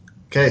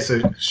Okay,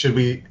 so should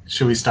we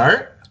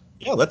start?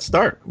 Yeah, let's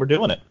start. We're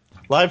doing it.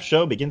 Live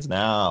show begins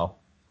now.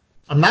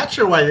 I'm not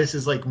sure why this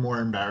is like more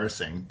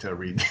embarrassing to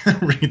read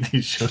read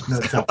these show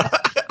notes out loud.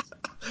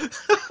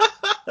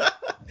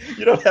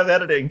 You don't have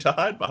editing to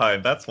hide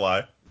behind. That's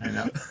why. I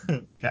know.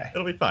 Okay.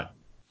 It'll be fine.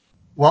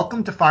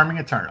 Welcome to Farming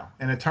Eternal,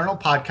 an eternal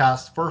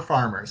podcast for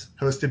farmers,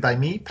 hosted by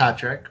me,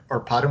 Patrick,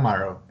 or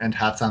Padumaro, and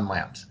Hats on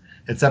Lambs.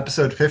 It's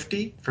episode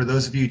 50. For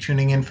those of you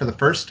tuning in for the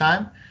first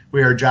time,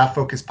 we are a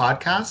draft-focused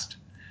podcast.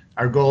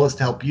 Our goal is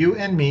to help you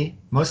and me,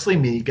 mostly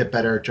me, get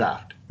better at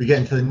draft. We get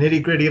into the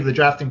nitty-gritty of the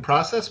drafting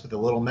process with a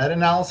little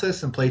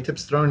meta-analysis and play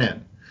tips thrown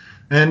in.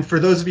 And for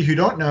those of you who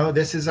don't know,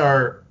 this is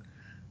our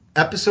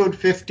episode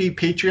 50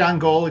 Patreon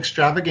goal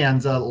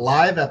extravaganza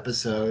live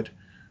episode.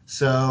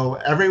 So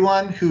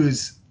everyone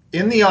who's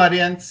in the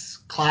audience,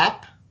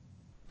 clap.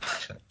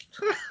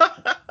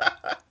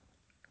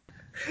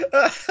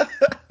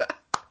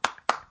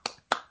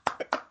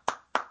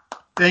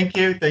 Thank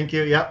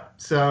you. Yep.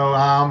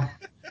 So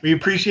we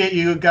appreciate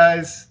you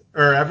guys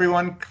or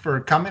everyone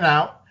for coming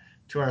out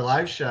to our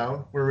live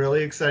show. We're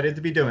really excited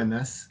to be doing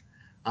this.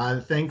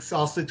 Thanks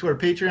also to our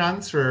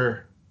patrons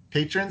for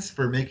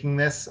making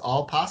this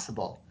all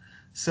possible.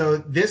 So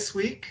this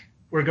week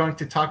we're going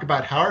to talk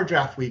about how our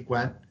draft week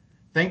went,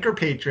 thank our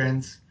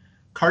patrons,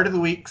 card of the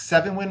week,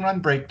 7-win run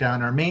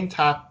breakdown, our main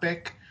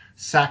topic,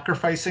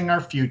 sacrificing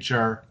our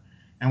future,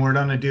 and we're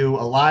going to do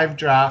a live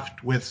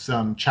draft with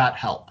some chat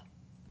help.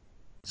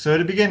 So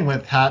to begin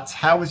with, Hats,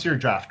 how was your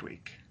draft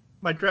week?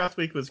 My draft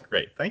week was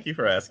great. Thank you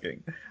for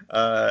asking.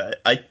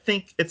 I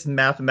think it's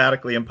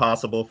mathematically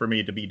impossible for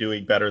me to be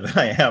doing better than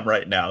I am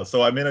right now.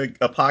 So I'm in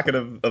a pocket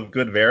of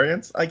good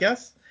variance, I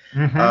guess.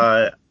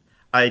 Mm-hmm.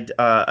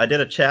 I did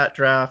a chat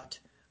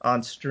draft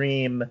on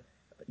stream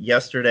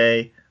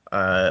yesterday.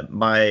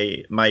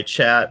 My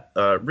chat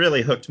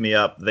really hooked me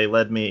up. They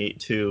led me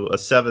to a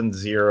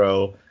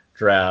 7-0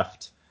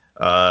 draft,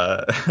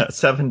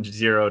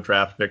 7-0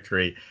 draft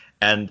victory,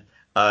 and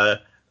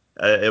it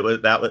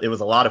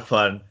was a lot of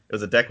fun. It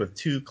was a deck with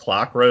 2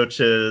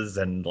 cockroaches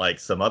and like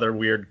some other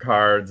weird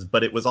cards,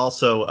 but it was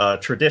also a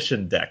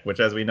tradition deck, which,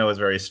 as we know, is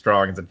very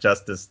strong. It's a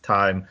Justice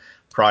Time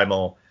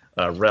Primal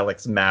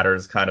Relics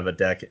Matters kind of a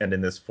deck, and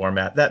in this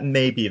format, that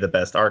may be the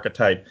best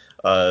archetype.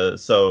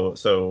 So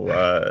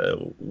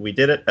we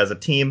did it as a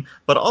team,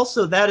 but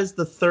also that is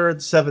the third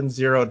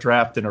 7-0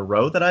 draft in a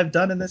row that I've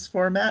done in this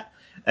format,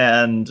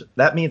 and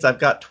that means I've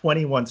got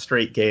 21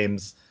 straight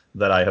games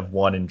that I have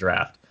won in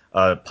draft.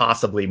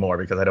 Possibly more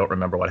because I don't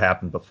remember what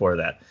happened before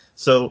that.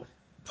 So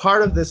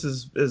part of this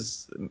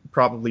is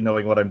probably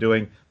knowing what I'm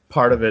doing.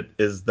 Part of it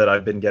is that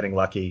I've been getting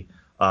lucky,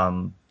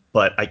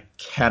 but I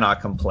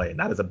cannot complain.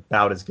 That is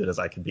about as good as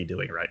I can be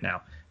doing right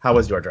now. How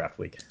was your draft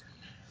week?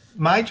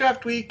 My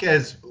draft week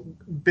has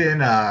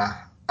been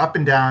up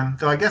and down,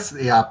 though I guess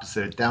the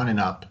opposite, down and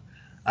up.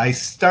 I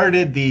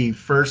started the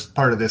first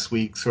part of this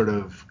week sort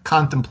of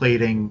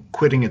contemplating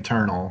quitting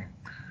Eternal,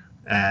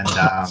 and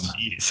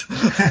Jeez.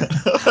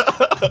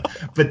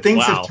 but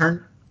things have Wow.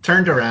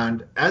 turned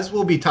around, as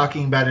we'll be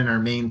talking about in our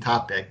main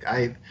topic.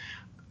 I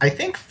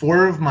think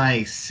 4 of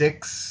my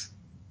 6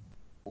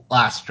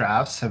 last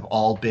drafts have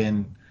all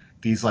been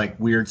these like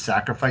weird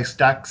sacrifice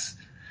decks,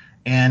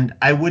 and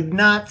I would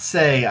not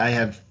say I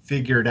have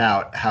figured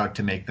out how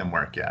to make them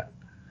work yet,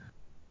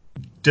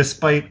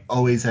 despite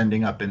always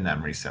ending up in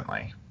them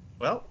recently.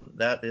 Well,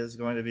 that is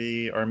going to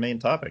be our main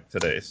topic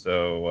today,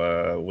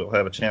 so we'll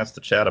have a chance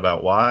to chat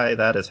about why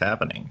that is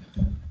happening.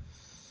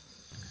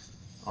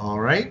 All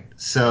right,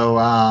 so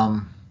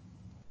on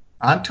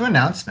to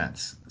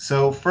announcements.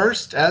 So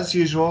first, as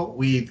usual,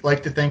 we'd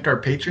like to thank our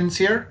patrons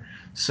here.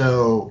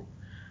 So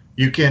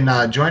you can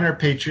join our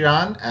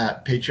Patreon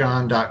at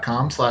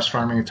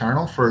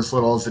patreon.com/farmingeternal for as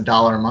little as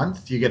 $1 a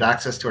month. You get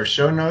access to our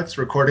show notes,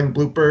 recording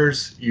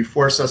bloopers. You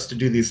force us to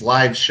do these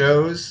live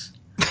shows.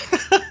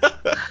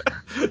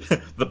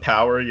 The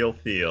power you'll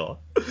feel.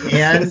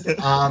 And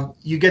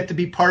you get to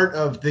be part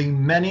of the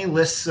many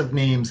lists of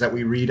names that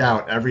we read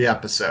out every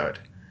episode.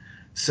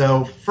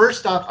 So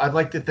first off, I'd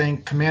like to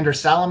thank Commander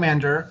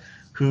Salamander,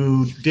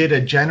 who did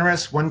a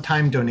generous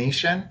one-time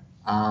donation.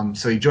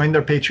 So he joined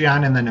their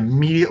Patreon and then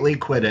immediately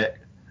quit it.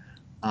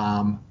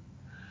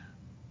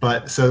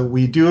 But so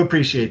we do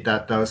appreciate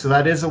that, though. So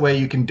that is a way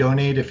you can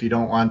donate if you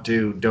don't want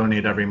to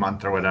donate every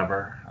month or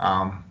whatever.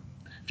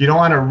 If you don't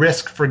want to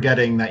risk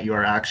forgetting that you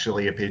are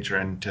actually a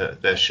patron to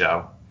this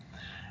show.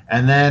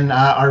 And then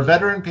our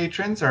veteran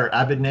patrons are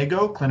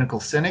Abednego, Clinical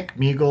Cynic,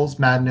 Meagles,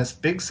 Madness,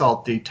 Big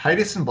Salty,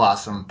 Titus and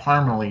Blossom,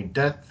 Parmalee,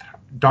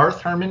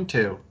 Darth Herman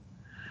 2,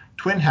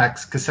 Twin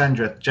Hex,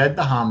 Cassandra, Jed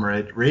the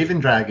Homerid, Raven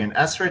Dragon,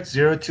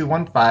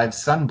 Esrich0215,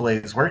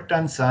 Sunblaze, Work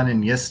Done Sun,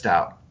 and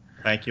Yistout.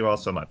 Thank you all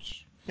so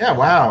much. Yeah,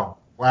 wow.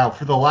 Wow,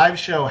 for the live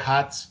show,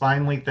 Hats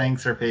finally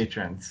thanks our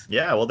patrons.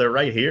 Yeah, well, they're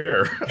right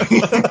here.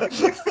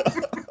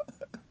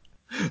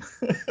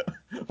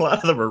 A lot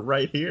of them are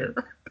right here.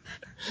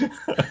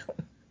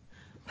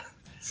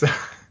 So,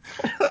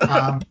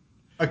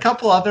 a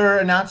couple other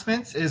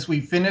announcements is we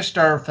finished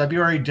our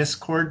February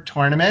Discord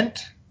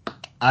tournament.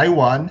 I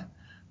won.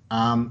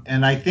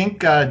 And I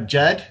think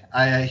Jed,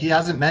 he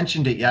hasn't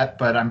mentioned it yet,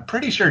 but I'm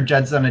pretty sure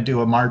Jed's going to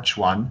do a March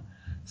one.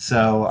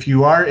 So if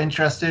you are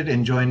interested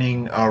in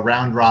joining a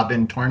round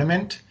robin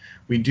tournament,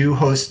 we do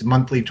host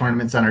monthly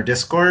tournaments on our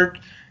Discord,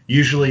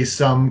 usually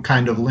some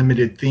kind of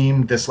limited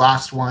theme. This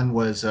last one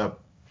was a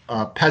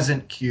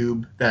peasant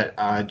cube that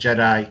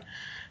Jedi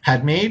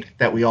had made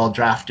that we all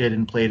drafted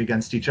and played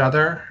against each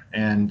other.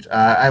 And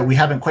we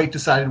haven't quite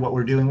decided what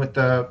we're doing with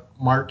the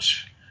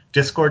March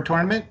Discord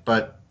tournament,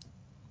 but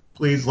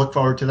please look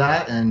forward to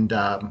that, and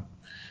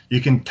you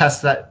can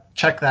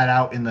check that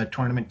out in the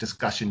tournament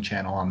discussion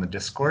channel on the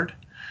Discord.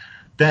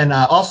 Then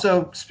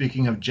also,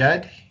 speaking of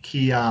Jed,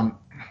 he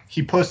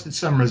posted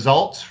some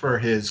results for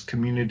his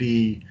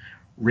community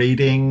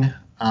rating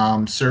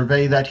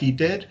survey that he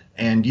did,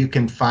 and you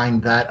can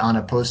find that on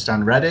a post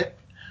on Reddit.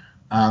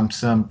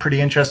 Some pretty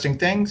interesting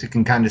things. You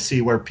can kind of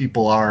see where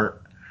people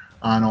are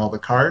on all the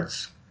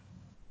cards.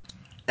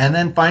 And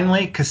then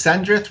finally,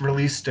 Cassandrith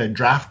released a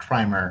draft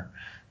primer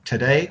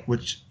today,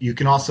 which you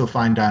can also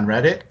find on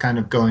Reddit, kind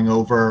of going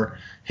over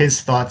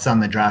his thoughts on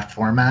the draft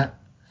format.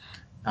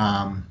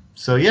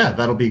 So yeah,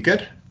 that'll be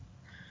good.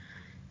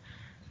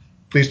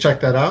 Please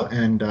check that out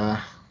and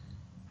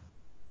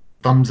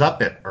thumbs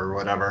up it or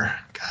whatever.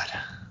 God.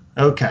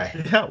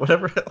 Okay. Yeah,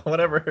 whatever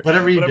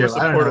you do.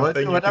 I don't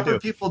know. Whatever do.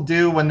 people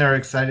do when they're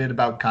excited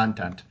about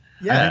content.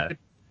 Yeah. I think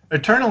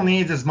Eternal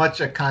needs as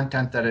much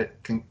content that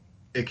it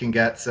can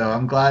get. So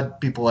I'm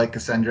glad people like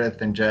Cassandrith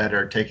and Jed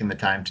are taking the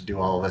time to do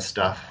all of this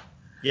stuff.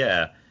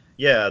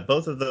 Yeah,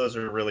 both of those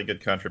are really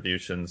good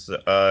contributions.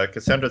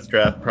 Cassandra's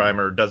draft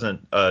primer doesn't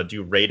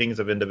do ratings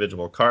of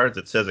individual cards.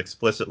 It says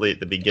explicitly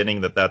at the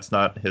beginning that that's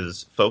not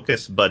his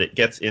focus, but it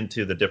gets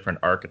into the different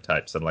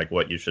archetypes and like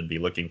what you should be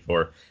looking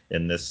for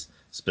in this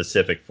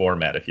specific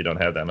format if you don't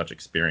have that much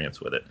experience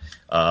with it.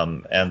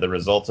 And the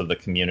results of the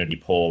community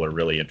poll are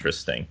really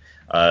interesting.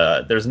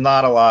 There's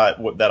not a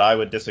lot that I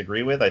would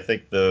disagree with. I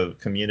think the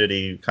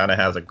community kind of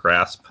has a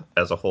grasp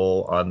as a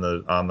whole on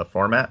the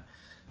format.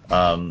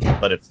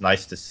 But it's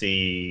nice to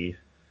see.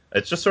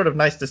 It's just sort of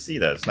nice to see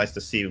that. It's nice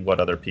to see what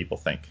other people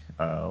think,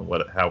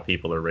 how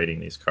people are rating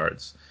these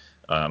cards.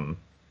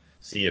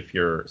 See if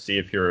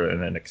you're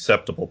in an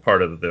acceptable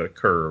part of the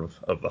curve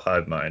of the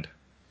hive mind.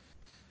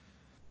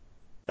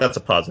 That's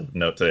a positive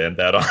note to end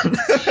that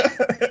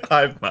on.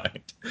 Hive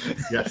mind.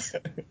 Yes.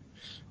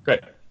 Great.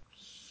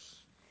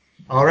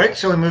 All right.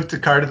 Shall we move to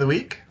card of the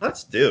week?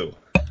 Let's do.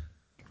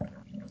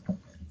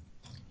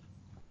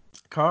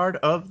 Card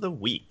of the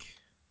week.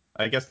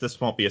 I guess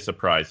this won't be a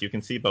surprise. You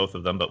can see both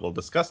of them, but we'll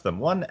discuss them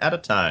one at a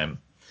time.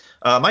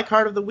 My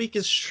card of the week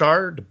is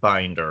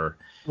Shardbinder.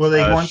 Well,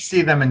 they won't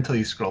see them until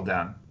you scroll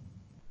down.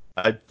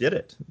 I did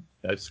it.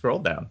 I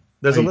scrolled down.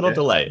 There's a little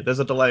delay. There's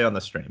a delay on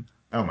the stream.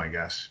 Oh my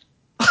gosh.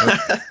 Okay.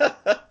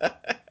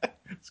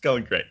 It's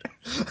going great.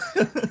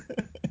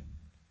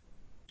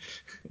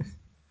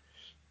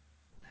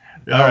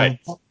 All right.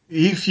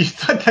 If you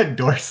thought that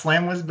door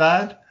slam was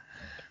bad,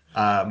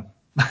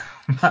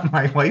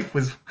 my wife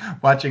was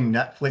watching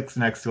Netflix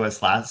next to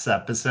us last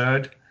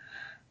episode,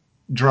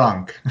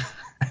 drunk,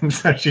 and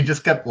so she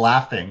just kept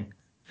laughing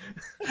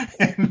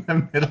in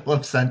the middle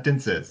of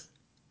sentences.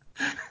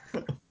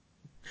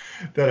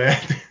 That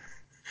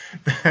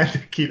I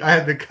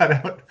had to cut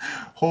out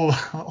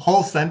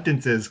whole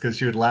sentences because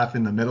she would laugh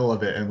in the middle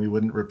of it, and we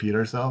wouldn't repeat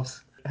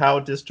ourselves. How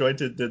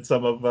disjointed did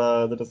some of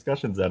the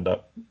discussions end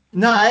up?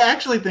 No, I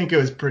actually think it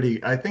was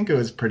pretty. I think it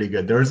was pretty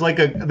good. There was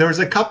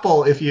a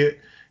couple. If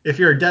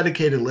you're a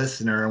dedicated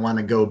listener and want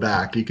to go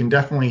back, you can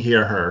definitely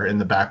hear her in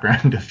the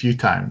background a few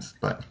times.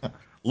 But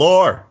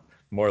more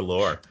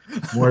lore.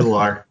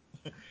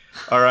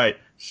 All right,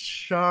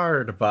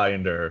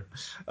 Shardbinder.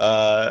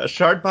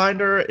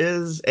 Shardbinder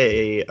is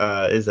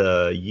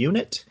a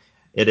unit.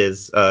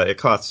 It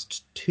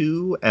costs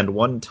 2 and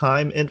 1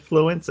 time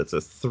influence. It's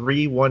a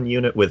 3/1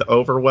 unit with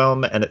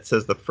overwhelm, and it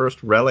says the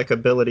first relic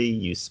ability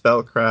you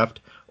spellcraft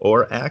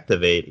or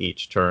activate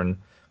each turn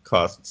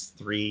costs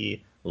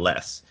 3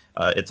 less.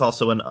 It's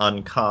also an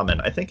uncommon.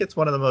 I think it's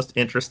one of the most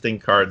interesting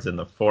cards in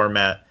the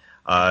format.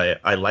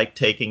 I like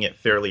taking it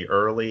fairly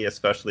early,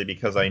 especially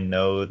because I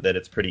know that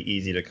it's pretty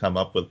easy to come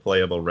up with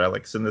playable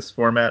relics in this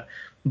format.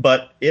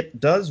 But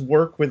it does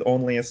work with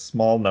only a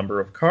small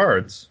number of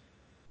cards.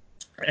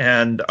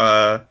 And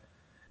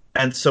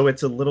so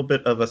it's a little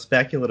bit of a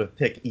speculative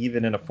pick,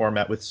 even in a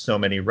format with so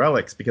many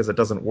relics, because it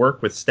doesn't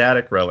work with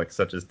static relics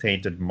such as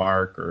Tainted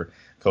Mark or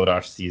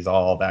Kodash Sees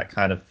All, that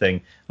kind of thing.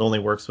 It only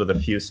works with a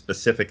few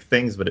specific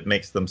things, but it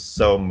makes them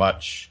so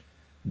much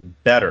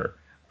better.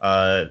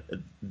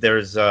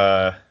 There's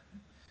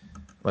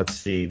let's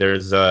see.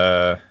 There's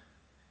the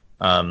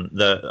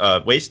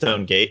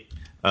Waystone Gate,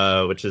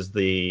 which is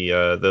the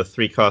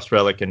 3-cost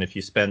relic, and if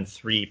you spend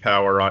 3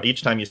 power on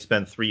each time you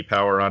spend 3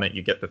 power on it,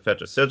 you get to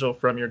fetch a sigil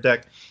from your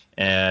deck.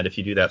 And if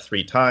you do that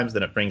 3 times,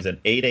 then it brings an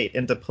 8/8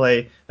 into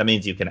play. That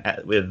means you can,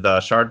 with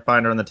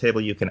Shardbinder on the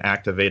table, you can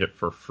activate it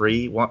for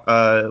free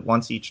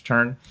once each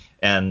turn.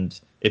 And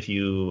if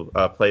you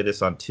play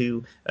this on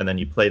 2, and then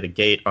you play the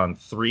gate on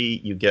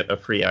 3, you get a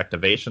free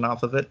activation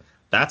off of it.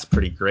 That's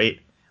pretty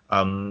great.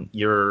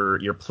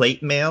 Your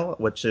plate mail,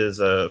 which is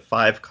a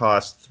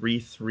 5-cost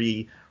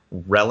 3/3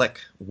 relic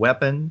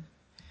weapon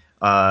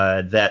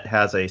that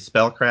has a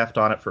spellcraft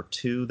on it for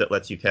 2 that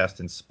lets you cast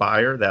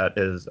Inspire. That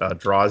is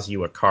draws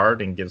you a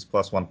card and gives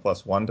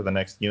 +1/+1 to the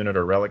next unit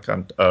or relic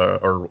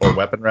or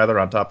weapon rather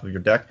on top of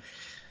your deck.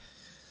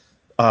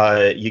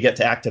 You get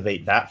to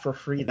activate that for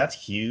free. That's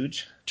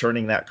huge.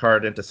 Turning that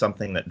card into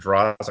something that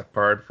draws a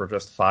card for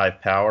just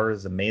 5 power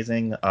is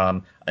amazing.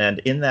 And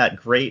in that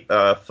great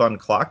fun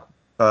Clockroach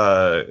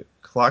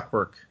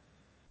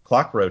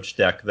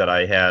deck that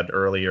I had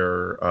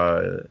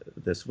earlier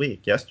this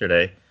week,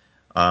 yesterday,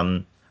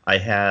 I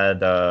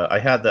had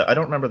I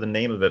don't remember the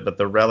name of it, but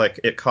the relic,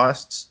 it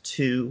costs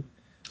 2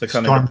 to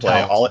come into play.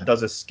 Talisman. All it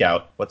does is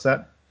scout. What's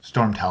that?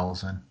 Storm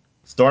Talisman.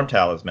 Storm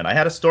Talisman. I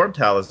had a Storm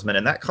Talisman,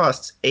 and that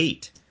costs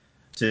 8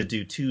 to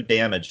do 2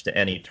 damage to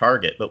any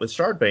target. But with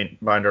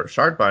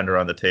Shardbinder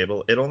on the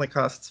table, it only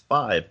costs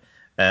 5,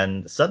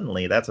 and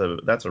suddenly that's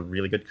a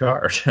really good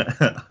card.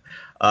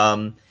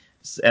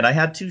 And I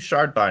had 2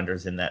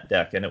 Shardbinders in that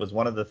deck, and it was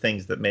one of the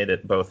things that made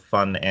it both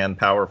fun and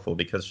powerful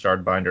because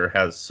Shardbinder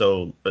has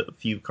so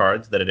few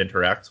cards that it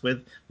interacts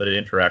with, but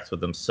it interacts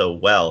with them so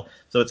well.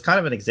 So it's kind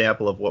of an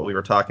example of what we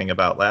were talking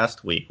about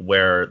last week,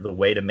 where the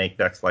way to make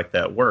decks like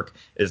that work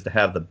is to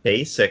have the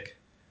basic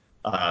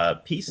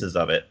pieces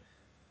of it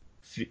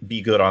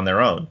be good on their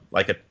own.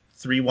 Like a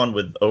 3/1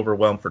 with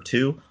Overwhelm for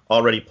 2,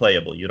 already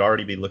playable. You'd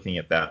already be looking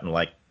at that and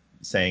like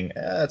saying,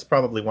 it's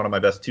probably one of my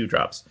best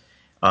 2-drops.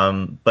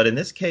 But in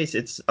this case,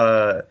 it's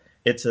a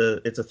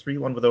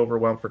 3/1 with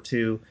Overwhelm for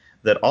 2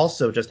 that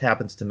also just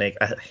happens to make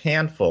a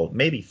handful,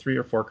 maybe 3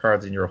 or 4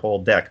 cards in your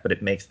whole deck, but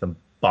it makes them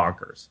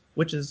bonkers,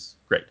 which is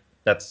great.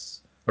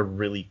 That's a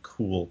really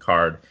cool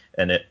card,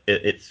 and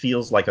it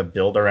feels like a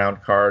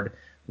build-around card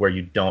where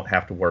you don't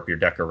have to warp your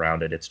deck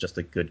around it. It's just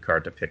a good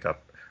card to pick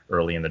up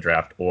early in the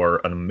draft, or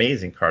an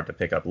amazing card to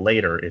pick up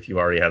later if you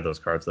already have those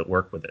cards that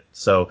work with it.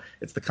 So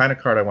it's the kind of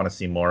card I want to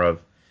see more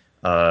of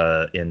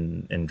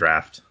in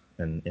draft.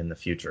 In the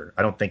future.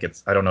 I don't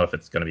know if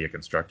it's going to be a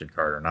constructed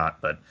card or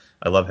not, but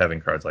I love having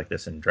cards like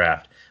this in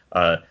draft.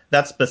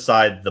 That's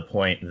beside the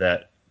point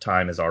that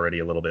time is already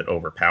a little bit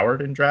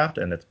overpowered in draft,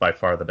 and it's by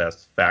far the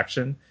best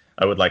faction.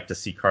 I would like to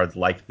see cards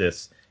like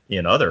this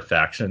in other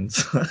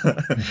factions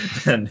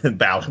and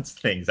balance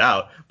things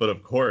out. But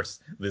of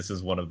course, this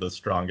is one of the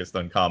strongest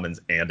uncommons,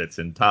 and it's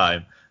in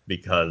time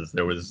because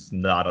there was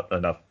not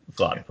enough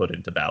thought put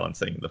into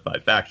balancing the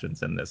 5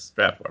 factions in this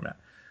draft format.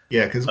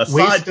 Yeah, because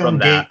Waystone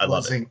Gate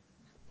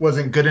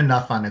wasn't good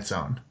enough on its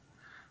own.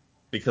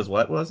 Because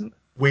what wasn't?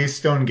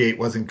 Waystone Gate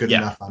wasn't good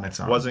enough on its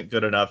own. Wasn't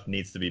good enough,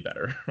 needs to be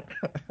better.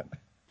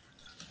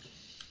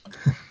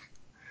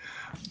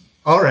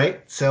 All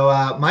right,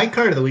 so my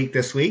card of the week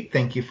this week,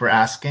 thank you for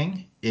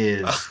asking,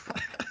 is...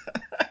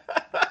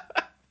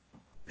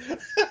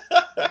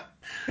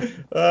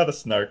 the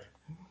snark.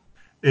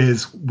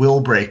 Is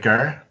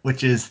Willbreaker,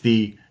 which is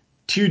the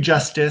 2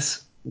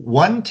 Justice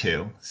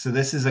 1/2. So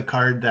this is a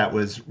card that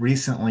was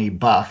recently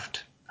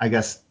buffed, I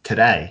guess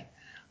today.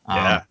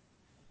 Yeah.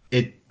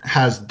 It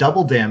has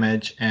double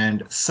damage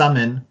and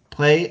summon,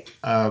 play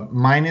a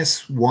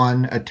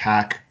 -1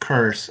 attack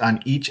curse on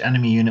each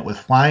enemy unit with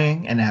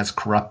flying, and it has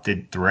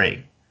Corrupted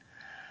 3.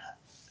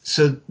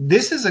 So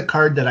this is a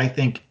card that I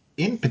think,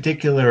 in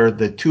particular,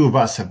 the two of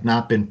us have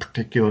not been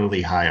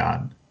particularly high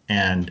on.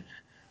 And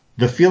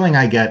the feeling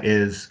I get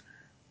is...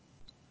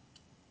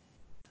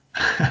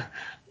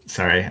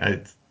 Sorry,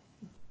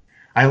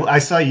 I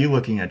saw you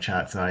looking at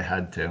chat, so I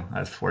had to. I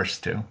was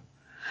forced to.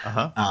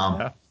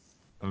 Yeah.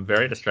 I'm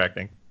very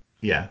distracting.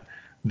 Yeah.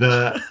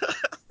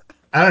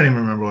 I don't even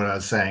remember what I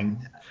was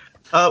saying.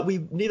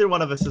 Neither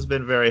one of us has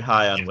been very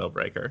high on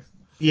Willbreaker.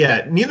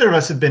 Yeah, neither of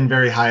us have been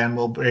very high on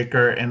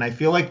Willbreaker, and I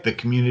feel like the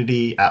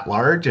community at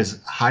large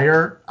is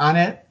higher on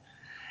it.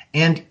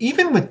 And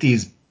even with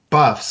these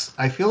buffs,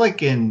 I feel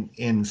like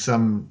in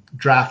some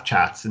draft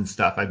chats and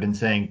stuff, I've been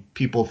saying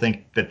people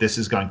think that this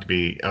is going to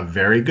be a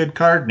very good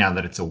card now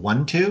that it's a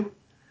 1/2.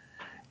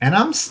 And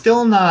I'm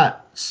still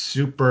not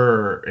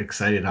super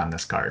excited on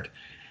this card.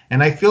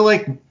 And I feel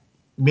like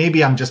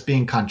maybe I'm just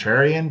being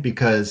contrarian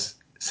because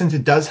since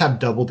it does have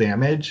double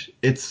damage,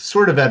 it's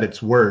sort of at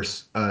its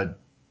worst a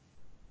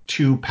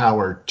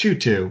 2-power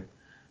 2/2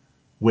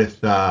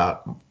 with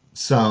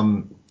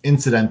some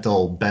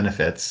incidental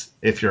benefits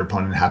if your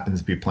opponent happens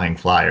to be playing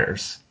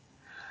flyers.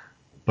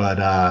 But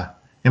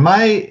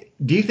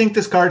do you think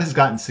this card has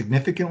gotten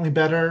significantly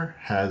better?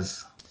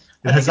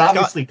 It has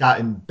obviously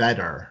gotten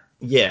better.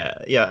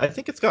 Yeah, I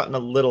think it's gotten a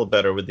little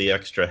better with the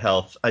extra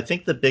health. I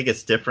think the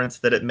biggest difference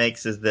that it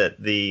makes is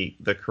that the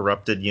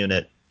corrupted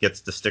unit gets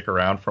to stick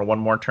around for one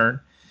more turn.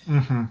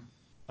 Mm-hmm.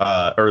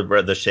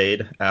 Or the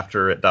shade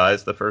after it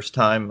dies the first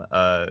time,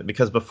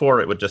 because before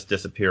it would just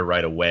disappear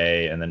right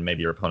away, and then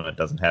maybe your opponent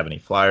doesn't have any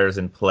flyers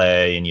in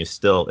play, and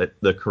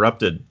the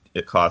corrupted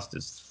cost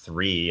is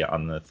 3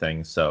 on the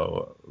thing,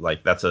 so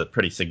like that's a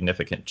pretty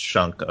significant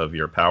chunk of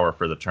your power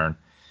for the turn.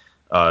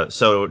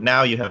 So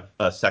now you have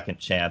a second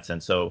chance,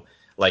 and so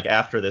Like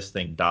after this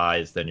thing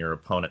dies, then your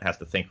opponent has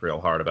to think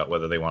real hard about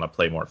whether they want to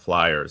play more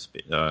flyers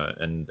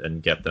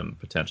and get them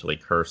potentially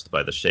cursed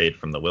by the shade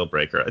from the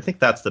Willbreaker. I think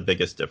that's the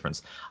biggest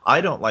difference.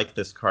 I don't like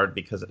this card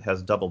because it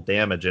has double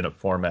damage in a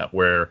format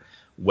where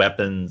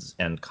weapons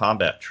and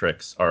combat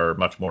tricks are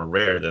much more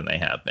rare than they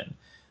have been.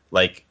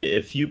 Like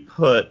if you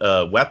put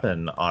a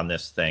weapon on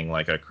this thing,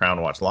 like a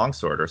Crown Watch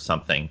Longsword or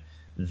something,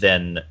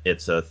 then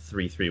it's a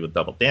 3/3 with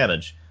double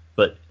damage.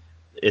 But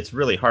it's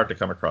really hard to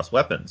come across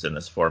weapons in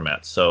this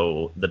format,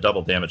 so the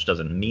double damage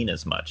doesn't mean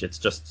as much. It's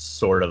just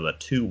sort of a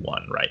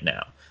 2/1 right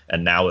now.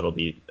 And now it'll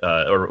be,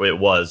 or it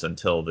was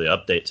until the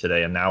update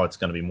today, and now it's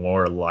going to be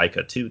more like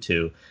a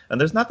 2/2.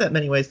 And there's not that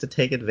many ways to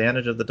take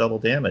advantage of the double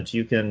damage.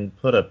 You can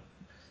put a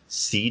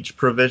siege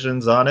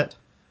provisions on it,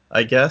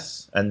 I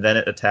guess, and then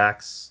it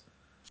attacks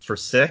for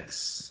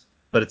 6,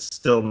 but it's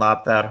still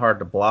not that hard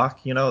to block.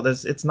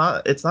 It's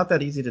not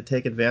that easy to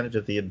take advantage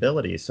of the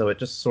ability, so it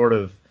just sort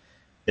of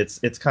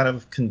it's kind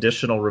of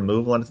conditional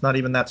removal, and it's not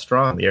even that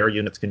strong. The air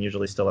units can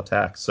usually still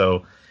attack.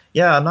 So,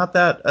 yeah, I'm not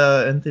that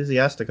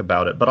enthusiastic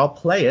about it, but I'll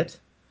play it,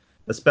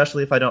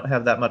 especially if I don't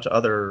have that much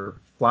other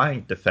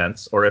flying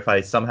defense, or if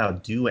I somehow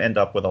do end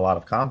up with a lot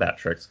of combat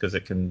tricks, because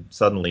it can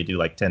suddenly do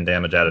like 10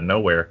 damage out of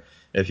nowhere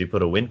if you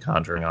put a wind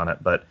conjuring on it.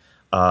 But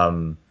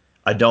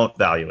I don't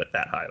value it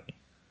that highly.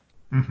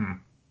 Mm-hmm.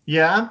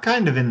 Yeah, I'm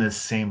kind of in this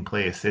same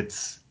place.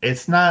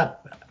 It's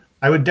not.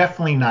 I would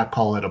definitely not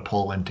call it a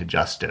pull into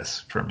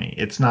justice for me.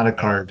 It's not a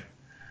card.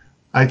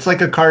 It's like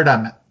a card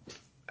I'm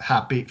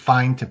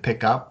fine to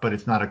pick up, but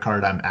it's not a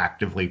card I'm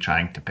actively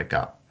trying to pick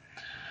up.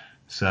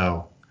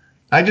 So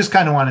I just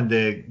kind of wanted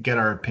to get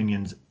our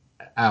opinions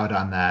out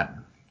on that,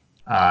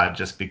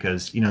 just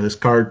because this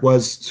card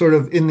was sort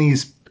of in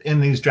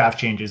these draft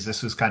changes.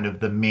 This was kind of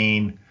the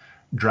main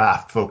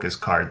draft focus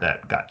card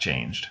that got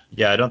changed.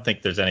 Yeah, I don't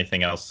think there's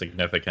anything else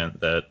significant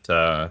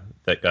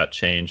that got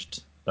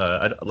changed.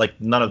 Like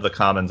none of the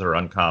commons or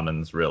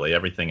uncommons really.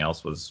 Everything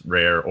else was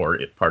rare or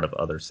part of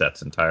other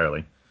sets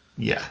entirely.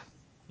 Yeah.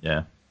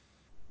 Yeah.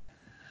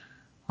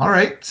 All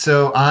right,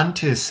 so on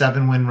to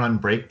 7-win run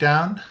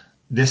breakdown.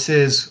 This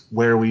is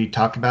where we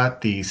talk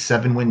about the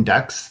 7-win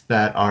decks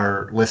that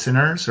our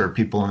listeners or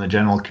people in the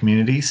general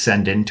community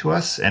send in to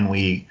us, and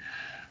we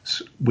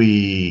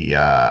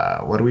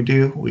what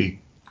do? We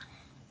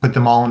put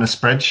them all in a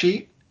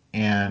spreadsheet.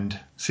 And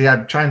see,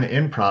 I'm trying to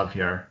improv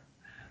here.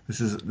 This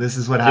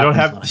is what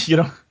happens.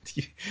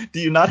 Do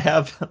you not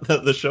have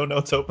the show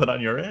notes open on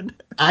your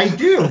end? I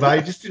do, but I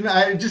just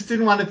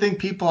didn't want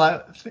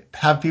to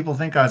have people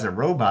think I was a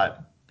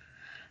robot.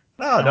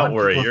 No, don't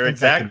worry. You're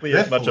exactly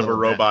as much of a bit.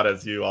 robot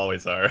as you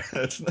always are.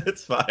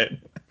 It's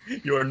fine.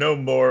 You are no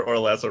more or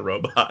less a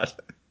robot.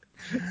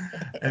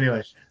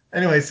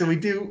 Anyway, so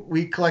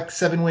we collect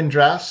 7-win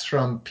drafts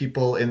from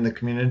people in the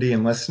community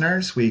and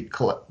listeners. We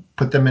put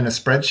them in a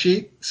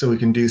spreadsheet so we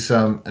can do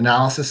some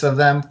analysis of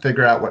them,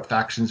 figure out what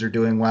factions are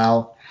doing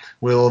well.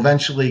 We'll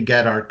eventually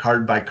get our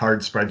card by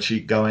card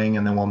spreadsheet going,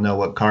 and then we'll know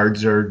what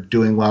cards are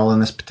doing well in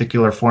this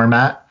particular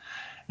format.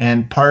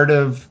 And part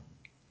of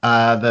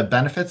the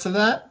benefits of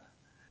that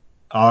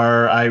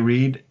are I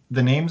read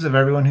the names of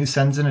everyone who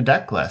sends in a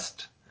deck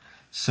list.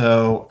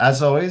 So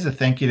as always, a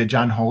thank you to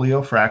John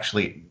Holio for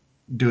actually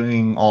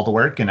doing all the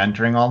work and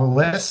entering all the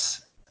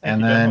lists.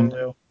 Thank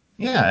you,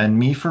 and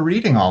me for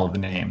reading all of the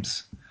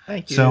names.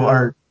 Thank you. So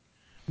our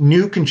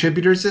new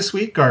contributors this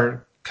week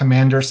are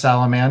Commander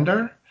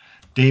Salamander,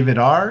 David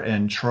R.,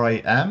 and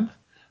Troy M.,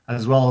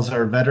 as well as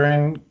our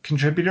veteran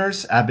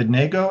contributors,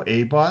 Abednego,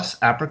 A-Boss,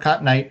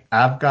 Apricot Knight,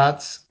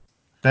 Avgots,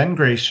 Ben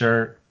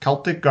Gracier,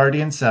 Celtic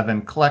Guardian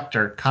 7,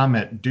 Collector,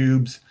 Comet,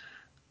 Dubes,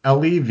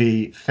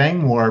 LEV,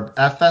 Fang Warb,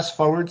 FS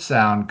Forward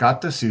Sound,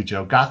 Gata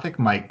Sujo, Gothic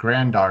Mike,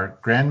 Grandar,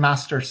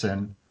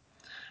 Grandmasterson,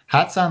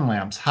 Hats on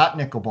Lamps, Hot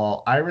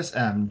Nickelball, Iris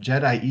M,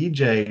 Jedi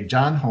EJ,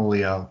 John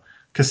Holio,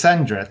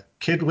 Cassandra,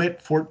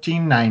 Kidlit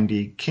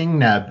 1490, King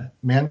Neb,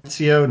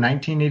 Mancio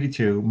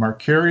 1982,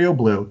 Mercurio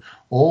Blue,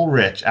 Ol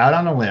Rich, Out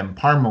on a Limb,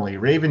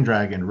 Parmalee, Raven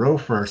Dragon,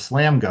 Rofer,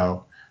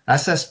 Slamgo,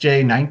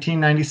 SSJ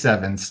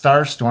 1997,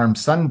 Starstorm,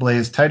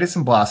 Sunblaze, Titus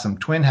and Blossom,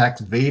 Twin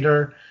Hex,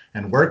 Vader,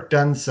 and Work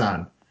Done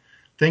Sun.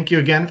 Thank you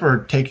again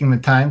for taking the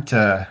time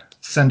to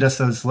send us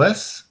those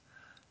lists.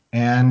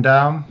 And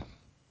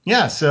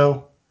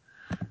so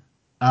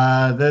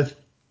the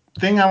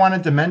thing I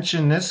wanted to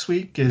mention this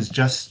week is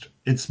just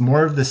it's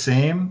more of the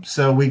same.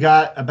 So we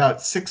got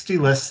about 60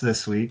 lists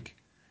this week,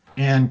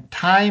 and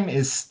time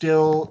is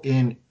still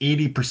in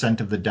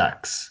 80% of the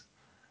decks.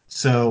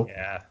 So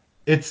yeah,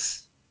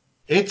 its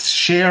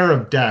share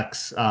of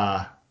decks.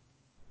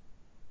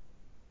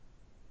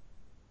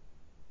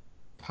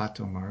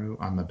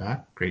 Patomaru on the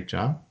back. Great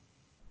job.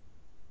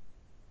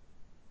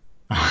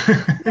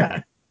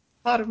 Yeah.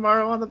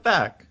 Patomaru on the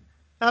back.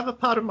 Have a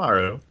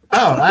Patomaru.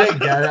 Oh,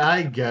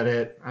 I get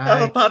it.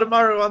 Have a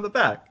Patomaru on the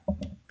back.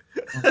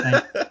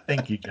 Well,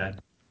 thank you,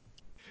 Jed.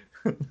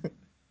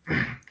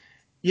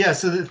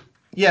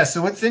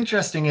 So what's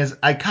interesting is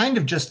I kind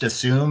of just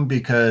assume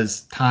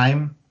because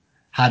time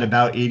had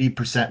about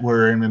 80%,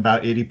 were in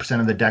about 80%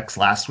 of the decks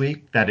last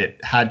week, that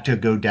it had to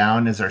go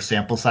down as our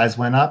sample size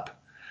went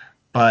up.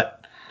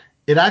 But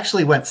it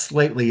actually went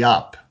slightly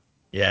up.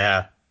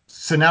 Yeah.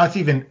 So now it's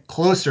even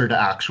closer to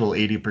actual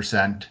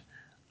 80%.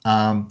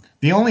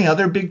 The only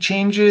other big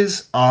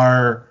changes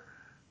are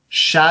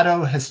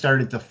Shadow has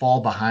started to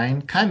fall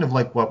behind, kind of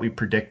like what we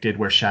predicted,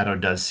 where Shadow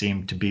does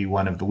seem to be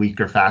one of the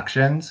weaker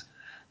factions.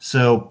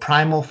 So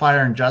Primal,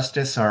 Fire, and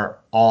Justice are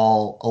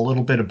all a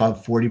little bit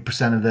above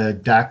 40% of the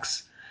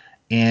decks,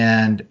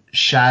 and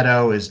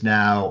Shadow is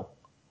now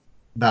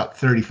about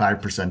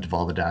 35% of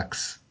all the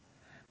decks.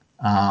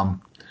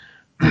 Um,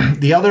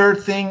 the other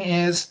thing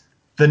is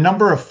the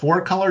number of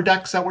four color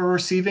decks that we're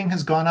receiving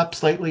has gone up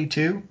slightly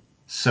too.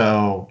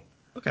 So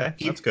Okay,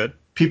 that's good.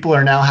 people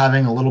are now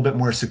having a little bit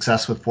more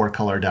success with four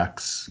color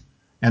decks,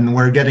 and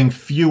we're getting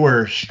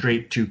fewer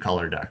straight two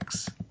color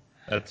decks.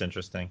 That's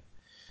interesting.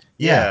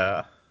 Yeah.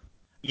 Yeah.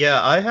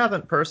 Yeah, I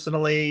haven't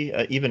personally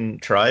even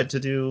tried to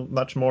do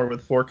much more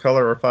with four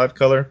color or five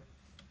color.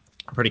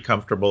 I'm pretty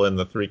comfortable in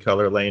the three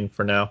color lane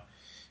for now,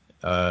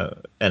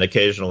 and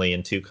occasionally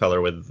in two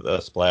color with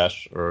a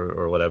splash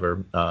or whatever.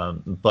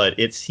 But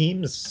it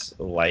seems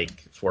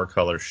like four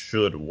color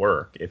should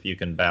work if you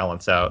can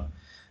balance out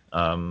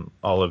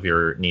all of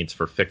your needs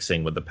for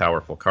fixing with the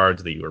powerful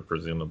cards that you were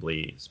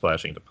presumably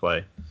splashing to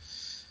play.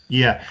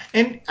 Yeah.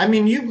 And I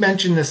mean, you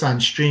mentioned this on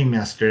stream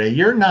yesterday.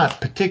 You're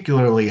not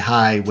particularly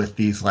high with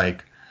these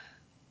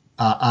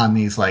on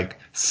these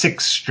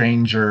six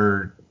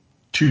stranger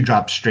two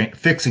drop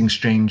fixing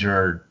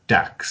stranger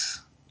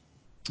decks.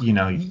 You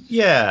know,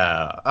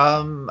 Yeah,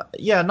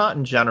 not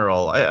in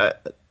general.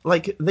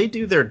 Like they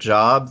do their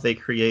job. They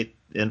create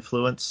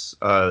influence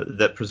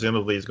that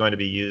presumably is going to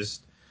be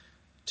used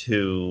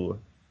to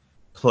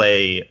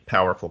play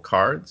powerful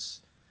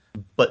cards,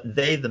 but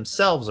they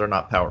themselves are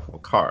not powerful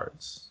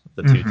cards.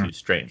 The hmm 2/2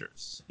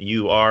 strangers.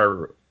 You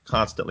are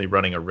constantly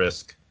running a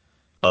risk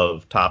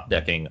of top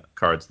decking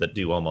cards that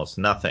do almost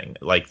nothing.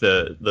 Like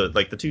the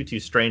 2/2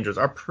 strangers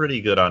are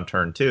pretty good on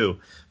turn two,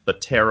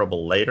 but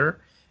terrible later.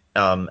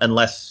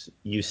 Unless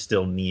you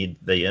still need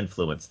the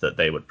influence that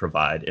they would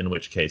provide, in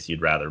which case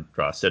you'd rather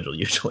draw a sigil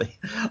usually.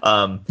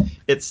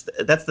 It's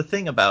that's the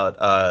thing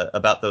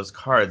about those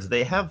cards.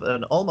 They have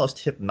an almost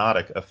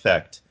hypnotic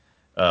effect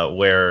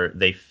where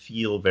they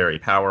feel very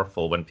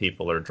powerful when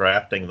people are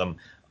drafting them.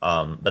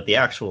 But the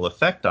actual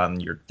effect on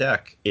your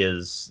deck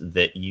is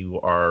that you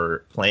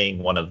are playing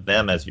one of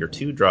them as your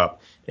two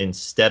drop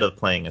instead of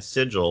playing a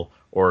sigil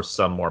or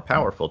some more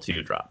powerful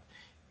two drop.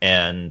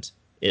 And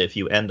if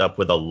you end up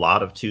with a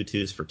lot of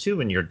 2/2s for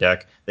two in your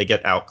deck, they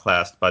get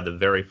outclassed by the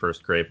very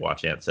first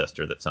Gravewatch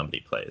Ancestor that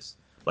somebody plays.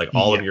 Like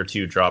all of yeah. your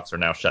two drops are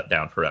now shut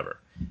down forever,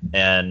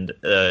 and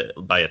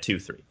by a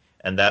 2/3.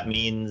 And that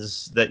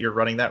means that you're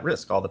running that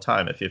risk all the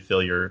time if you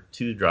fill your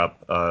two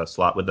drop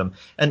slot with them.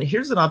 And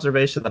here's an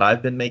observation that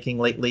I've been making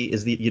lately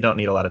is that you don't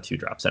need a lot of two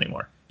drops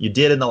anymore. You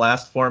did in the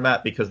last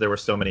format because there were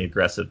so many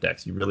aggressive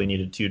decks. You really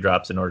needed two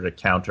drops in order to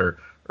counter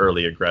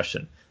early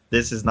aggression.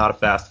 This is not a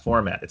fast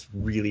format. It's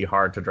really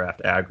hard to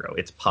draft aggro.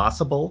 It's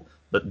possible,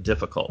 but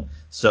difficult.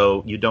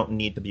 So you don't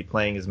need to be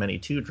playing as many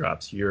two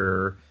drops.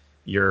 Your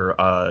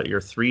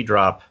three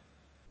drop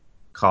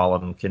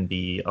column can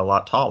be a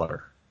lot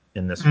taller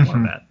in this hmm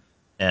format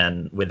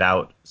and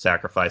without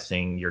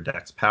sacrificing your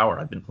deck's power.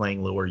 I've been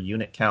playing lower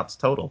unit counts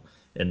total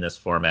in this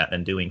format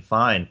and doing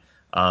fine.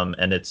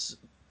 And it's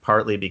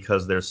partly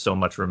because there's so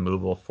much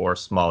removal for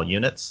small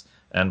units,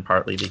 and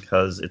partly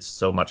because it's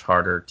so much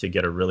harder to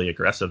get a really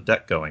aggressive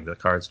deck going. The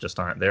cards just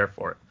aren't there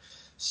for it.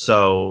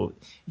 So,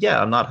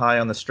 yeah, I'm not high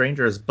on the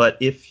strangers, but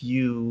if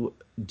you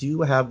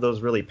do have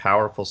those really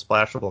powerful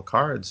splashable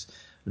cards,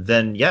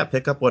 then yeah,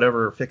 pick up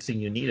whatever fixing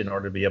you need in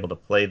order to be able to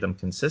play them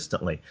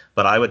consistently.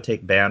 But I would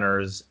take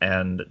banners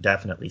and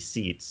definitely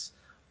seats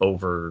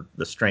over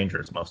the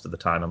strangers most of the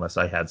time, unless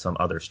I had some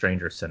other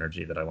stranger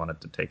synergy that I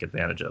wanted to take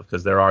advantage of,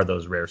 because there are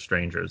those rare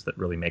strangers that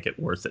really make it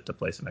worth it to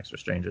play some extra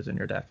strangers in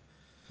your deck.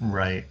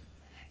 Right.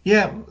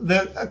 Yeah.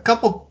 A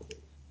couple.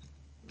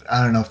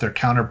 I don't know if they're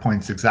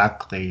counterpoints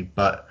exactly,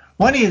 but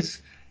one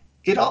is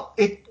it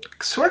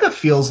sort of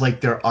feels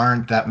like there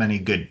aren't that many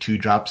good two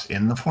drops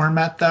in the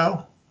format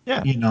though.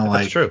 Yeah, You know, that's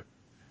like true.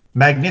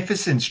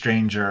 Magnificent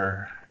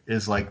Stranger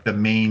is like the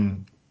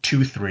main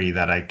 2/3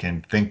 that I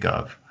can think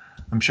of.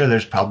 I'm sure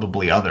there's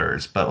probably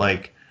others, but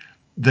like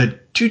the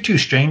 2/2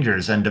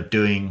 strangers end up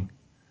doing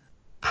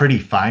pretty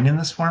fine in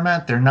this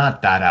format. They're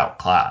not that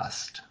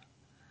outclassed.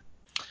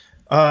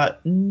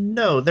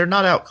 No, they're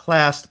not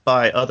outclassed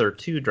by other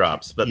two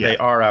drops, but Yeah, they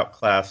are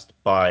outclassed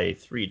by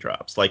three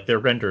drops. Like they're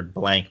rendered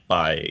blank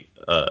by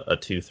a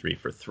 2/3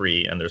 for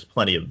three, and there's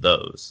plenty of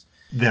those.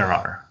 there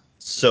are.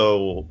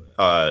 So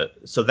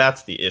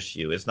that's the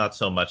issue. It's not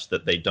so much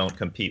that they don't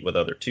compete with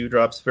other two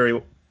drops very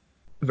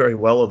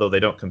well, although they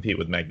don't compete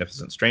with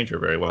Magnificent Stranger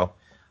very well.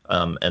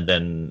 And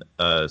then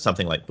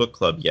something like Book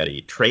Club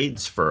Yeti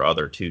trades for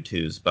other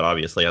 2/2s, but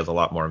obviously has a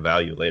lot more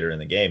value later in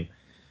the game.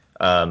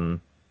 Um,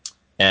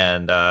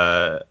 and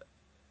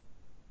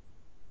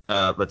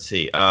let's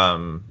see.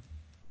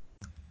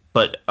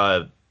 But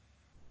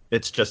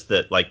It's just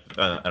that, like,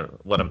 I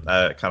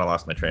kind of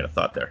lost my train of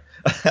thought there.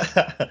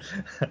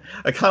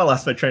 I kind of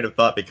lost my train of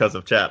thought because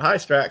of chat. Hi,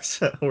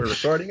 Strax. We're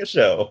recording a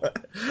show.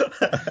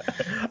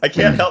 I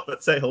can't help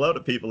but say hello to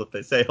people if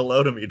they say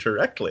hello to me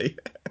directly.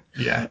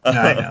 Yeah, no,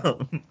 I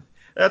know.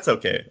 That's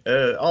okay.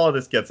 All of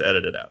this gets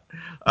edited out.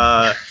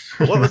 But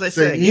what was I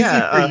So saying? easy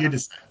Yeah, for you to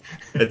say.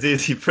 it's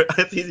easy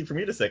for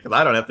me to say because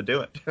I don't have to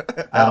do it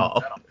at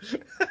all.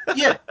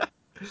 Yeah.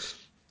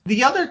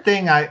 The other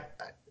thing I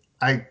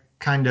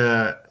kind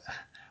of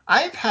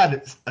I've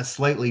had a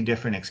slightly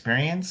different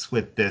experience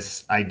with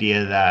this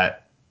idea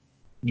that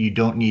you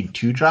don't need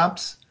 2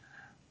 drops.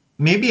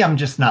 Maybe I'm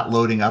just not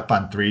loading up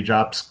on 3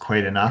 drops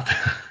quite enough.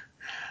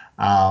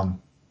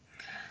 um,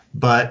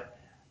 but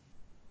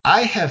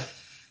I have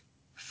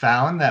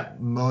found that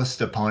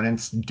most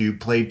opponents do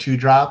play 2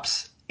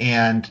 drops,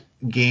 and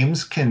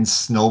games can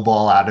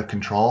snowball out of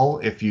control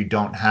if you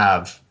don't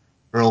have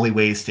early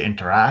ways to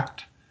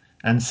interact.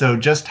 And so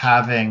just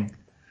having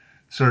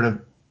sort of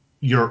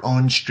your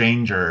own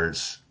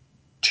strangers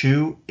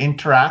to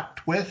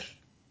interact with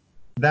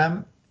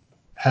them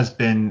has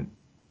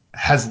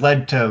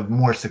led to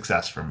more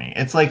success for me.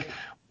 It's like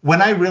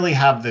when I really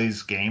have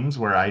these games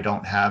where I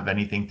don't have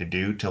anything to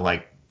do to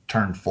like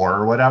turn 4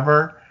 or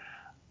whatever,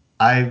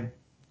 I've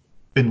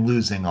been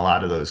losing a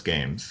lot of those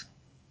games.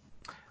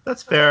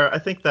 That's fair. I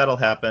think that'll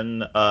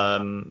happen. I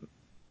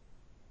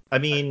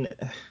mean,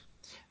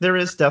 there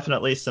is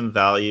definitely some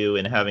value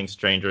in having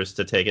strangers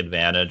to take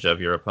advantage of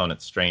your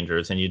opponent's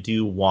strangers, and you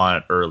do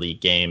want early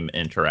game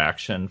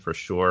interaction for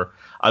sure.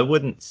 I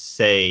wouldn't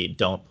say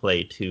don't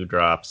play 2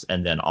 drops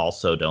and then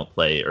also don't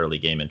play early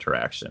game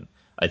interaction.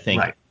 I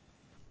think Right.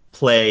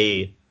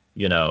 play,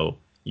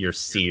 your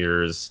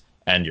seers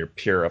and your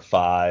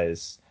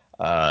purifies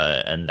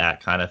and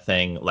that kind of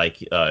thing.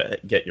 Like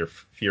get your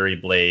fury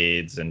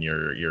blades and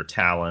your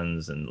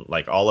talons and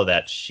like all of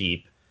that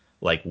sheep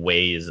like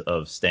ways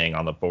of staying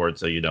on the board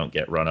so you don't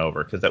get run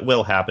over because that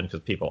will happen because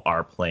people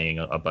are playing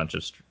a bunch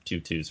of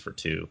 2/2s for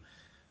 2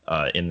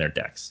 in their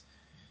decks.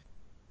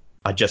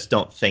 I just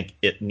don't think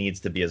it needs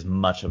to be as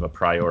much of a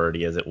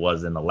priority as it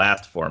was in the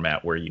last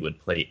format where you would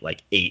play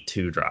like 8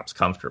 2 drops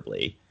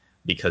comfortably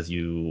because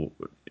you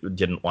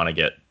didn't want to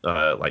get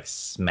like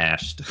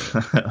smashed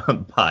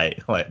by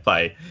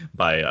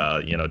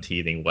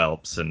teething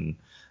whelps and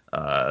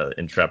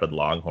intrepid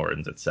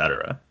longhorns,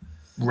 etc.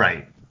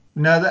 Right.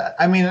 No,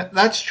 I mean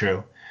that's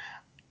true.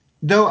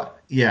 Though,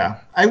 yeah,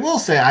 I will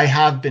say I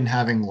have been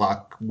having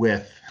luck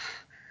with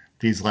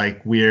these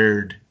like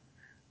weird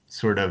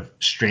sort of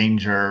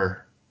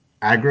stranger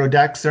aggro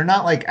decks. They're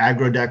not like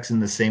aggro decks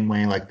in the same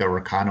way like the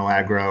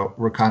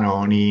Rakano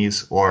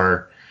Onis,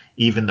 or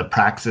even the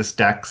Praxis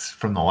decks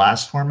from the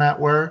last format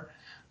were,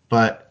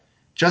 but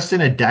just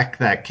in a deck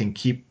that can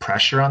keep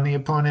pressure on the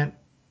opponent.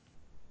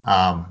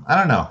 I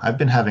don't know. I've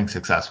been having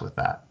success with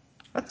that.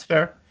 That's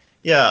fair.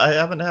 Yeah, I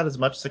haven't had as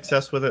much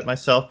success with it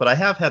myself, but I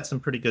have had some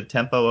pretty good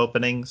tempo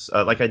openings.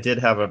 Like I did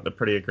have a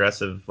pretty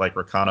aggressive like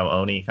Rakano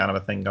Oni kind of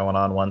a thing going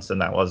on once,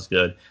 and that was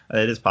good.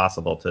 It is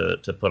possible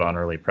to put on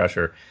early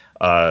pressure.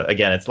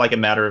 Again, it's like a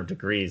matter of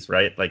degrees,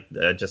 right? Like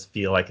I just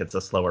feel like it's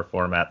a slower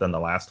format than the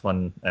last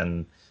one,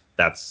 and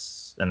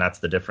that's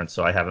the difference.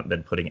 So I haven't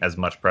been putting as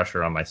much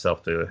pressure on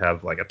myself to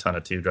have like a ton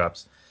of 2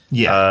 drops.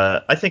 Yeah.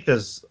 I think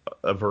there's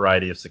a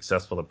variety of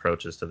successful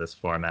approaches to this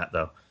format,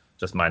 though.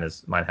 Just mine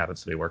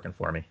happens to be working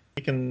for me.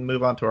 We can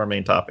move on to our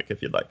main topic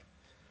if you'd like.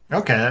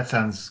 Okay, that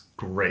sounds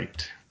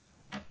great.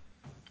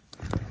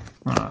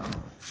 Uh,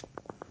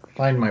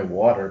 Find my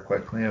water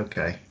quickly.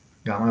 Okay,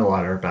 got my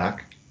water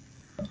back.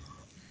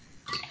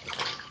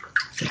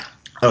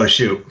 Oh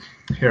shoot!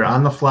 Here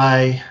on the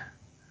fly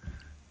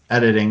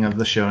editing of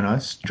the show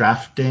notes,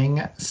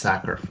 drafting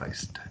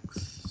sacrifice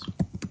decks.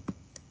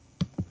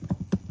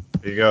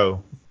 There you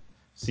go.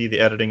 See the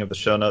editing of the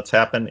show notes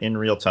happen in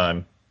real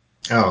time.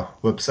 Oh,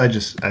 whoops! I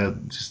just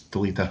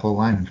delete that whole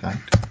line. In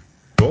fact.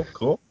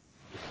 Cool.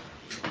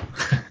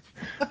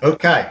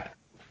 Okay.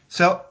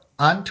 So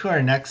on to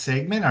our next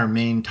segment, our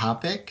main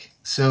topic.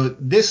 So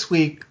this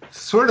week,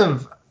 sort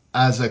of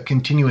as a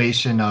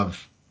continuation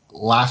of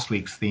last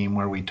week's theme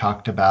where we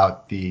talked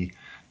about the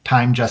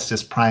Time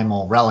Justice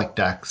Primal Relic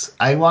decks,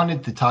 I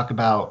wanted to talk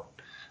about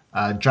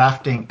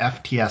drafting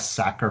FTS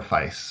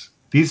Sacrifice.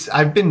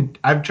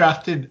 I've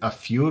drafted a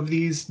few of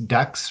these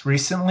decks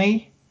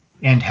recently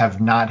and have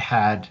not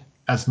had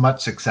as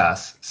much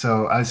success.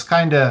 So I was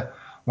kind of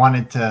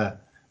wanted to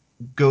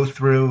go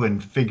through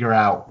and figure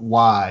out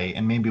why,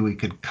 and maybe we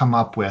could come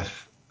up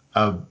with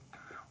a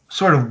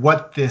sort of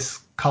what this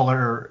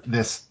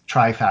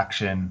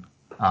tri-faction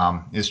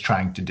is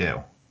trying to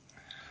do.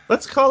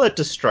 Let's call it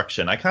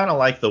destruction. I kind of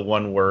like the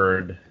one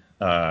word,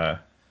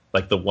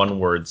 like the one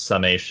word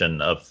summation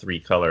of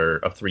three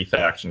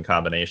faction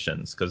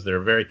combinations because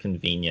they're very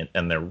convenient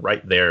and they're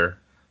right there,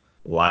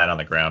 lying on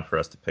the ground for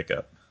us to pick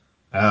up.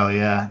 Oh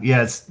yeah,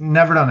 yeah. It's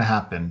never gonna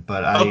happen,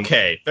 but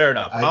Okay, fair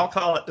enough. I I'll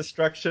call it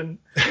destruction.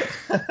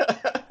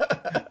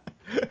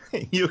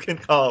 You can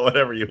call it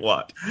whatever you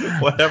want.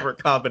 Whatever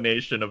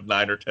combination of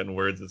 9 or 10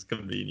 words is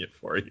convenient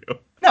for you.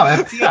 no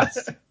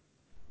FTS.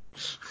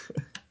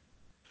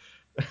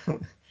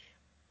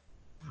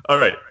 All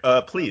right.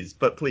 Please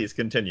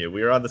continue.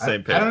 We are on the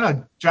same page. I don't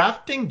know.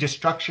 Drafting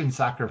Destruction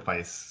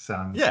Sacrifice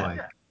sounds Yeah.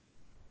 like.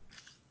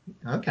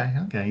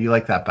 Okay. You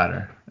like that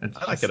better. It's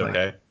I like just it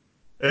okay.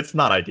 It's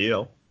not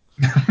ideal.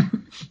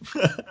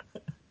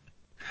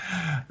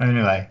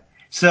 Anyway,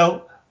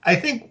 so I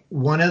think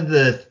one of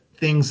the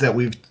things that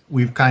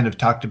we've kind of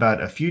talked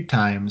about a few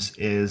times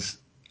is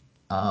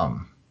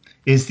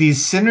these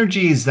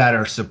synergies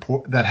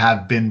that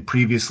have been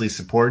previously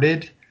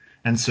supported,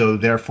 and so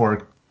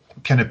therefore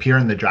can appear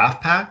in the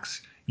draft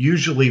packs,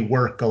 usually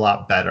work a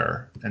lot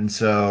better. And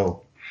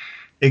so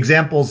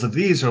examples of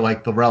these are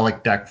like the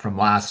relic deck from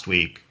last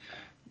week.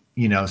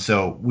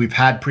 So we've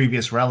had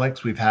previous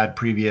relics, we've had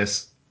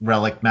previous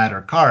relic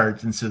matter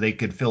cards, and so they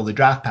could fill the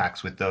draft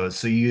packs with those.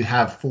 So you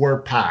have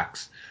 4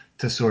 packs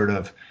to sort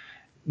of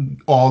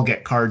all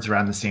get cards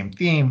around the same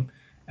theme,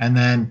 and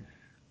then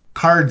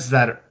cards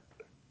that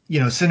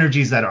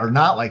synergies that are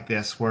not like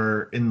this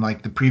were in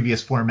like the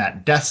previous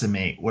format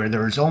Decimate, where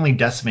there was only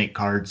Decimate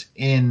cards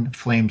in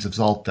Flames of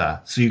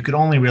Zalta, so you could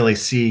only really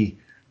see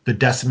the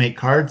Decimate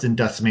cards and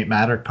Decimate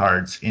Matter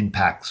cards in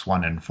packs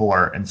 1 and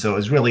 4, and so it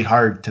was really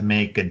hard to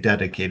make a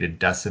dedicated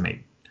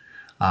Decimate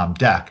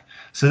deck.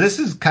 So this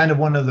is kind of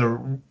one of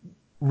the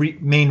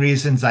main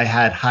reasons I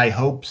had high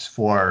hopes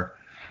for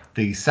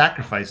the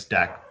Sacrifice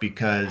deck,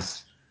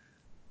 because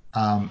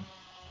I'll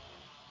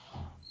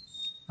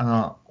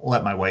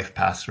let my wife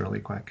pass really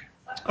quick.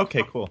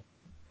 Okay, cool.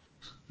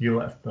 You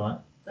left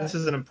that. This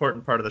is an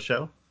important part of the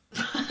show.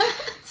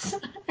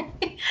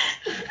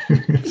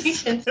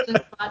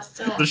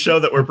 The show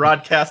that we're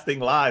broadcasting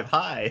live.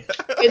 Hi.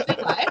 Is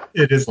it live?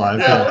 It is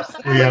live. Oh,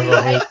 We have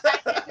a whole...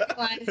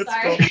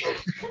 Sorry.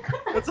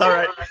 That's all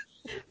right.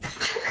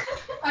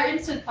 Our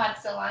Instant Pot's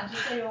still on.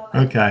 Just so you know.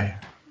 Okay.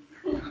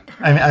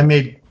 I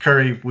made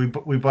curry. We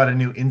bought a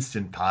new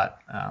Instant Pot,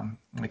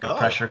 like a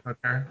pressure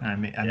cooker. And I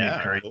made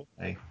curry. Cool.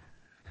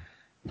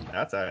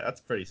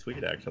 That's pretty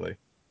sweet, actually.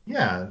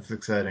 Yeah, it's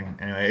exciting.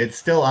 Anyway, it's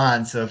still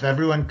on, so if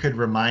everyone could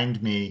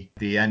remind me at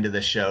the end of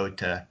the show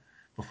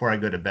before I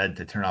go to bed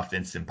to turn off the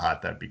Instant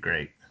Pot, that'd be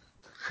great.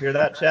 Hear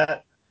that,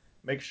 chat?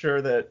 Make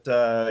sure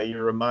that you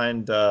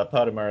remind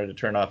Potamara to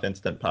turn off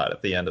Instant Pot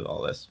at the end of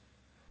all this.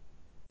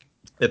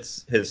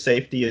 His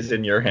safety is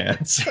in your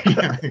hands.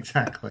 Yeah,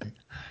 exactly.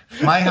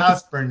 If my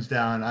house burns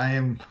down, I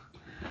am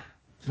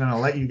gonna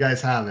let you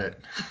guys have it.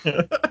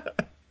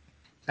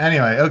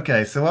 Anyway,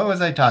 okay, so what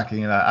was I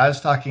talking about? I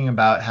was talking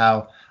about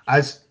how I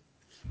was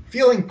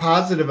feeling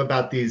positive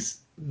about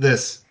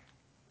this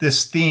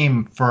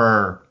theme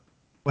for,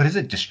 what is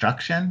it,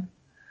 destruction?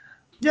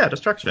 Yeah,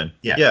 destruction.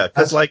 Yeah,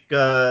 because like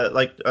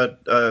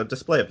a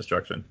display of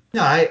destruction.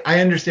 No, I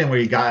understand where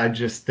you got.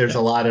 There's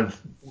a lot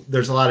of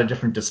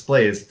different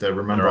displays to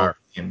remember all the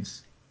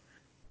themes.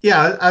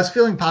 Yeah, I was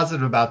feeling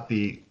positive about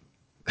the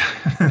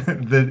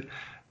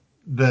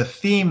the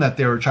theme that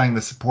they were trying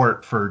to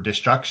support for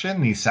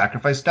destruction, these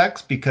sacrifice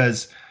decks,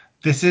 because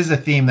this is a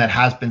theme that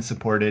has been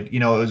supported.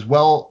 It was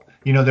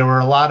there were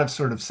a lot of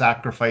sort of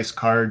sacrifice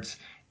cards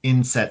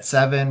in set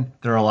 7.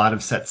 There are a lot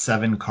of set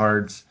 7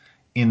 cards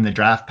in the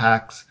draft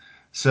packs.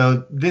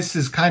 So this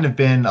has kind of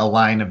been a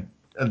line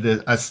of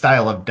a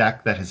style of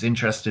deck that has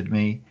interested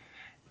me.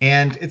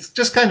 And it's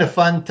just kind of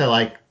fun to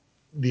like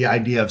the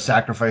idea of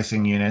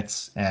sacrificing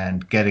units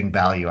and getting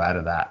value out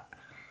of that.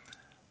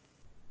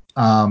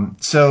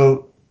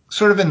 So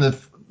sort of in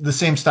the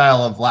same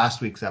style of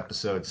last week's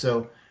episode.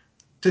 So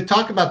to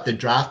talk about the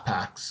draft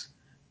packs,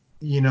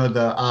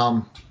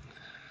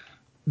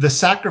 the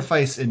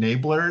sacrifice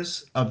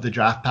enablers of the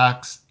draft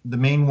packs, the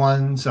main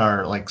ones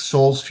are like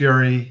Soul's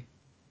Fury,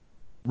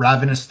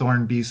 Ravenous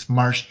Thornbeast,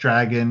 Marsh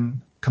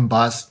Dragon,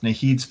 Combust,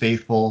 Nahid's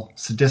Faithful,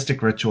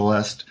 Sadistic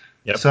Ritualist.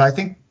 Yep. So I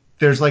think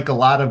there's like a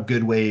lot of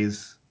good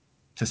ways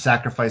to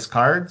sacrifice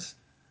cards,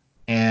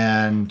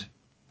 and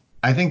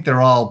I think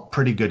they're all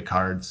pretty good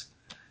cards.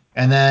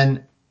 And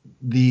then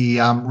the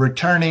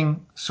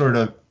returning sort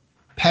of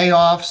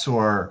payoffs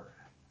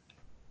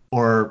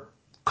or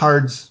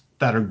cards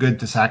that are good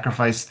to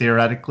sacrifice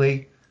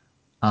theoretically.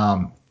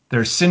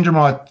 There's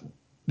Syndrome.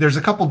 There's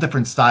a couple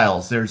different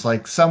styles. There's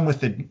like some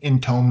with an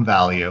in-tome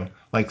value,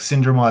 like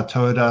Syndrome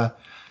Toda,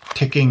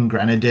 Ticking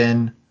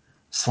Grenadin,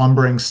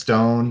 Slumbering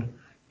Stone.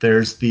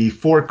 There's the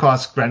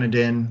 4-cost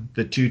Grenadin,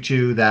 the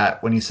 2/2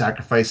 that when you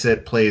sacrifice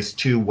it plays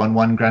 2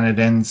 1/1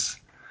 Grenadins.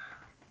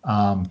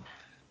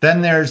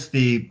 Then there's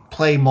the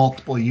play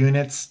multiple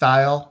units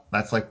style.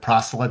 That's like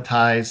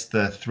Proselytize,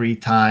 the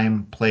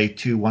 3-time play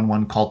 2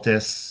 1/1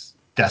 cultists,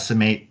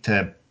 Decimate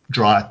to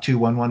draw 2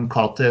 1/1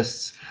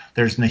 cultists.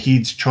 There's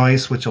Nahid's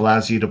Choice, which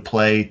allows you to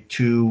play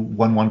 2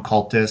 1/1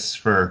 cultists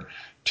for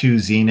 2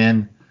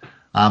 Xenon.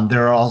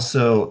 There are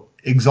also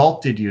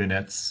Exalted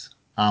units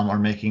are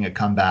making a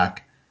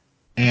comeback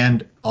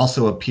and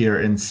also appear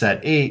in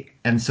set 8.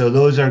 And so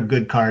those are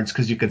good cards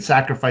because you can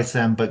sacrifice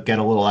them but get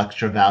a little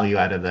extra value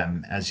out of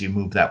them as you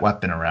move that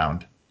weapon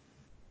around.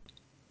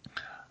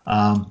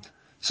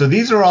 So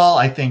these are all,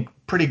 I think,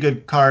 pretty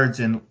good cards.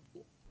 And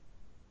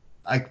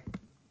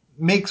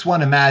makes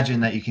one imagine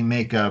that you can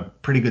make a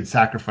pretty good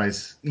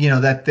sacrifice.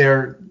 That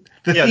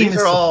the Yeah, theme these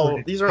is are all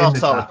supported these are in all the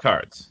solid draft.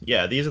 cards.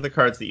 Yeah, these are the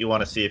cards that you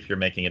want to see if you're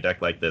making a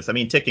deck like this. I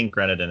mean, Ticking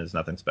Grenadin is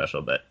nothing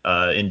special, but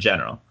in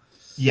general,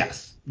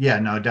 Yes. Yeah,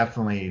 no,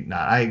 definitely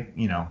not. I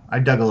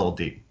dug a little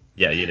deep.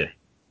 yeah, you did.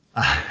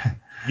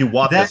 You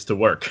want Then this to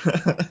work.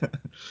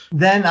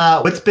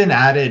 what's been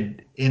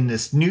added in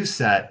this new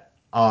set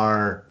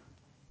are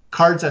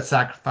cards that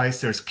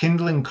sacrifice. There's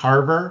Kindling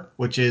Carver,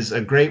 which is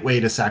a great way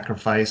to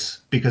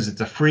sacrifice because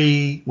it's a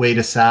free way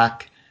to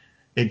sack.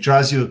 It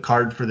draws you a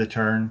card for the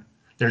turn.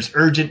 There's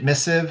Urgent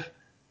Missive,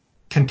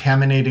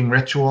 Contaminating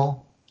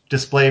Ritual,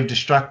 Display of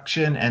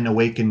Destruction, and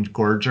Awakened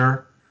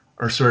Gorger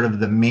are sort of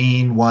the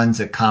main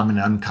ones at common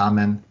and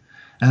uncommon.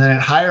 And then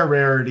at higher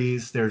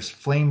rarities, there's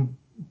Flame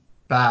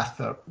Bath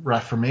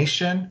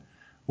Reformation,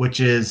 which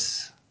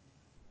is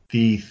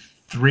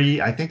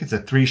I think it's a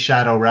 3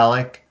 shadow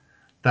relic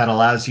that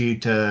allows you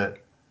to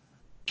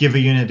give a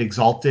unit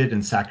Exalted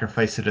and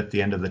sacrifice it at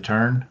the end of the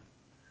turn.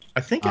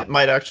 I think Uh, it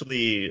might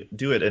actually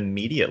do it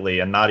immediately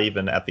and not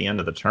even at the end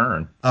of the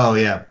turn. oh,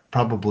 yeah,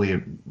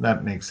 probably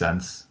that makes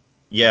sense.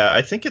 Yeah,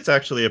 I think it's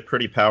actually a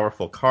pretty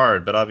powerful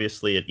card, but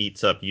obviously it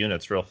eats up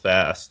units real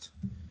fast.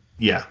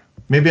 Yeah,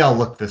 maybe I'll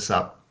look this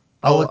up.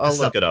 I'll look I'll this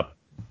look up. it up.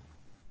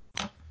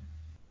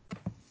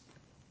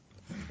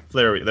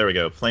 There we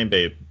go. Flame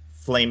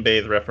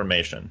Bathe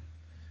Reformation.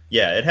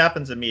 Yeah, it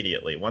happens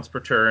immediately. Once per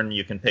turn,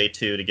 you can pay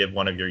 2 to give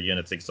one of your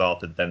units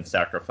Exalted, then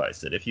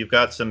sacrifice it. If you've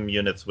got some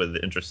units with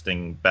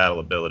interesting battle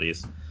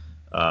abilities,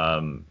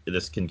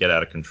 this can get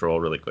out of control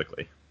really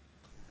quickly.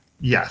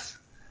 Yes.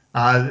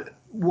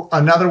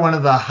 Another one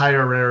of the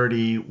higher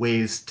rarity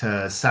ways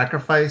to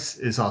sacrifice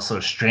is also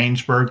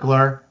Strange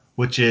Burglar,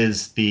 which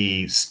is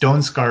the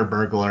Stone Scar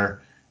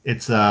Burglar.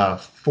 It's a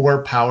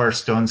 4 power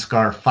Stone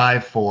Scar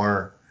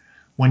 5/4.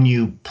 When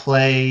you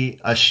play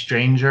a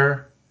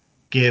stranger,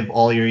 give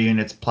all your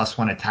units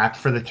 +1 attack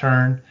for the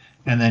turn,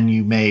 and then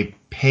you may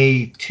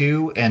pay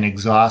 2 and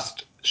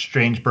exhaust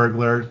Strange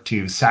Burglar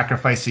to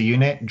sacrifice a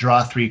unit,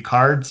 draw 3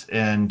 cards,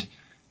 and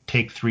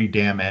take 3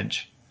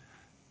 damage,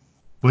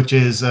 which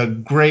is a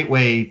great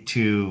way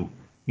to,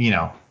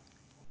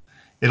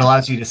 it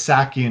allows you to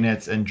sack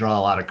units and draw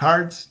a lot of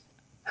cards.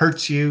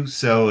 Hurts you,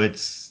 so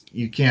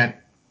you can't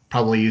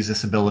probably use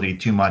this ability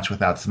too much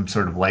without some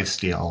sort of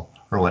lifesteal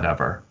or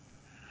whatever.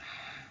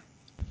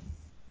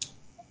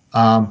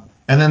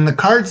 And then the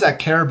cards that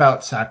care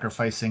about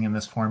sacrificing in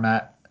this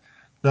format,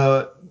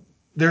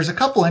 there's a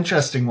couple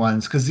interesting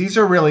ones because these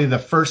are really the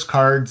first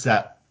cards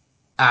that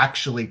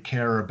actually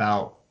care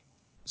about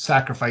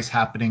sacrifice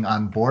happening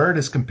on board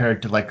as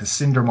compared to like a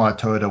Cindermaw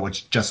Toda,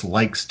 which just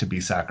likes to be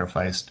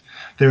sacrificed.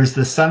 There's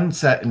the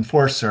Sunset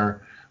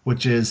Enforcer,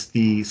 which is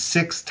the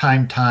 6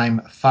 time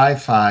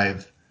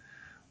 5/5,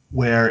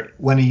 where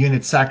when a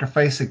unit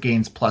sacrifice, it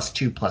gains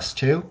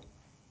 +2/+2,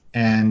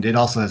 and it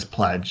also has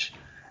Pledge.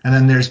 And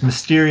then there's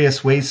Mysterious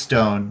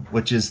Waystone,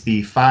 which is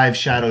the 5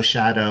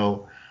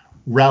 shadow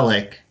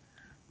relic,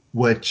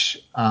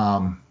 which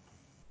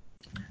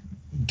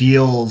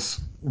deals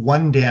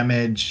 1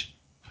 damage,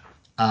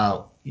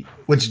 to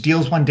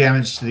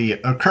the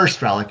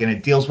cursed relic, and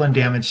it deals 1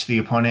 damage to the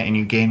opponent, and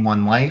you gain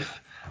 1 life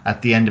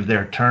at the end of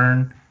their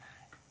turn,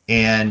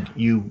 and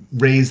you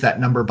raise that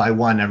number by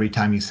 1 every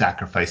time you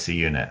sacrifice a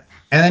unit.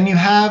 And then you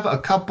have a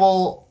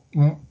couple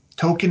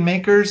token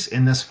makers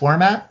in this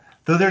format,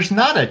 though there's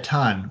not a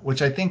ton,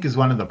 which I think is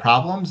one of the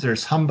problems.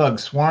 There's Humbug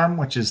Swarm,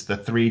 which is the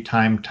 3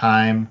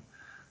 time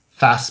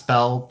fast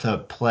spell to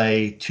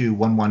play 2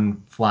 1/1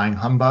 flying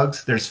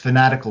humbugs. There's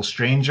Fanatical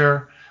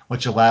Stranger,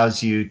 which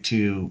allows you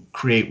to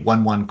create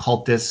 1/1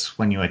 cultists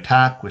when you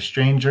attack with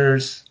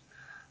strangers.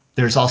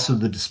 There's also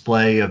the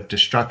Display of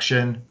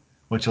Destruction,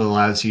 which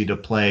allows you to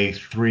play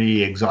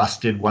 3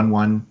 exhausted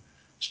 1/1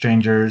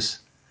 strangers.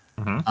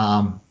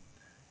 Mm-hmm.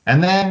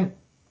 And then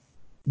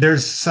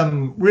there's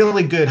some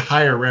really good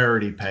higher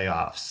rarity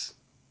payoffs,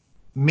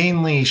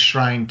 mainly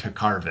Shrine to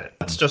Carve It.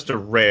 It's just a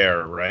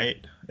rare, right?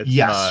 It's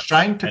Yes, not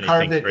Shrine to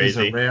Carve anything It is a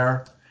crazy.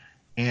 rare,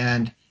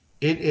 and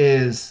it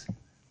is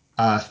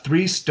a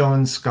 3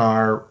 Stone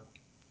Scar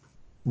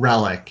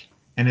relic.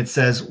 And it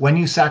says, when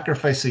you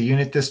sacrifice a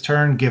unit this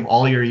turn, give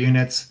all your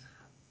units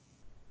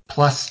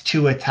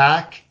 +2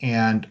 attack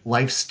and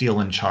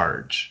lifesteal in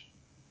charge.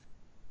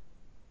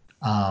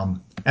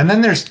 And then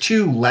there's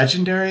 2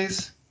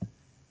 legendaries.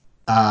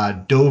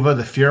 Dova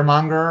the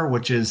Fearmonger,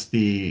 which is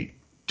the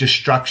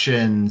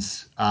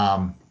Destruction's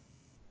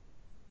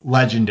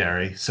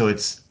legendary. So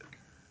it's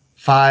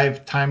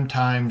 5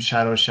 time,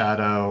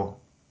 shadow,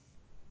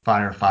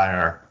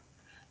 fire,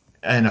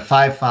 and a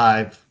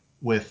 5/5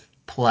 with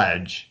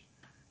Pledge.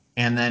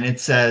 And then it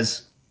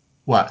says,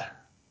 what?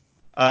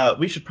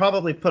 We should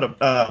probably put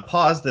a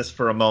pause this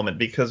for a moment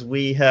because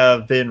we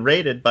have been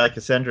raided by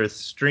Cassandra's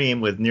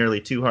stream with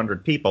nearly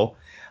 200 people,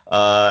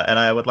 and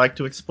I would like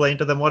to explain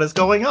to them what is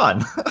going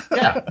on.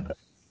 Yeah.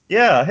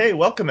 Yeah, hey,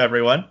 welcome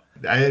everyone.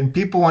 And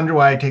people wonder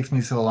why it takes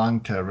me so long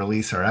to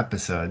release our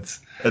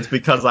episodes. It's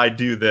because I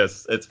do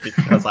this. It's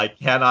because I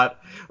cannot.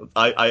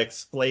 I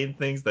explain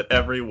things that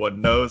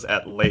everyone knows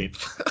at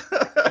length.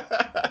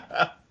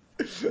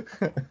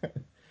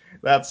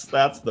 That's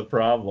the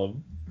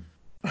problem.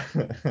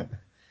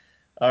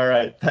 All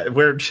right,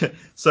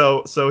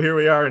 so here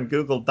we are in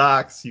Google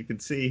Docs. You can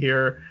see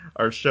here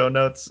our show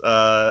notes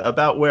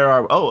about where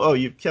our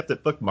you've kept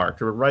it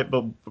bookmarked. We're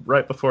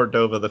right before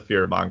Dova the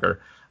Fearmonger,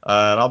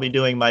 and I'll be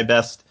doing my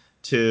best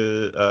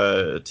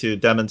to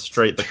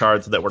demonstrate the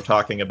cards that we're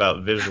talking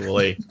about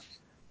visually.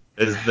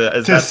 Is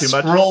that too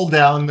much? Scroll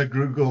down the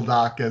Google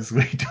Doc as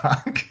we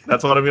talk.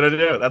 That's what I'm gonna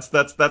do. That's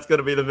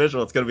gonna be the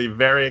visual. It's gonna be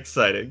very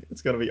exciting.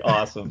 It's gonna be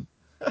awesome.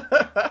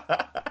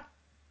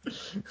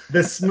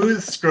 The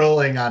smooth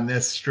scrolling on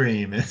this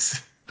stream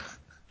is.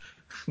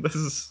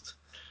 It's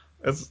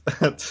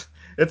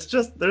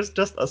just there's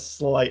just a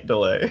slight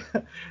delay.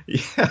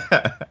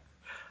 Yeah.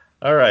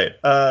 All right.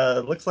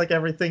 Looks like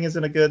everything is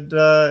in a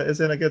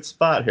good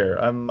spot here.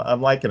 I'm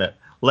liking it.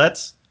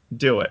 Let's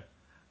do it.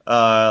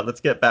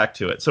 Let's get back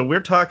to it. So we're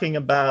talking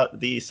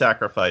about the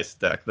sacrifice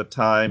deck, the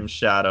Time,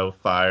 Shadow,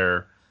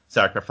 Fire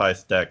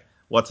sacrifice deck,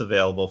 what's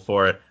available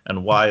for it,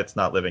 and why it's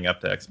not living up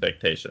to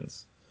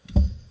expectations.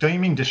 Don't you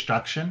mean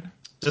destruction?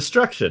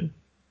 Destruction.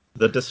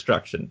 The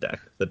destruction deck.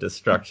 The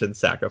destruction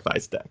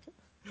sacrifice deck.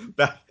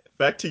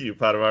 Back to you,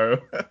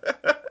 Padamaru.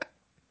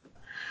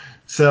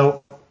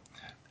 So,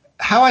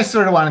 how I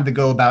sort of wanted to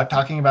go about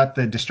talking about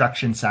the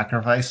destruction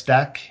sacrifice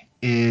deck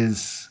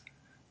is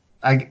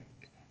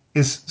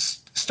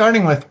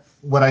starting with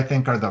what I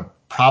think are the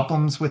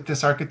problems with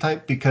this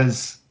archetype,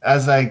 because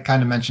as I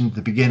kind of mentioned at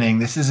the beginning,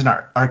 this is an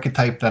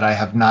archetype that I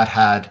have not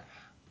had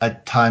a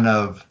ton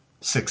of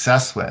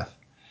success with.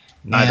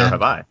 Neither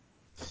have I.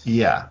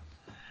 Yeah.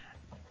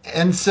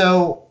 And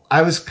so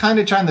I was kind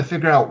of trying to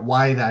figure out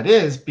why that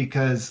is,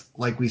 because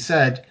like we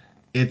said,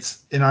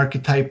 it's an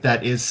archetype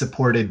that is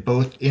supported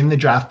both in the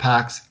draft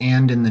packs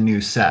and in the new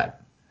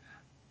set.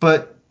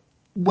 But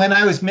when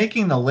I was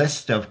making the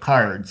list of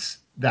cards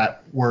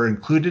that were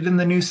included in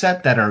the new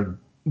set that are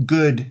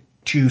good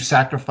to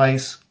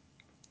sacrifice,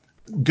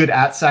 good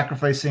at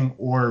sacrificing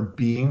or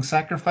being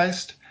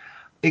sacrificed,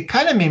 it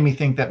kind of made me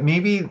think that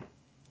maybe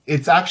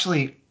it's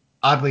actually,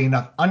 oddly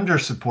enough,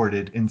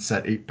 under-supported in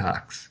set 8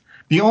 packs.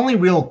 The only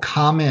real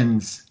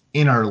commons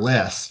in our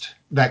list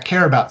that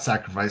care about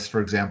sacrifice,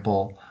 for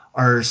example,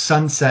 are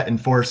Sunset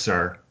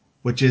Enforcer,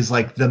 which is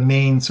like the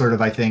main sort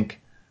of, I think,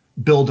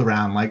 build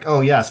around like,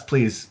 oh yes,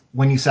 please,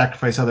 when you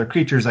sacrifice other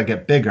creatures, I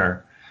get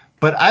bigger.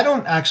 But I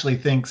don't actually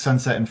think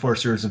Sunset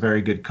Enforcer is a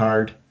very good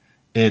card.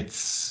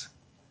 It's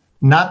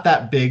not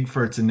that big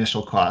for its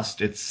initial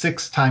cost. It's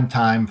 6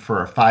 time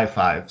for a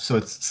 5/5, so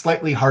it's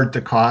slightly hard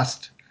to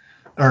cost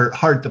or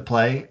hard to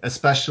play,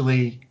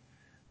 especially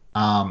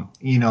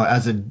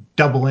as a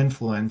double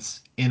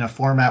influence in a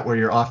format where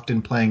you're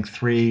often playing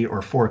 3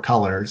 or 4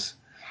 colors.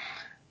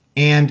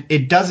 And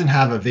it doesn't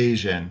have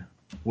evasion,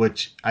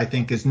 which I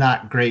think is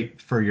not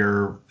great for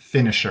your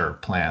finisher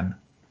plan.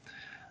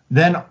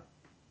 Then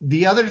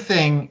the other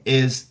thing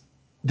is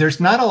there's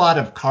not a lot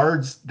of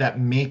cards that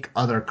make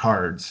other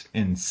cards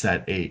in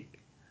set 8.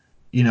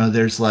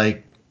 There's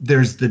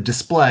the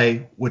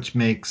display, which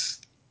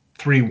makes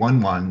 3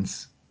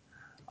 1/1s,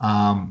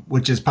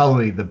 which is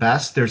probably the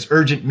best. There's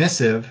Urgent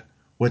Missive,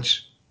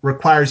 which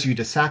requires you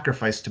to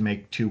sacrifice to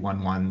make 2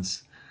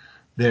 1/1s.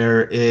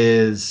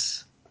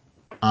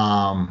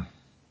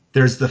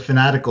 There's the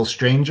Fanatical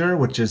Stranger,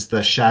 which is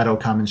the Shadow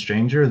Common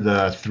Stranger,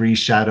 the 3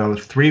 Shadow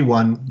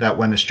 3/1 that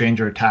when a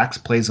stranger attacks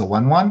plays a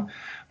 1/1.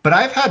 But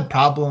I've had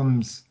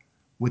problems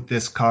with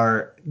this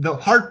card.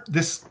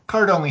 This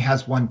card only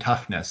has 1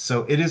 toughness,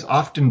 so it is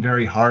often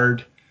very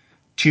hard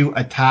to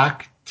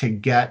attack to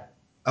get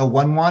a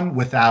 1/1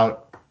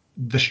 without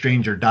the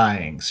stranger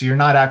dying. So you're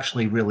not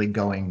actually really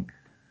going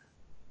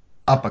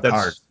up a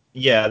card.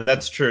 Yeah,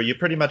 that's true. You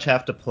pretty much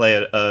have to play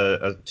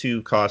a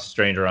 2-cost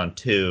stranger on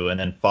 2 and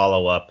then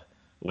follow up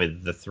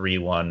with the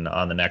 3/1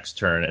 on the next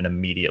turn and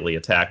immediately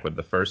attack with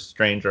the first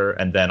stranger,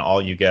 and then all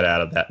you get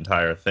out of that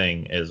entire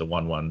thing is a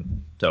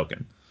 1/1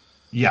 token.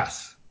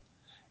 Yes.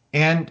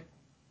 And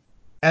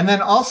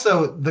then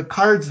also the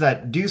cards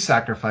that do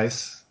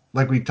sacrifice,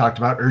 like we talked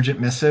about,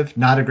 Urgent Missive,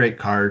 not a great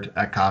card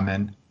at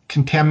common.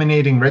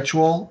 Contaminating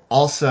Ritual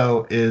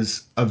also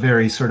is a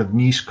very sort of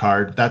niche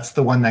card. That's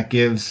the one that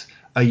gives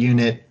a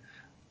unit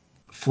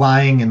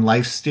flying and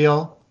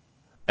lifesteal,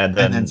 and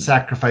then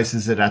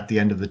sacrifices it at the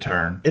end of the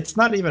turn. It's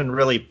not even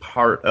really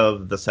part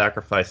of the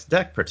sacrifice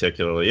deck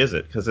particularly, is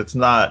it? Because it's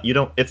not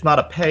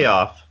a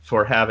payoff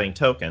for having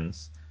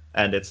tokens,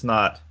 and it's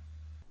not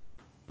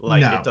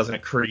like It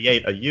doesn't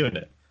create a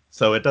unit,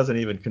 so it doesn't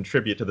even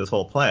contribute to this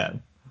whole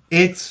plan.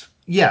 It's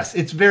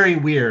very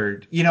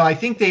weird. I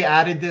think they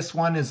added this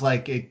one as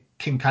like it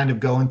can kind of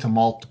go into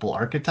multiple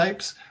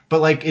archetypes, but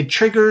like it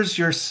triggers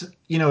your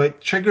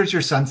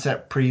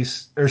Sunset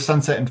Priest or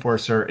Sunset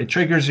Enforcer. It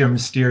triggers your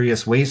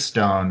Mysterious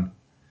Waystone.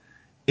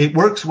 It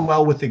works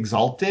well with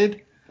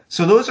Exalted.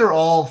 So those are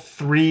all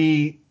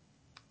 3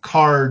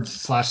 cards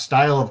 /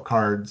 style of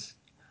cards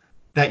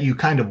that you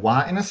kind of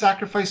want in a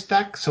sacrifice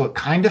deck. So it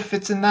kind of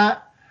fits in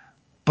that,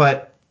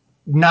 but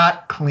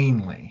not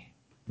cleanly.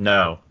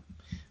 No.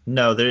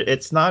 No,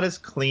 it's not as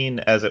clean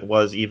as it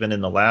was even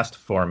in the last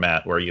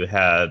format where you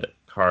had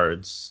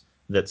cards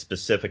that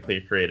specifically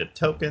created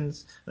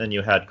tokens, then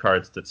you had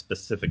cards that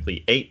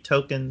specifically ate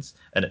tokens,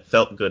 and it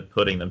felt good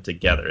putting them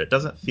together. It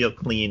doesn't feel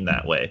clean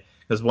that way,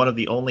 because one of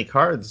the only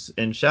cards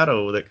in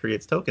Shadow that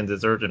creates tokens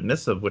is Urgent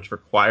Missive, which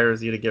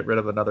requires you to get rid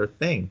of another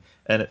thing,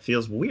 and it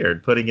feels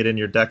weird putting it in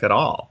your deck at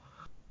all.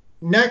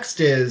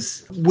 Next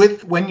is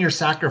when you're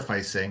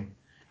sacrificing,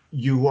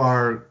 you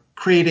are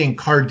creating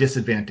card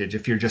disadvantage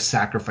if you're just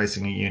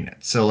sacrificing a unit.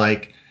 So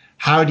like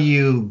how do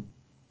you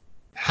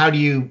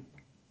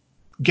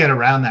get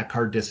around that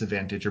card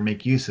disadvantage or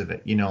make use of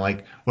it?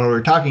 Like what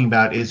we're talking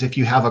about is if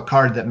you have a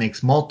card that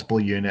makes multiple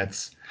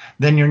units,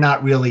 then you're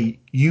not really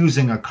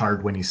using a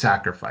card when you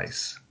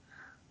sacrifice.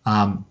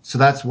 So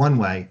that's one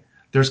way.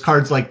 There's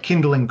cards like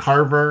Kindling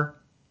Carver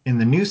in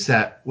the new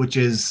set, which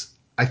is,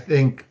 I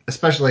think,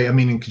 especially,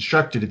 in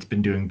Constructed, it's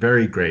been doing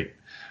very great.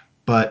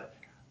 But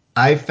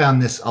I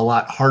found this a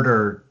lot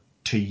harder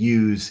to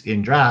use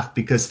in draft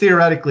because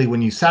theoretically,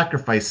 when you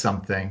sacrifice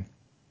something,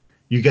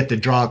 you get to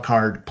draw a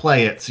card,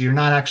 play it, so you're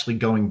not actually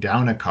going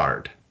down a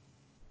card.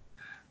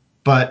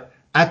 But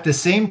at the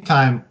same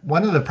time,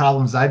 one of the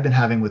problems I've been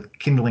having with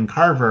Kindling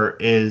Carver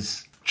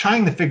is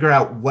trying to figure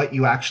out what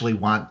you actually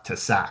want to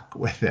sack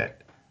with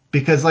it.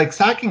 Because like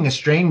sacking a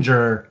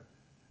stranger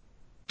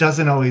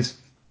doesn't always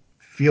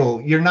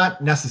feel, you're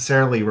not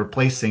necessarily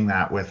replacing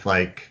that with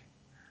like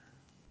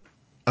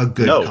a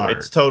good card. No,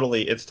 it's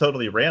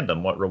totally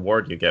random what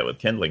reward you get with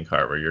Kindling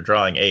Carver. You're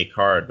drawing a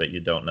card, but you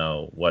don't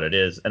know what it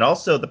is. And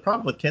also, the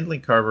problem with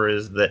Kindling Carver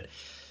is that,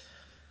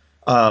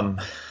 I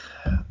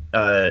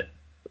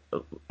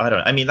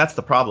don't know. That's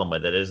the problem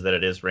with it, is that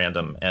it is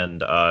random,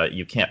 and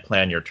you can't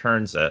plan your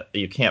turns.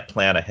 You can't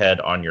plan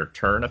ahead on your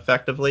turn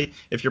effectively.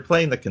 If you're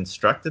playing the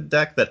constructed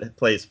deck that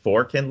plays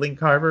 4 Kindling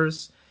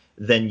Carvers,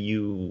 then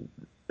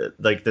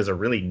there's a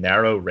really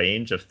narrow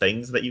range of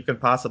things that you can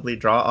possibly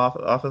draw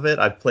off of it.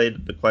 I've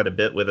played quite a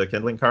bit with a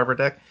Kindling Carver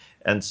deck,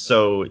 and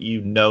so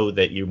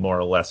that you more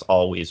or less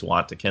always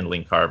want a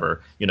Kindling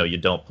Carver. You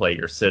don't play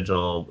your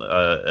Sigil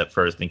at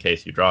first in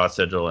case you draw a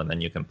Sigil, and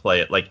then you can play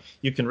it. Like,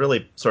 you can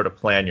really sort of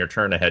plan your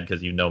turn ahead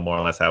because you know more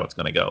or less how it's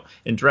going to go.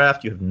 In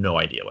draft, you have no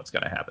idea what's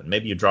going to happen.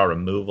 Maybe you draw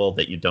removal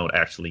that you don't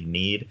actually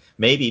need.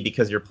 Maybe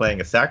because you're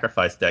playing a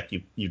sacrifice deck,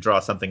 you draw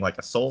something like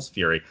a Soul's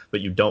Fury, but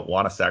you don't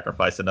want to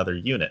sacrifice another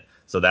unit.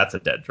 So that's a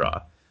dead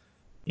draw.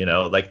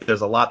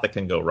 There's a lot that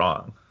can go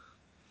wrong.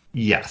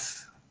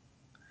 Yes.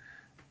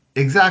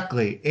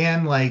 Exactly.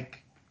 And and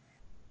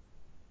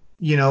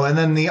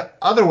then the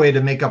other way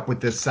to make up with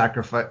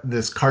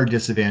this card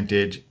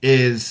disadvantage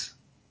is,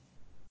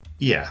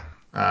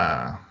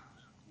 I'll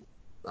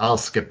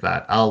skip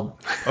that.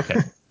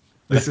 Okay.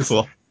 This is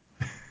cool.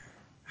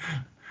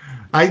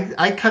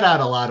 I cut out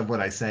a lot of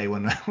what I say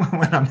when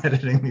I'm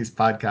editing these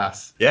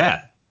podcasts.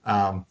 Yeah.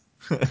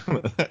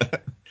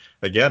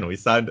 Again,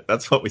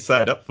 that's what we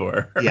signed up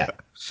for. Yeah.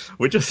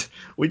 we just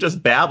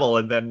babble,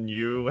 and then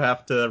you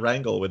have to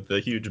wrangle with the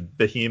huge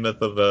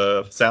behemoth of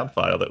a sound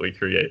file that we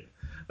create.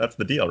 That's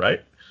the deal, right?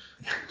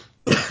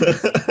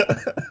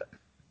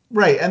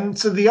 Right. And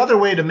so the other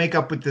way to make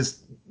up with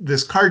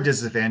this card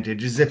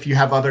disadvantage is if you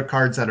have other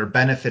cards that are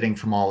benefiting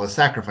from all the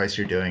sacrifice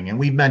you're doing. And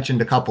we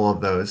mentioned a couple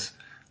of those,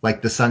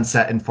 like the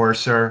Sunset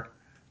Enforcer,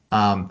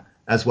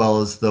 as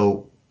well as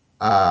the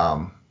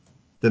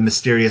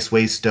Mysterious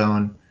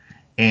Waystone,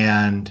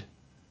 and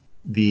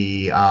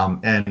the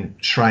and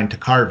Shrine to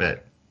Carve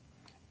It.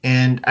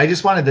 And I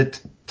just wanted to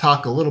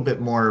talk a little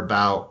bit more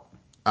about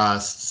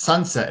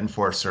Sunset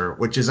Enforcer,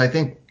 which is, I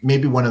think,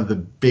 maybe one of the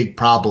big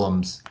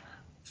problems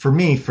for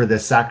me for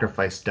this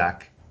sacrifice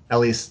deck, at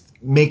least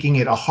making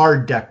it a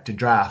hard deck to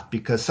draft,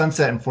 because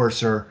Sunset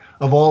Enforcer,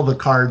 of all the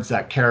cards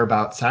that care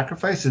about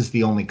sacrifice, is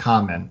the only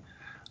common.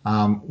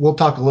 We'll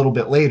talk a little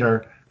bit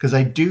later, because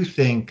I do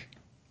think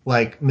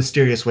like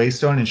Mysterious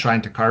Waystone and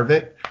Shrine to Carve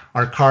It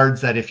are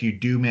cards that if you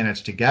do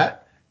manage to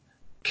get,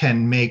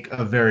 can make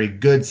a very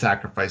good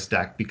sacrifice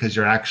deck, because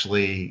you're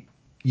actually,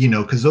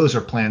 because those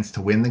are plans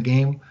to win the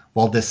game,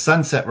 while this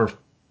Sunset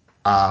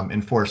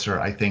Enforcer,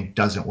 I think,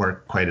 doesn't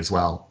work quite as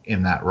well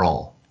in that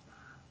role.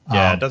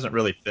 Yeah, it doesn't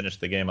really finish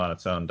the game on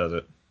its own, does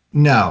it?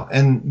 No,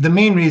 and the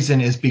main reason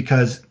is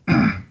because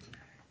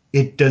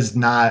it does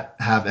not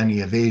have any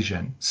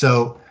evasion.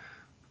 So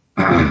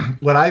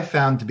what I've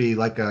found to be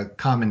like a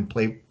common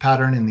play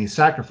pattern in these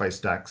sacrifice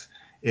decks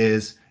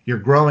is you're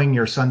growing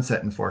your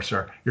Sunset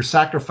Enforcer, you're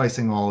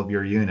sacrificing all of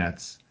your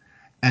units,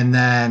 and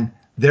then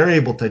they're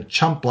able to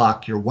chump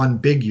block your one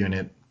big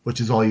unit,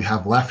 which is all you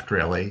have left,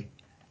 really,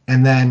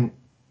 and then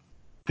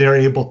they're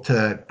able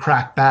to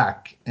crack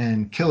back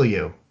and kill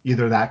you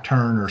either that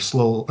turn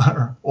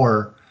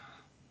or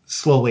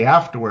slowly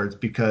afterwards,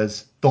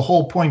 because the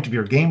whole point of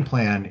your game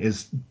plan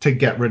is to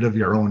get rid of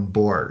your own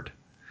board.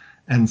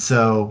 And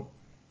so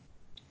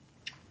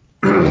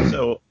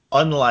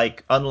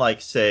unlike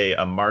say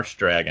a Marsh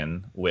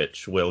Dragon,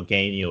 which will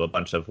gain you a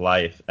bunch of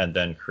life and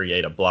then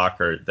create a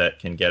blocker that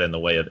can get in the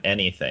way of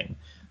anything,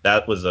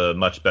 that was a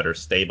much better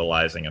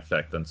stabilizing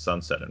effect than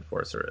Sunset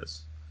Enforcer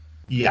is.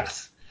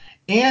 Yes.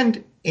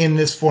 And in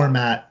this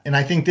format, and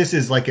I think this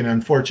is like an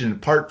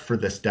unfortunate part for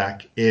this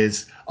deck,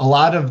 is a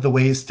lot of the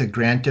ways to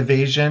grant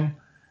evasion,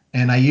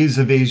 and I use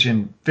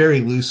evasion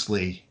very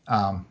loosely,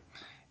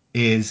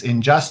 is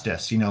in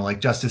Justice.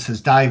 Like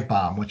Justice's Dive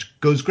Bomb, which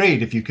goes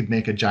great if you could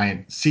make a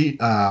giant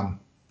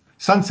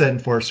Sunset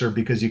Enforcer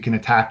because you can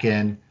attack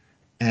in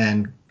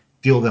and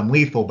deal them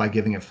lethal by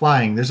giving it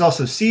flying. There's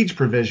also Siege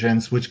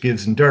Provisions, which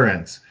gives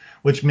endurance,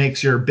 which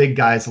makes your big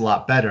guys a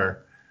lot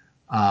better.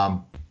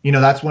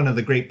 That's one of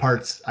the great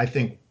parts. I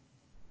think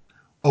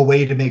a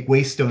way to make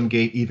Waystone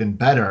Gate even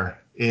better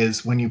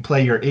is when you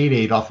play your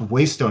 8/8 off of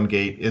Waystone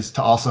Gate is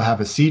to also have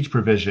a Siege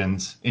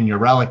Provisions in your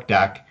Relic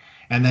deck,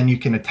 and then you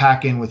can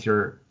attack in with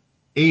your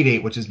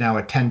 8/8, which is now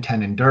a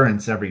 10/10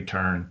 endurance every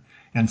turn,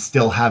 and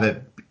still have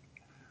it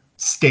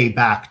stay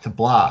back to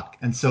block.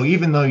 And so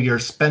even though you're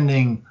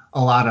spending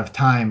a lot of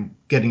time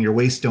getting your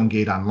Waystone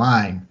Gate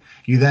online,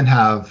 you then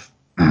have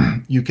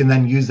you can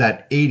then use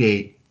that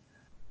 8/8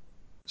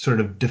 sort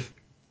of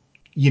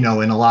in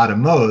a lot of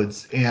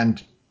modes,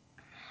 and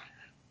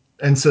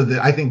so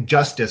I think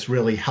Justice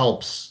really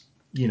helps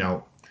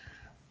that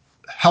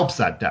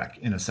deck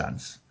in a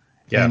sense.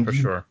 Yeah, and for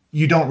sure.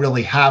 You don't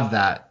really have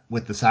that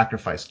with the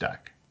Sacrifice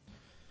deck.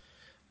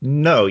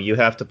 No, you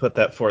have to put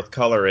that fourth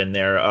color in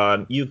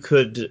there. You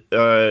could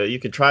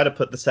try to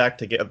put the sack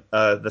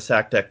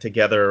deck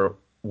together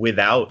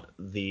without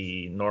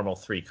the normal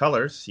three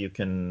colors. You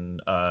can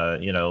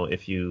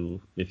if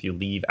you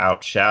leave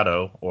out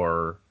Shadow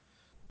or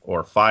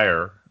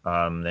Fire,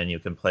 then you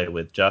can play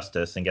with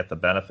Justice and get the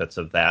benefits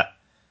of that.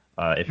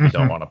 If you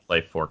don't want to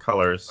play four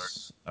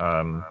colors,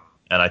 and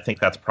I think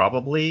that's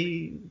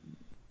probably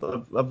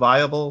a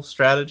viable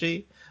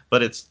strategy,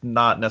 but it's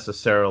not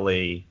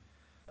necessarily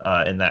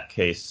in that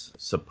case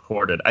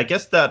supported. I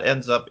guess that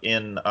ends up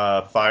in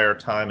Fire,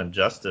 Time, and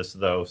Justice,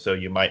 though. So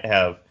you might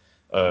have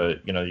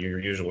your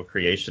usual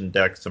creation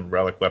deck, some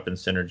Relic Weapon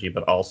synergy,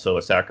 but also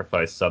a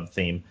Sacrifice sub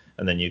theme,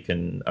 and then you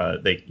can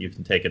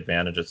take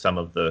advantage of some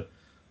of the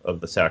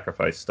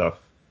Sacrifice stuff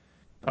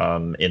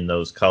in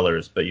those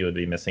colors, but you would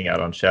be missing out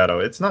on Shadow.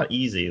 It's not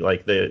easy.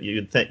 Like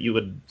you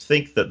would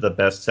think that the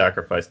best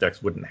Sacrifice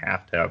decks wouldn't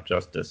have to have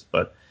Justice,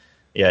 but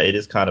yeah, it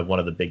is kind of one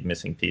of the big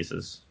missing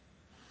pieces.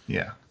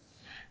 Yeah.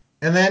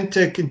 And then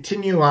to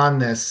continue on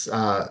this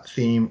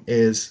theme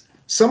is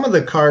some of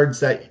the cards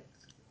that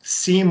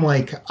seem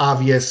like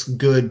obvious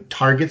good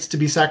targets to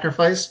be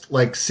sacrificed,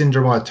 like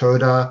Syndrome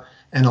Toda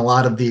and a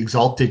lot of the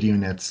Exalted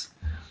units,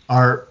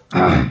 are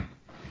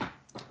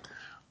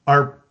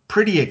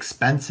pretty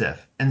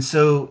expensive. And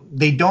so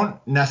they don't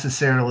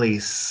necessarily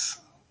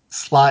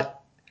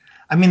slot.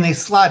 I mean, they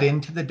slot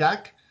into the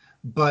deck,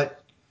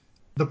 but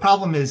the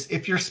problem is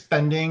if you're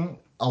spending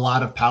a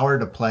lot of power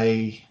to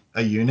play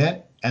a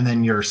unit, and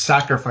then you're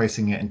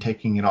sacrificing it and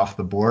taking it off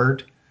the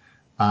board.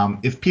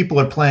 If people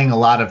are playing a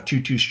lot of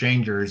 2/2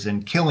 strangers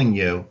and killing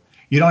you,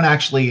 you don't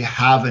actually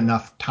have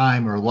enough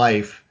time or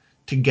life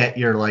to get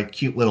your like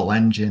cute little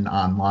engine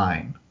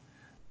online.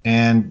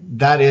 And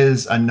that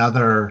is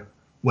another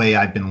way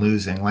I've been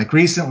losing. Like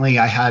recently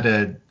I had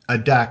a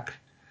deck.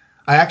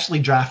 I actually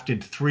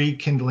drafted 3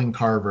 Kindling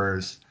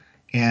Carvers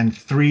and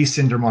 3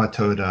 Syndrome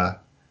Toda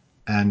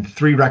and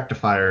 3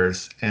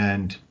 Rectifiers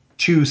and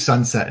 2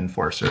 Sunset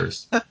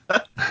Enforcers.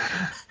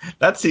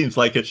 That seems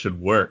like it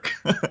should work.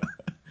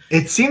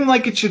 It seemed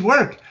like it should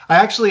work. I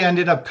actually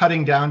ended up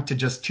cutting down to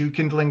just 2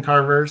 Kindling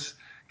Carvers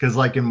because,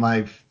 like in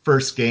my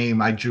first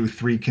game, I drew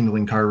 3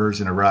 Kindling Carvers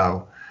in a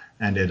row,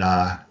 and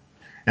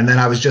then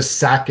I was just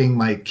sacking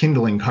my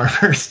Kindling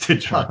Carvers to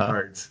draw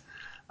cards,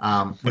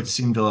 which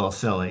seemed a little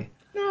silly.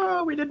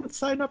 No, we didn't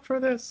sign up for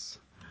this.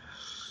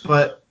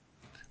 But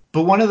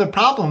one of the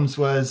problems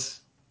was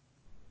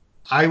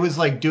I was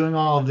like doing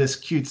all of this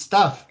cute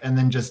stuff and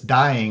then just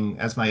dying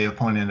as my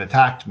opponent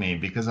attacked me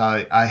because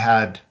I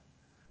had,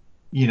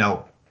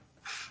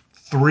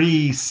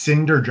 3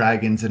 Cinder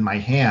Dragons in my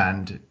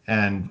hand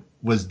and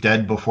was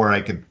dead before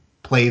I could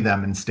play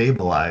them and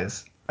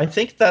stabilize. I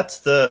think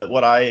that's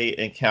what I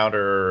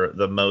encounter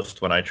the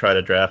most when I try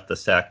to draft the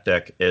sack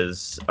deck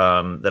is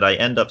that I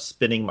end up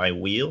spinning my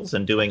wheels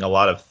and doing a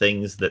lot of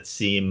things that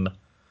seem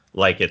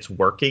like it's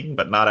working,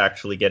 but not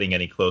actually getting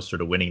any closer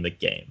to winning the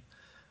game.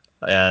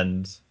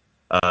 And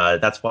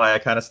that's why I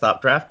kind of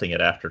stopped drafting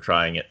it after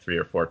trying it 3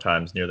 or 4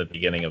 times near the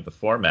beginning of the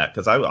format,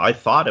 because I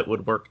thought it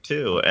would work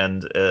too,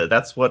 and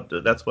that's what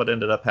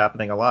ended up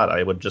happening a lot.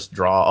 I would just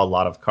draw a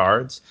lot of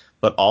cards,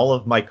 but all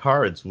of my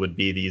cards would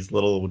be these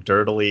little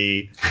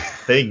dirtily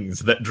things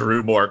that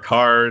drew more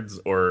cards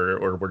or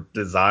were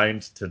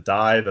designed to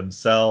die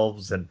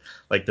themselves, and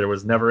like there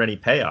was never any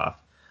payoff.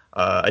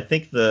 I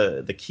think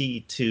the key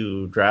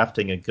to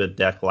drafting a good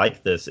deck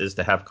like this is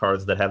to have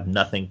cards that have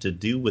nothing to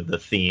do with the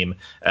theme,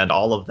 and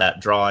all of that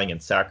drawing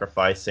and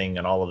sacrificing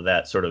and all of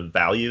that sort of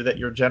value that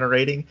you're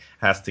generating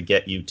has to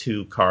get you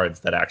 2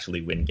 cards that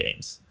actually win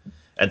games.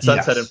 And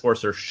Sunset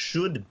Enforcer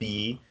should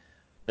be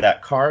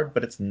that card,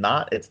 but it's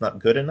not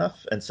good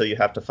enough, and so you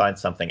have to find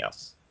something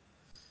else.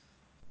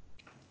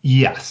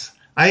 Yes,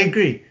 I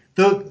agree.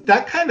 Though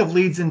that kind of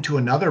leads into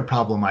another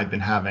problem I've been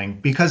having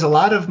because a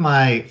lot of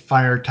my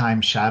Fire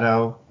Time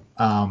Shadow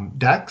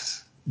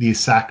decks, these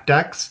sack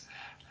decks,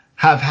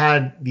 have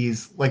had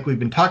these, like we've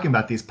been talking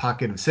about, these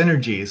pocket of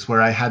synergies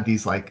where I had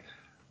these like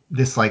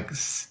this like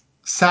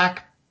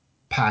sack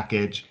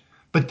package,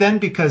 but then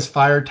because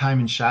Fire Time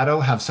and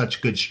Shadow have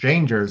such good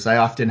strangers, I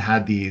often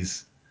had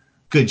these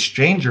good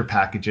stranger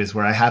packages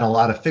where I had a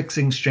lot of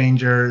fixing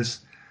strangers,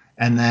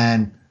 and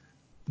then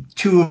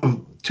two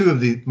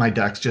of my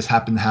decks just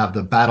happen to have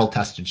the battle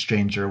tested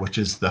stranger, which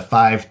is the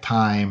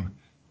 5-time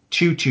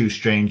 2/2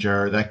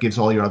 stranger that gives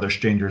all your other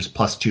strangers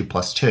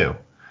 +2/+2.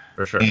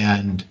 For sure.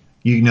 And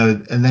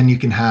and then you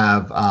can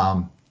have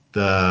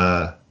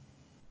the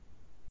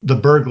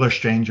burglar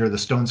stranger, the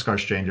stone scar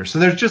stranger. So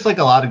there's just like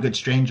a lot of good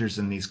strangers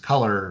in these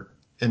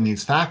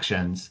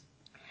factions.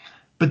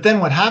 But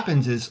then what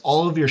happens is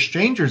all of your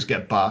strangers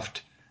get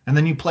buffed, and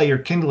then you play your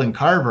kindling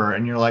carver,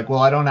 and you're like, well,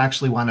 I don't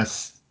want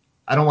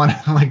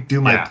to like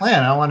do my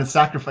plan. I don't want to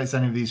sacrifice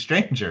any of these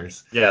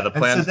strangers. Yeah, the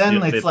plans. And so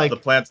then it's like the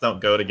plans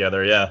don't go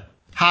together. Yeah.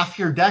 Half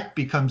your deck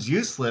becomes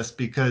useless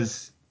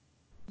because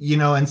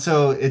and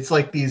so it's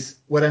like these.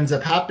 What ends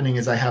up happening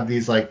is I have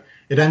these like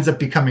it ends up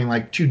becoming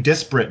like two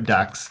disparate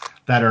decks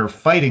that are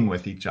fighting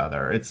with each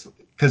other. It's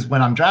because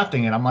when I'm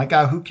drafting it, I'm like,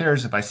 oh, who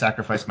cares if I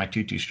sacrifice my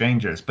 2/2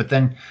 strangers? But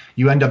then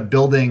you end up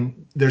building.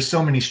 There's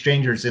so many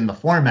strangers in the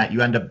format.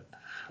 You end up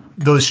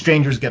those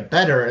strangers get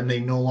better, and they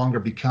no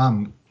longer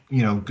become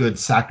good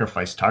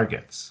sacrifice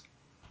targets.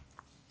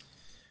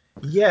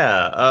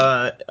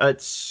 Yeah,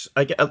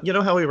 you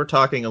know how we were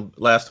talking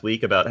last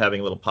week about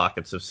having little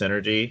pockets of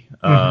synergy,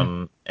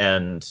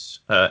 and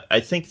I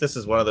think this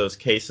is one of those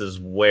cases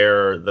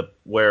where the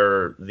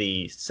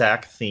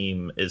SAC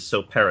theme is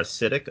so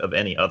parasitic of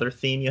any other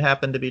theme you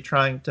happen to be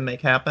trying to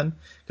make happen,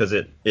 because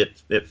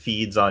it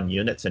feeds on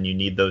units and you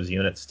need those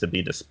units to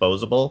be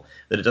disposable,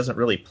 that it doesn't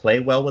really play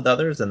well with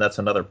others, and that's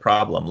another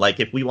problem. Like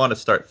if we want to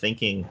start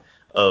thinking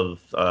of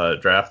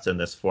drafts in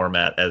this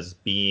format as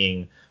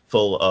being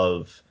full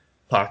of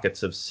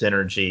pockets of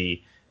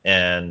synergy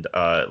and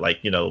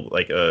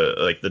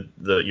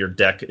your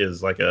deck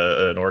is like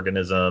an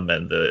organism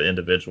and the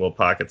individual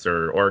pockets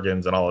are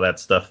organs and all of that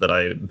stuff that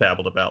I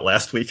babbled about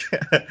last week.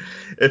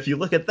 If you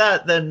look at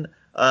that, then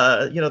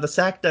the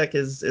sack deck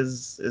is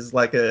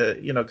like a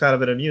kind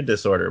of an immune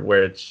disorder,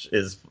 which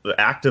is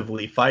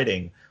actively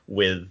fighting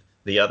with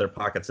the other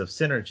pockets of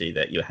synergy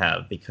that you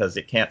have because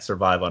it can't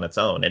survive on its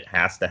own. It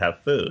has to have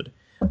food.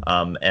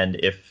 And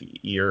if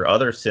your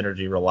other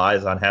synergy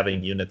relies on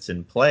having units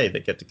in play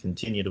that get to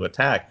continue to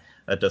attack,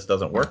 that just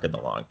doesn't work in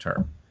the long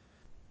term.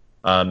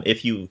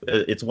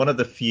 It's one of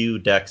the few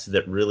decks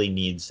that really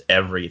needs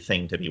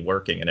everything to be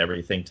working and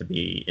everything to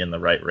be in the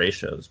right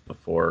ratios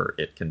before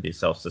it can be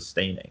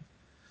self-sustaining.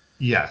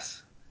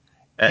 Yes.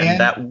 And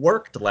that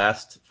worked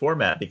last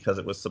format because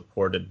it was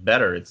supported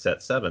better in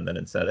set 7 than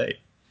in set 8.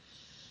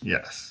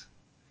 Yes.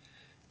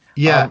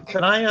 Yeah.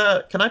 Can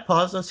I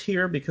pause us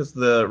here because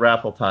the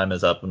raffle time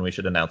is up and we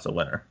should announce a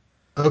winner?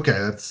 Okay,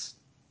 that's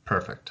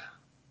perfect.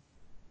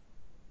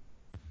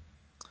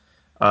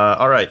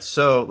 All right,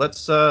 so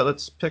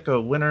let's pick a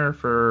winner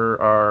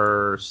for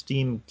our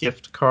Steam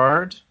gift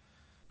card,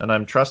 and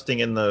I'm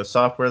trusting in the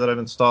software that I've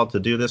installed to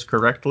do this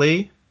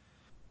correctly.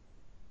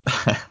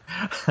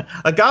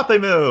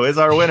 Agapemu is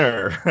our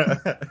winner.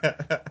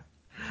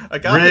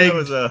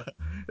 Agapemu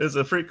is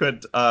a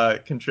frequent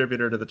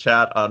contributor to the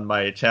chat on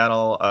my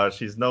channel.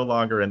 She's no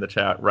longer in the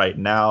chat right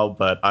now,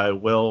 but I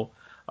will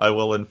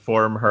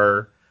inform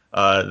her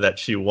that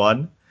she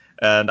won.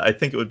 And I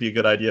think it would be a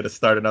good idea to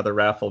start another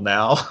raffle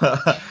now.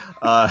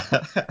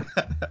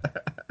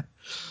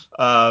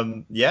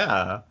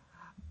 Yeah.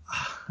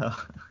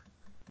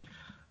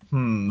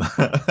 Don't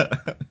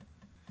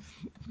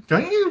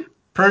you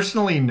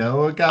personally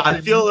know a guy? I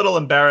feel a little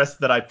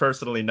embarrassed that I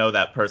personally know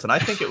that person. I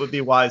think it would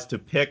be wise to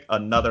pick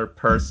another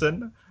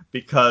person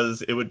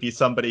because it would be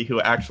somebody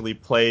who actually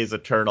plays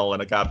Eternal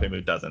and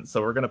Agapemu doesn't.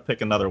 So we're going to pick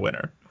another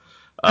winner.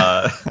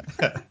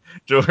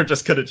 We're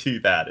just going to do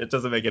that. It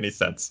doesn't make any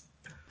sense.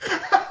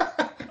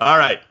 All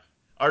right.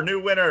 Our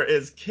new winner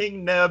is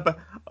King Neb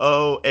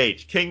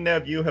OH. King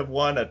Neb, you have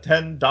won a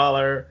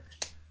 $10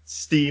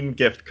 Steam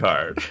gift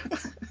card.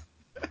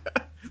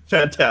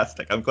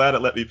 Fantastic. I'm glad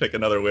it let me pick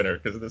another winner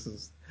because this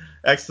is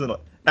excellent.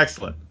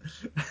 Excellent.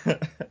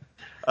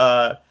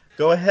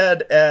 Go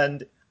ahead,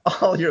 and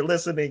all your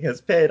listening has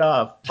paid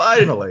off.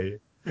 Finally,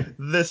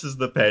 this is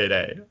the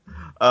payday.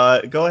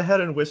 Go ahead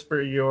and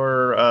whisper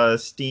your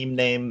Steam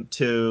name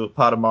to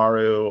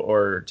Potamaru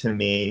or to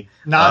me.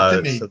 Not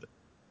to me.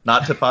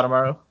 Not to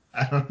Potamaru?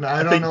 I don't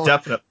know.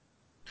 Definitely.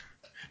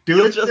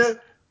 Do it to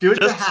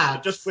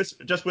Hats. Just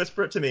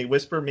whisper it to me.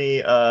 Whisper me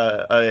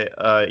your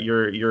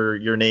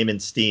name in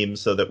Steam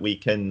so that we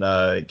can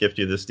gift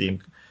you the Steam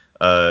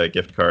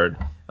gift card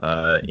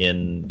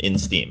in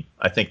Steam.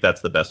 I think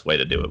that's the best way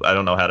to do it. I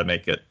don't know how to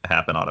make it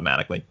happen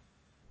automatically.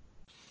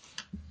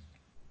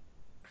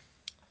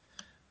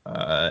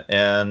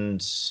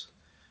 And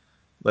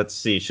let's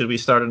see. Should we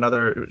start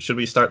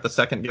the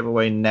second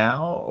giveaway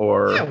now,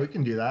 or? Yeah, we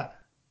can do that.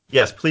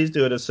 Yes, please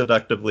do it as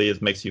seductively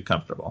as makes you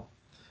comfortable.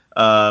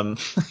 Um,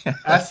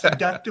 As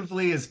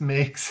seductively as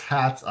makes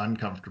hats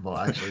uncomfortable,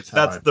 actually, is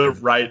how that's I the put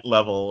it. right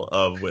level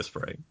of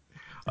whispering.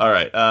 All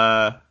right.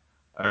 All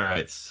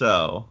right.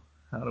 So,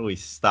 how do we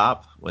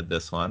stop with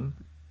this one?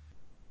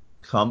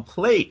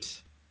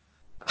 Complete.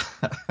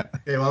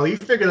 Okay, well, you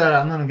figure that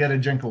out. I'm going to get a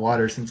drink of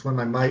water since when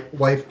my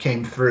wife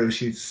came through,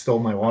 she stole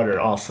my water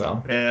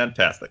also.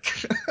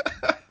 Fantastic.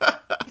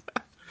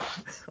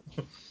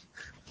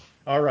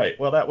 All right.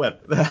 Well, that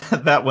went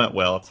that went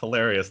well. It's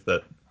hilarious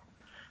that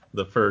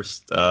the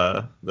first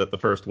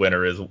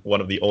winner is one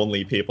of the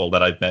only people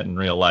that I've met in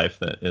real life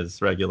that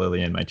is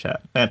regularly in my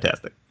chat.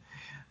 Fantastic.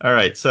 All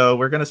right, so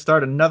we're going to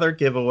start another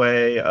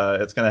giveaway.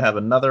 It's going to have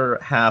another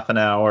half an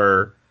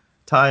hour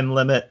time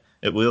limit.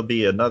 It will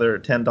be another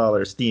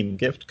 $10 Steam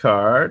gift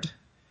card.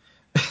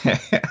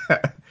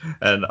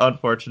 And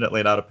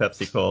unfortunately, not a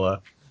Pepsi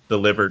Cola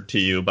delivered to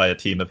you by a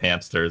team of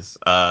hamsters.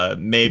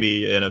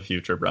 Maybe in a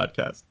future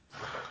broadcast.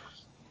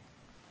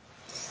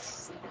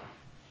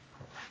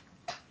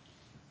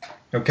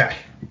 Okay.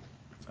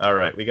 All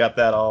right, we got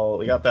that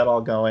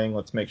all going.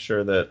 Let's make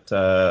sure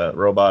that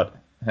Robot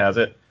has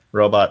it.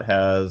 Robot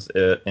has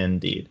it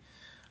indeed.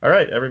 All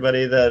right,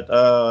 everybody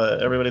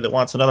that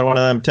wants another one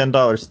of them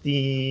 $10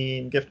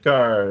 Steam gift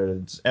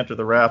cards, enter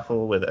the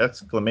raffle with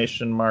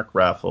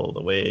 !raffle,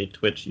 the way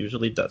Twitch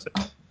usually does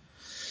it.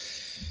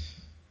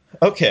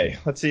 Okay,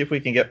 let's see if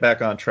we can get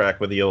back on track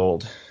with the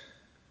old.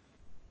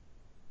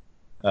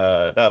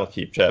 That'll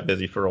keep chat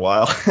busy for a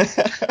while.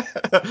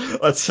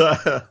 Let's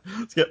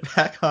get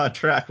back on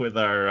track with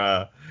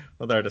our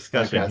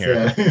discussion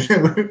here.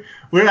 Yeah.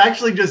 We're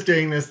actually just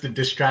doing this to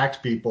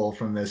distract people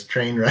from this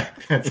train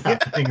wreck that's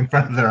happening in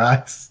front of their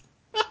eyes.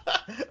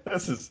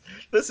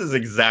 This is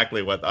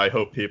exactly what I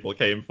hope people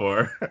came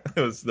for.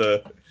 It was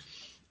the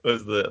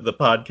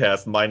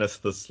podcast minus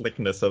the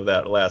slickness of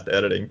that last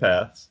editing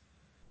pass.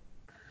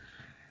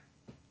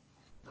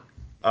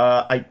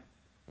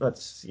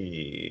 Let's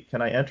see.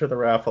 Can I enter the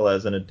raffle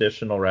as an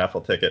additional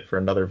raffle ticket for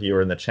another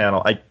viewer in the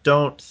channel? I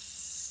don't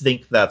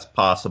think that's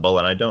possible,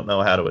 and I don't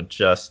know how to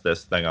adjust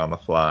this thing on the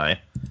fly.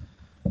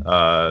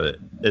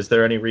 Is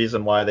there any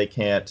reason why they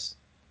can't?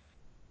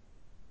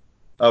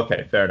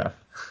 Okay, fair enough.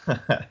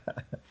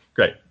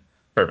 Great.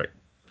 Perfect.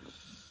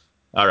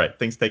 All right,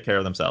 things take care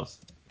of themselves.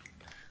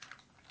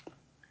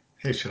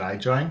 Hey, should I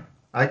join?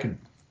 I could.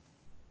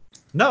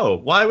 No,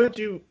 why would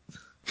you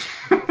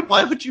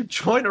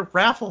join a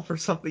raffle for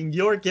something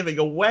you're giving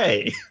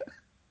away?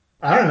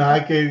 I don't know.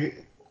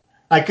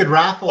 I could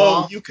raffle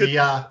off you could.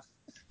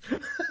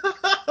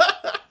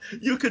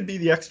 You could be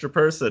the extra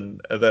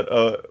person that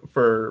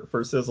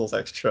for Sizzle's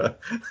extra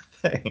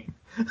thing.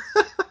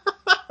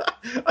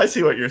 I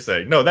see what you're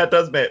saying. No, that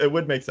does make it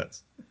would make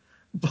sense.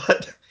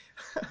 But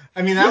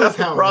I mean, you that was have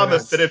to how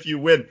promise that if you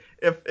win,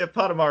 if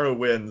Potamaru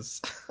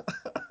wins,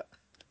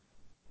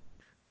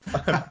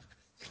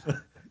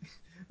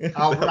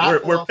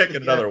 we're picking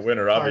another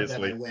winner,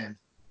 obviously.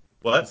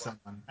 What?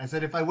 I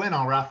said if I win,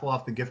 I'll raffle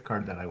off the gift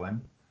card that I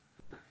win.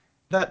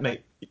 That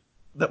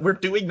we're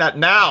doing that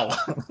now.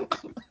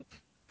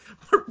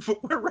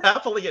 we're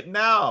raffling it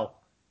now.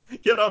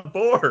 Get on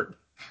board.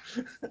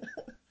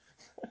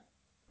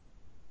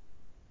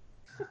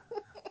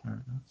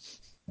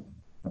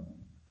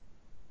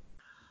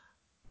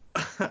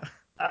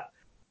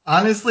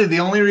 Honestly, the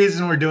only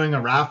reason we're doing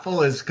a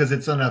raffle is because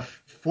it's going to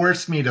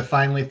force me to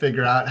finally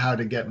figure out how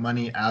to get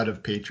money out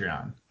of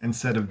Patreon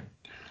instead of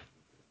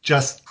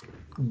just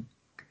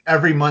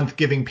every month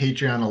giving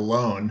Patreon a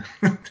loan.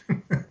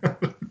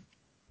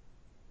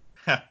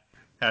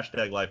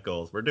 Hashtag life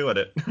goals. We're doing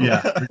it.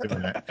 Yeah, we're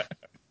doing it.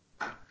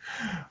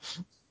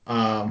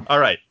 All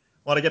right.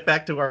 Want to get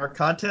back to our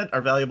content,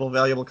 our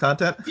valuable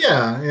content?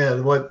 Yeah.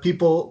 What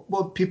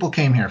people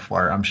came here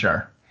for, I'm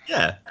sure.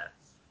 Yeah.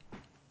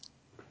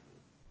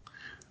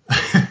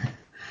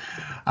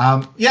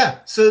 Yeah.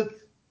 So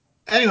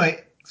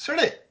anyway, sort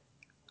of,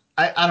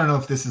 I don't know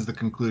if this is the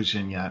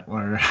conclusion yet,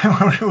 or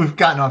we've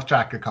gotten off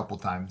track a couple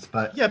times,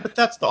 but yeah, but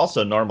that's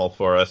also normal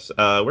for us.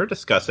 We're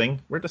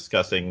discussing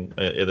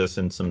this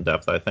in some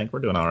depth. I think we're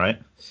doing all right.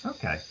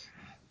 Okay.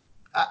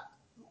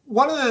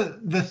 One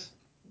of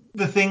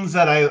the things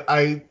that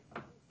I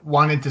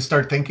wanted to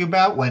start thinking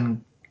about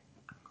when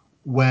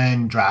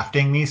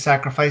drafting these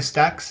sacrifice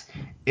decks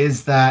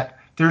is that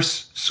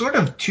there's sort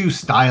of two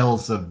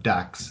styles of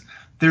decks.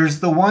 There's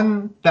the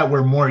one that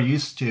we're more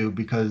used to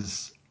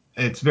because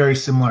it's very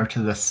similar to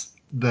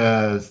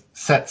the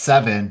set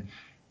 7.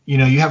 You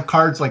know, you have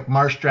cards like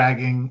Marsh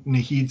Dragon,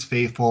 Nahid's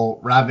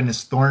Faithful,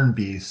 Ravenous Thorn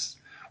Beast,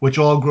 which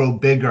all grow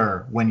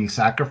bigger when you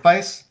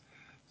sacrifice.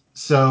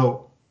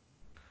 So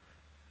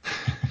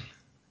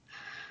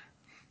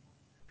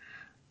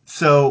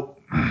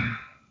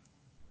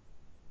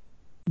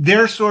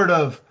they're sort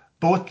of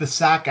both the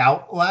sack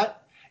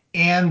outlet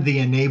and the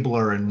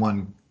enabler in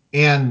one,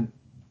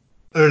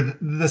 or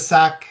the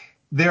sack.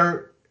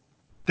 They're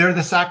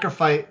the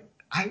sacrifice.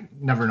 I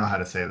never know how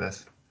to say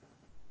this.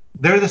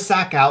 They're the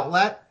sack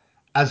outlet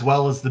as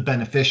well as the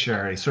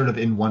beneficiary, sort of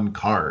in one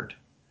card.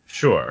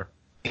 Sure.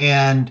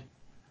 And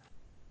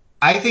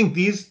I think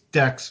these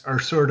decks are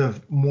sort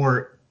of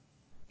more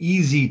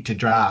easy to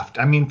draft.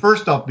 I mean,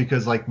 first off,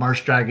 because like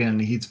Marsh Dragon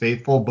and Heat's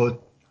Faithful both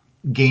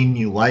gain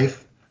you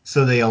life,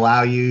 so they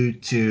allow you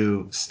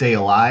to stay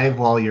alive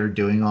while you're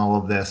doing all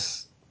of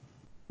this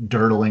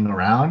dirtling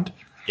around.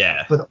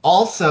 Yeah. But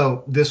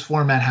also, this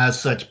format has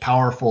such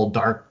powerful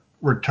Dark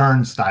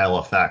Return style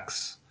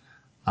effects.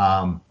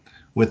 Um,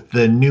 with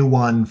the new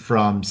one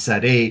from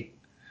set 8,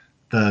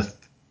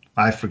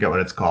 I forget what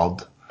it's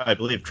called. I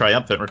believe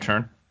Triumphant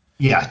Return.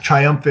 Yeah,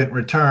 Triumphant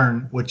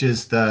Return, which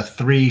is the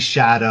 3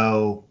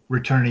 shadow,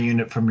 return a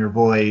unit from your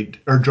void,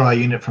 or draw a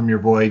unit from your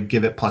void,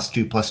 give it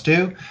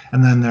 +2/+2.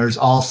 And then there's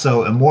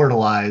also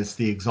Immortalize,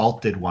 the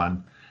Exalted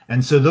one.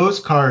 And so those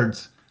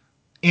cards,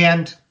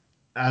 and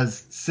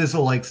as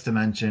Sizzle likes to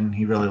mention,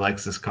 he really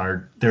likes this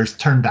card, there's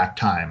Turn Back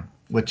Time,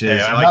 which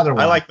is another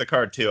one. I like the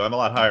card too. I'm a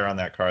lot higher on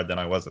that card than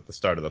I was at the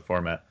start of the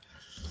format.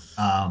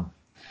 Um,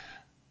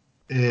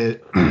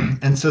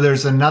 and so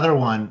there's another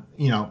one,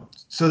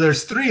 so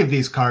there's 3 of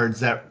these cards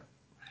that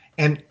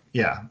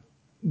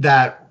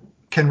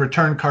can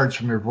return cards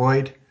from your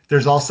void.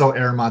 There's also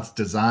Aramott's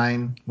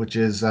Design, which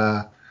is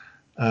a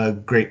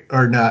great,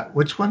 or not,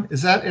 which one?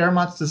 Is that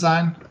Aramott's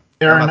Design?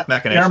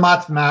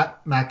 Aramott's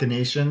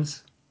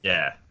Machinations.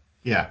 Yeah.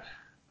 Yeah.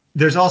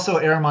 There's also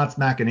Aramott's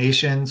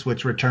Machinations,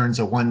 which returns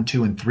a 1,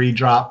 2, and 3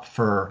 drop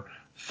for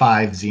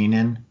 5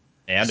 Xenon.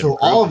 And so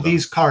all of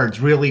these cards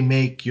really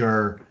make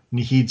your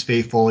Nahid's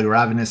Faithful, your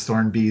Ravenous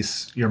Thorn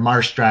Beasts, your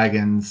Marsh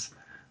Dragons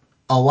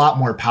a lot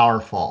more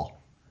powerful.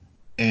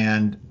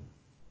 And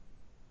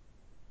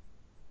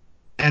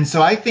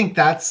so I think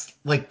that's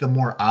like the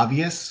more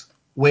obvious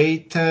way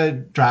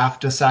to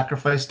draft a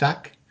sacrifice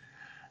deck.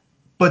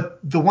 But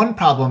the one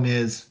problem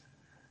is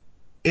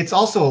it's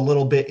also a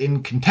little bit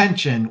in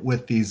contention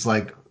with these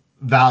like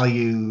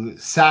value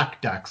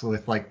sack decks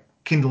with like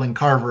Kindling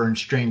Carver and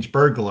Strange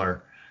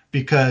Burglar,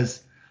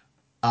 because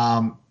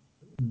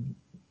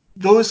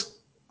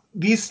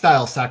these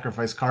style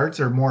sacrifice cards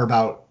are more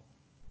about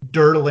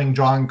dirtling,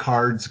 drawing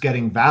cards,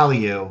 getting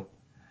value,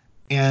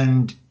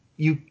 and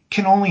you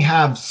can only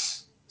have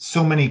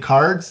so many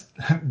cards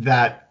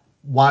that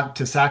want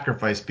to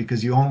sacrifice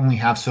because you only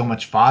have so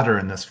much fodder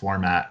in this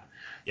format.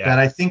 Yeah. That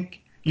I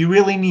think you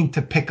really need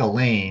to pick a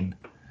lane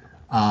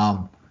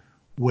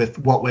with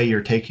what way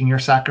you're taking your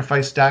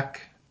sacrifice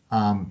deck,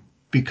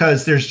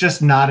 because there's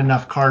just not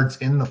enough cards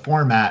in the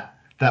format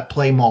that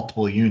play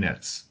multiple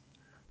units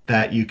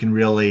that you can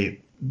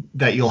really,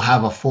 that you'll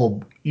have a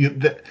full,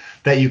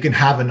 that you can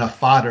have enough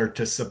fodder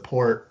to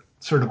support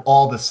sort of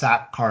all the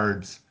sack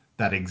cards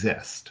that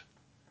exist.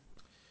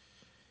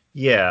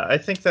 Yeah, I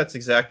think that's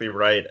exactly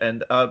right.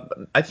 And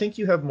I think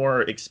you have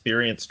more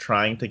experience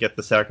trying to get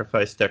the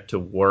sacrifice deck to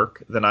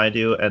work than I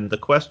do. And the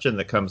question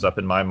that comes up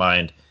in my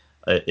mind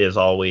is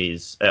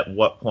always, at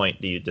what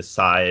point do you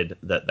decide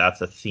that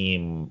that's a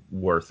theme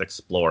worth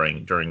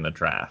exploring during the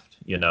draft?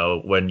 You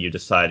know, when you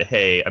decide,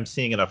 hey, I'm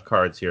seeing enough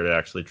cards here to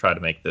actually try to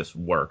make this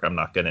work. I'm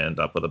not going to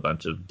end up with a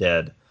bunch of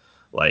dead,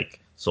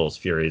 like Soul's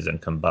Furies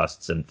and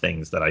Combusts and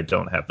things that I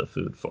don't have the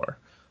food for.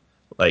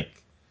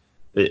 Like,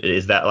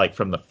 is that like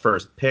from the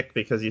first pick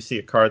because you see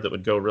a card that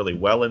would go really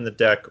well in the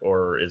deck,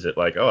 or is it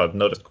like, oh, I've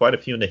noticed quite a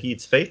few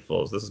Nahid's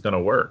Faithfuls, this is going to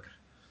work?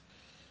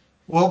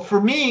 Well, for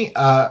me,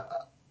 a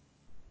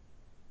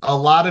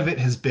lot of it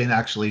has been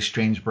actually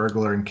Strange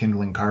Burglar and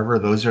Kindling Carver.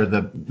 Those are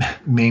the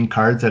main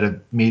cards that have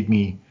made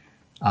me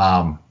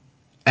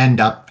end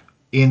up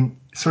in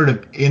sort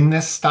of in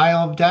this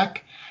style of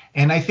deck.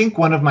 And I think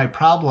one of my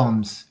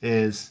problems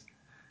is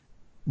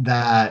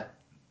that,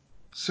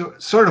 so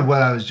sort of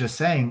what I was just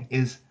saying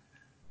is,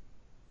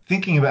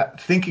 thinking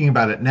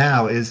about it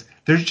now, is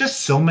there's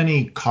just so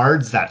many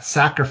cards that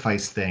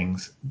sacrifice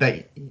things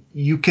that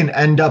you can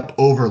end up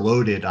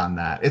overloaded on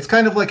that. It's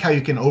kind of like how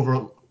you can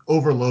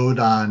overload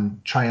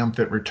on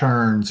Triumphant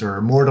Returns or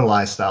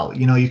Immortalized style.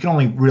 You know, you can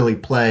only really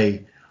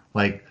play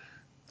like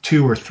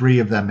 2 or 3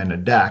 of them in a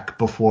deck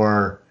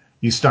before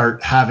you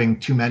start having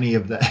too many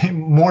of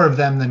them, more of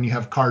them than you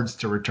have cards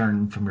to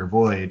return from your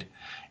void.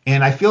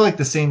 And I feel like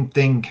the same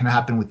thing can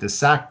happen with this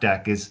sack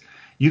deck. Is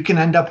you can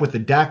end up with a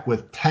deck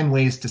with 10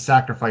 ways to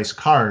sacrifice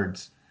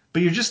cards,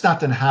 but you're just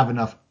not going to have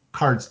enough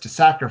cards to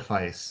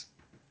sacrifice,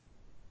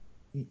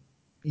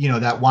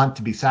 that want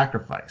to be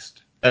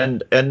sacrificed.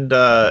 And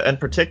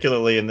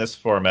particularly in this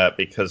format,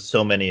 because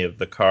so many of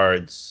the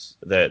cards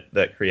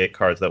that create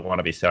cards that want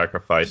to be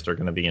sacrificed are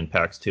going to be in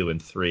packs 2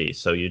 and 3,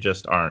 so you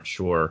just aren't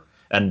sure.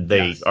 And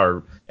they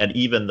are, and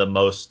even the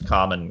most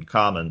common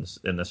commons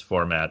in this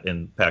format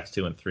in packs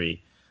 2 and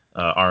 3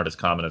 aren't as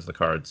common as the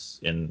cards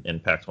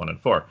in packs 1 and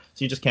 4.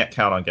 So you just can't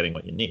count on getting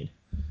what you need.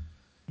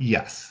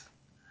 Yes,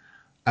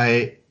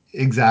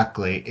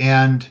 exactly.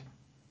 And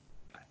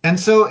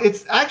so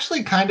it's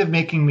actually kind of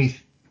making me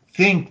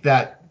think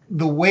that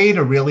the way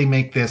to really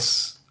make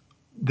this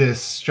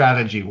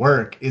strategy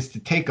work is to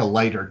take a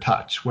lighter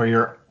touch,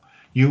 where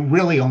you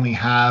really only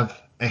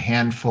have a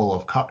handful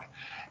of cards.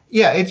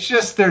 Yeah, it's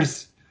just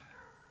there's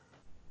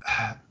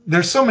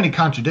so many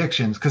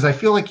contradictions, because I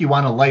feel like you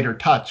want a lighter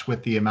touch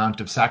with the amount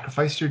of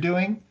sacrifice you're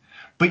doing,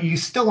 but you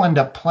still end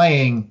up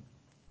playing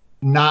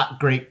not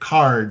great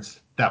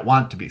cards that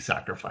want to be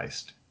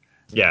sacrificed.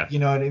 Yeah. You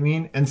know what I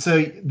mean? And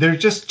so there's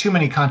just too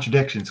many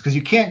contradictions because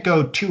you can't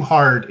go too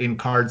hard in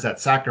cards that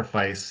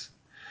sacrifice,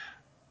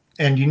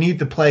 and you need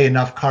to play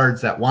enough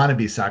cards that want to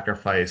be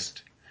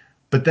sacrificed.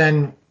 But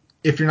then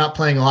if you're not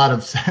playing a lot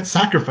of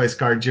sacrifice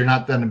cards, you're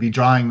not going to be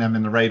drawing them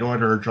in the right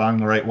order or drawing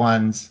the right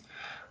ones.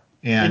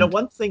 And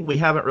One thing we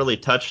haven't really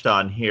touched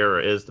on here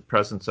is the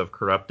presence of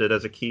corrupted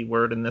as a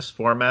keyword in this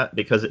format,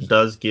 because it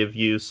does give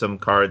you some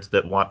cards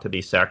that want to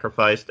be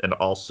sacrificed, and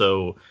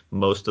also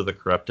most of the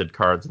corrupted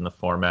cards in the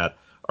format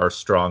are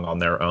strong on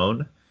their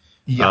own.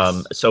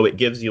 yes, So it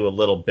gives you a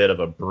little bit of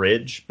a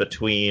bridge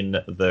between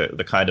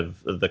the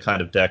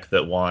kind of deck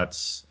that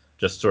wants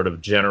just sort of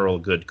general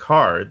good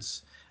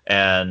cards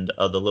and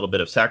the little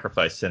bit of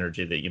sacrifice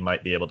synergy that you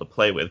might be able to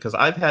play with. Because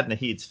I've had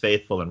Nahid's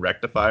Faithful and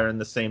Rectifier in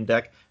the same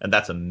deck, and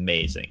that's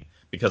amazing.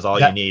 Because all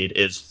you need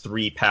is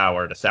 3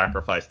 power to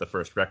sacrifice the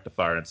first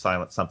Rectifier and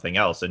silence something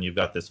else, and you've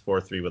got this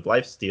 4/3 with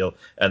lifesteal,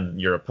 and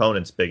your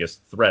opponent's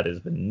biggest threat has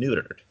been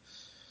neutered.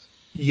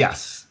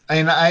 yes,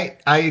 and I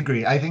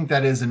agree. I think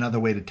that is another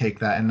way to take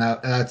that, and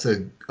that's a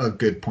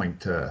good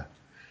point to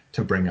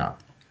bring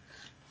up.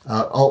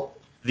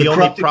 The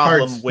only corrupted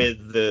problem cards,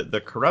 with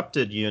the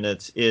corrupted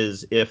units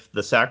is if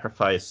the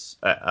sacrifice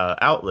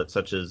outlets,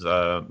 such as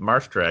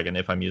Marsh Dragon,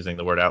 if I'm using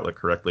the word outlet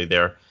correctly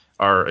there,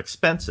 are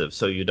expensive,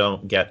 so you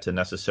don't get to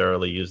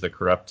necessarily use the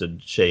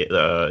corrupted shade,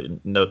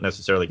 don't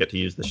necessarily get to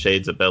use the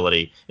Shade's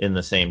ability in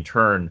the same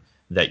turn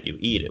that you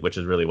eat it, which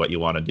is really what you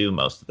want to do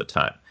most of the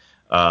time.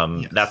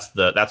 yes.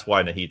 That's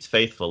why Nahid's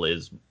Faithful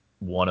is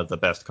one of the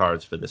best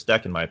cards for this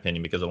deck, in my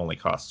opinion, because it only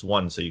costs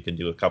 1, so you can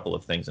do a couple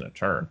of things in a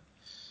turn.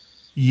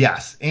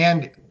 Yes,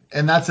 and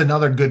that's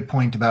another good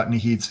point about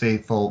Nahid's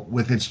Faithful.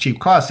 With its cheap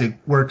cost, it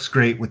works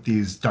great with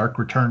these Dark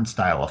Return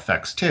style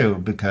effects too,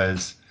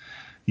 because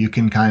you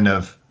can kind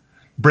of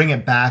bring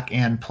it back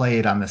and play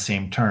it on the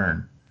same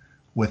turn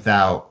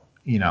without,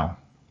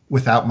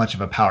 without much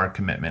of a power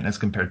commitment as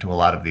compared to a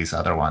lot of these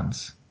other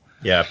ones.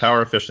 Yeah,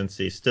 power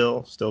efficiency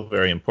still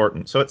very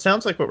important. So it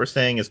sounds like what we're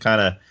saying is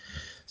kind of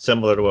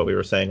similar to what we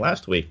were saying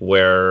last week,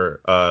 where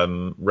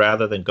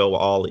rather than go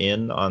all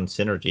in on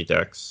synergy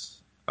decks,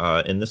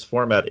 in this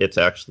format, it's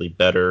actually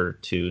better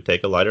to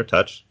take a lighter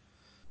touch,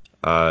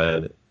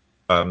 uh,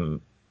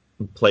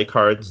 play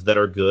cards that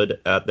are good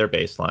at their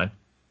baseline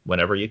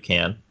whenever you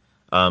can,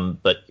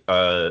 but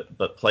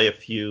play a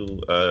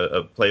few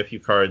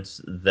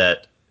cards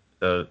that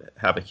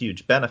have a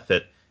huge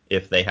benefit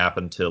if they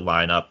happen to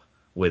line up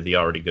with the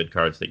already good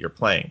cards that you're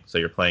playing. So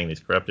you're playing these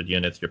corrupted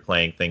units, you're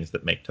playing things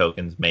that make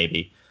tokens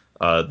maybe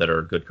that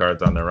are good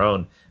cards on their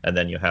own, and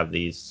then you have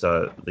these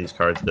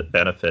cards that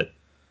benefit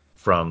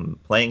from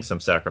playing some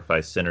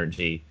sacrifice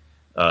synergy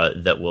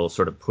that will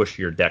sort of push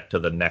your deck to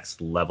the next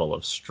level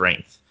of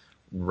strength,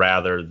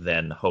 rather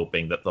than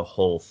hoping that the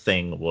whole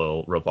thing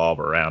will revolve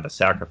around a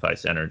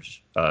sacrifice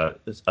energy,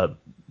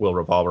 will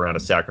revolve around a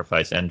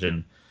sacrifice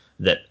engine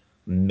that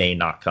may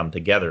not come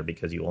together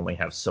because you only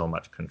have so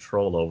much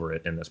control over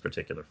it in this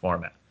particular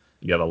format.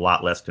 You have a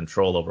lot less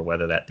control over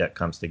whether that deck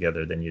comes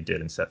together than you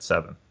did in set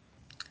 7.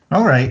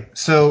 All right.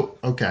 So,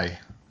 okay.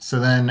 So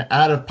then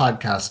out of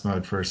podcast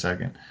mode for a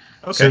second.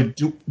 Okay.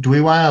 So do we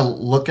want to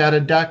look at a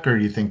deck, or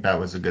do you think that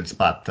was a good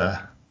spot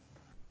to?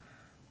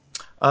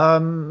 I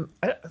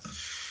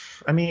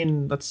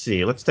mean, let's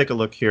see. Let's take a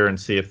look here and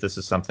see if this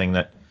is something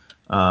that.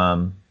 I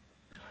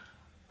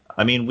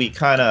mean, we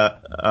kind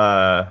of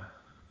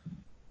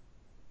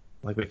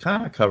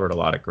covered a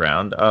lot of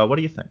ground. What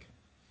do you think?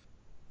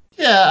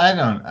 Yeah, I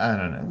don't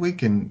know. We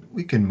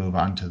can move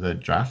on to the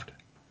draft.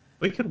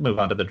 We could move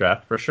on to the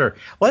draft for sure.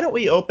 Why don't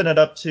we open it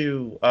up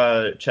to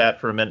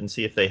chat for a minute and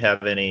see if they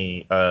have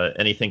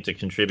anything to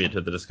contribute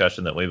to the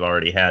discussion that we've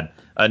already had.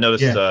 I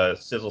noticed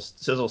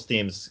Sizzle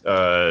Steam's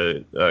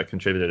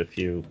contributed a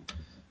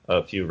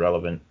few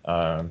relevant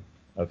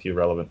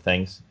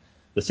things.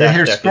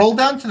 Scroll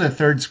down to the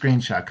third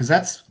screenshot because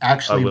that's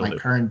actually my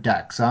current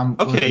deck. So I'm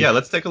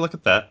let's take a look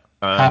at that.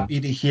 Happy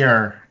to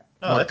hear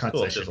what that's cuts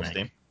cool, I should Sizzle make.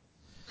 Steam.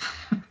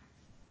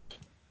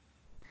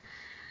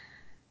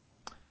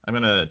 I'm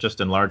going to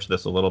just enlarge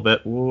this a little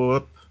bit.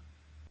 Whoop.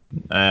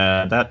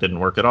 And that didn't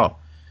work at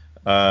all.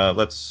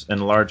 Let's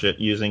enlarge it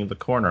using the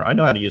corner. I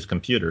know how to use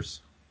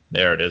computers.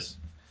 There it is.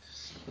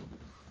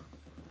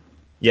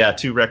 Yeah,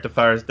 2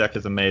 rectifiers. Deck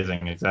is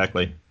amazing.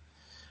 Exactly.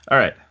 All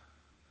right.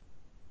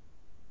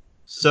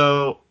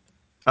 So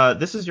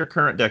this is your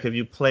current deck. Have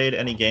you played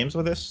any games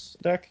with this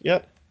deck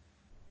yet?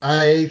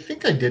 I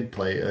think I did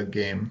play a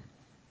game.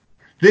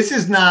 This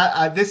is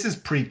not. This is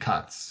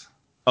pre-cuts.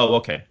 Oh,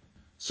 okay.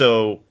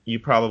 So you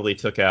probably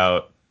took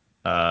out.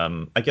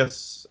 I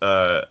guess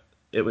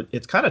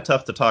it's kind of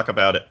tough to talk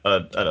about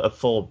a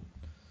full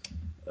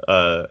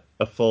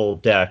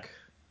deck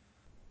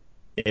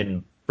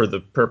for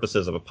the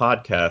purposes of a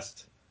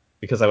podcast,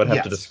 because I would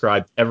have to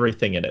describe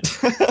everything in it.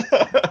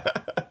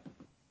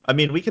 I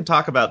mean, we can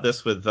talk about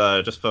this with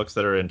just folks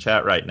that are in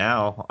chat right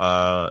now,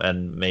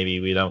 and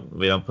maybe we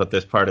don't put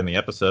this part in the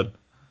episode.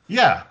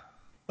 Yeah,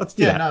 let's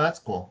do that. No, that's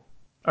cool.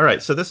 All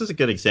right, so this is a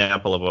good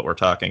example of what we're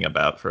talking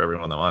about for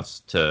everyone that wants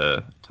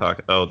to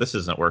talk. Oh, this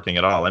isn't working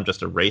at all. I'm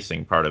just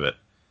erasing part of it.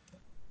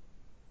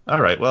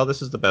 All right, well,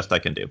 this is the best I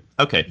can do.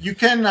 Okay. You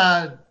can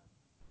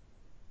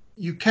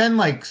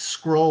like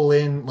scroll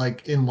in,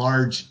 like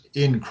enlarge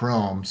in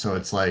Chrome, so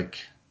it's like,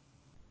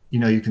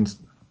 you can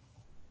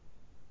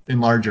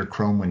enlarge your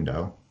Chrome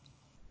window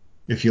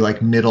if you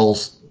like middle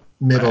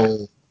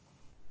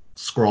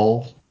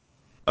scroll.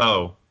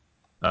 Oh,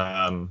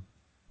 um,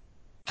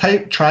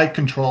 Try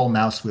Control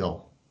mouse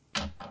wheel.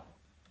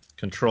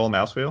 Control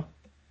mouse wheel.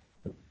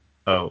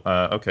 Oh,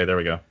 okay, there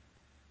we go.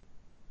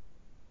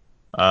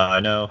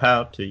 I know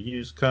how to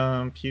use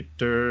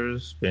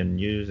computers, been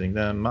using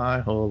them my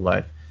whole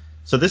life.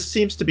 So this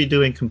seems to be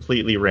doing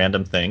completely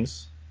random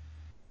things.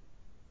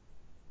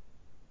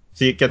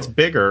 See, it gets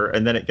bigger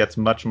and then it gets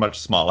much, much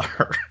smaller.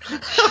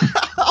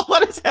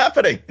 What is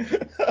happening?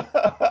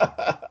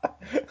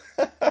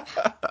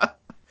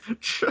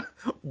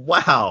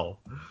 Wow.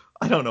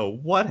 I don't know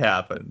what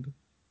happened.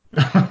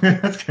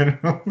 That's kind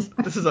of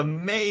This is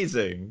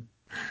amazing.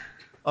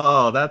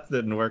 Oh, that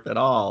didn't work at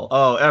all.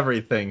 Oh,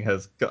 everything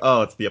has.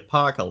 Oh, it's the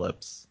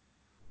apocalypse.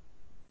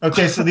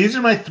 okay. So these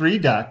are my 3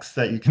 decks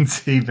that you can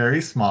see very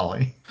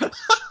smally.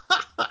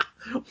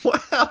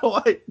 How do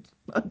I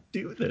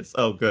do this?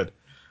 Oh, good.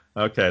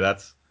 Okay,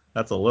 that's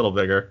a little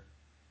bigger.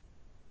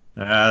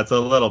 That's a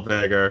little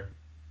bigger.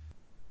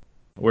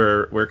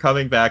 We're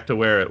coming back to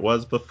where it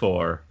was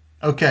before.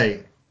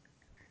 Okay,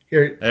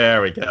 here.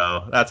 There we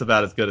go. That's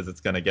about as good as it's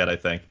gonna get, I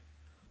think.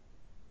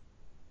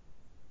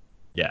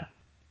 Yeah.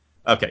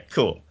 Okay.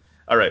 Cool.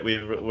 All right.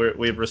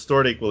 We've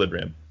restored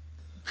equilibrium.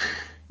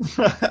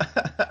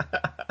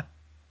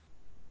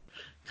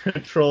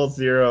 Control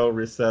 0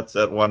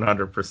 resets at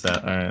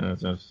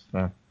 100%.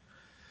 All right.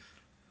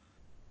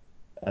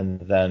 And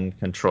then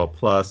Control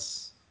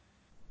plus.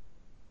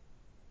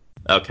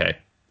 Okay.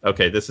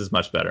 Okay. This is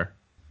much better.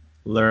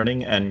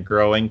 Learning and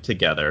growing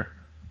together.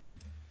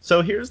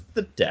 So here's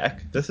the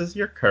deck. This is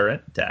your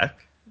current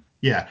deck.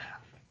 Yeah.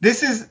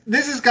 This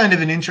is kind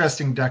of an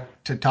interesting deck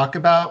to talk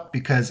about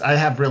because I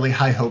have really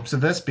high hopes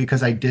of this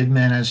because I did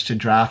manage to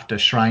draft a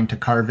Shrine to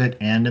Carve It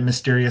and a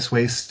Mysterious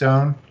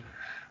Wastestone,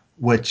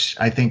 which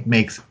I think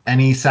makes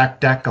any sack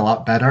deck a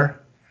lot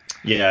better.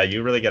 Yeah,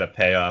 you really get a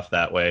payoff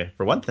that way.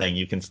 For one thing,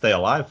 you can stay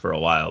alive for a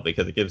while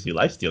because it gives you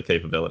lifesteal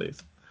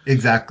capabilities.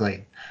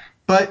 Exactly.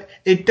 But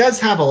it does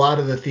have a lot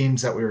of the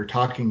themes that we were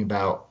talking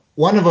about.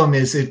 One of them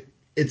is it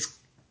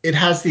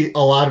has a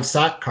lot of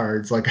sack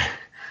cards like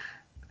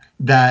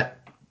that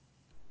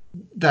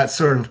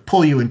sort of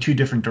pull you in 2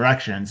 different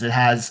directions. I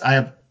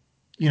have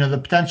the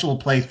potential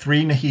to play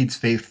 3 Nahid's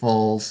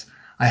Faithfuls.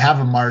 I have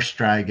a Marsh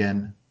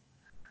Dragon.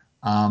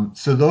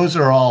 So those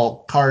are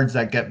all cards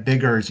that get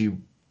bigger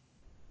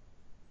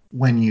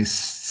when you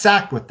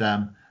sack with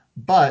them,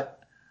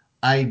 but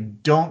I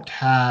don't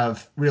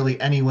have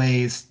really any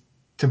ways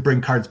to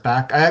bring cards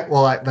back.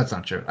 That's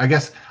not true. I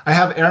guess I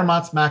have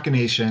Aramat's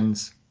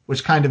Machinations,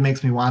 which kind of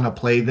makes me want to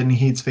play the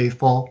Nahid's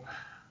Faithful.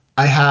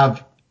 I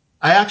have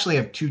I actually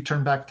have 2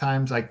 turn back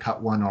times. I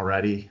cut one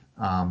already.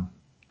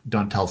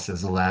 Don't tell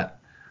Sizzle that.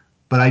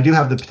 But I do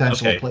have the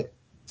potential Okay.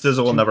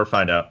 Sizzle will never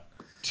find out.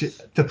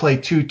 to play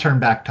 2 turn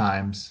back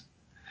times.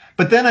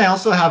 But then I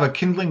also have a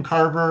Kindling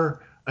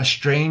Carver, a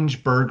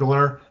Strange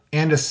Burglar,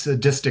 and a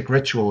Sadistic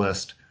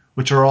Ritualist,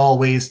 which are all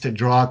ways to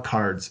draw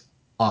cards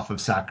off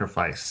of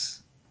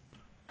sacrifice.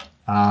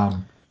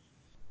 Um,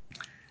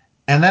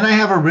 and then I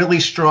have a really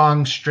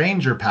strong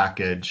Stranger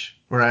package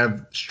where I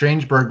have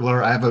Strange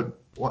Burglar. I have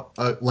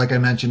like I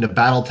mentioned, a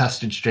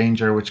battle-tested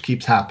Stranger, which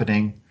keeps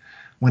happening.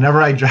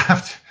 Whenever I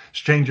draft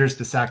Strangers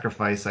to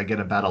sacrifice, I get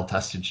a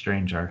battle-tested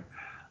Stranger.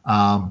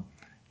 Um,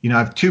 I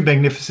have 2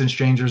 Magnificent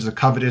Strangers, a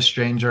Covetous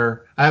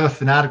Stranger. I have a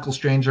Fanatical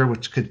Stranger,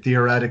 which could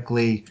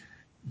theoretically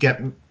get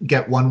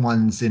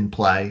 1/1s in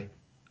play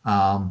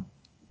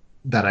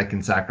that I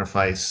can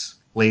sacrifice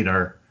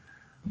later.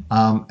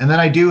 And then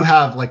I do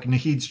have like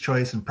Nahid's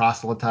Choice and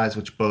Proselytize,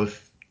 which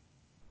both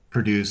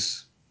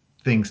produce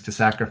things to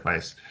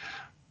sacrifice.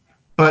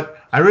 But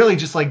I really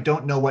just like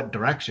don't know what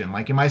direction.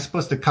 Like, am I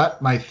supposed to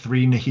cut my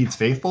 3 Nahid's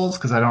Faithfuls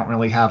because I don't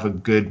really have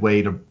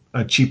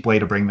a cheap way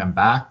to bring them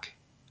back,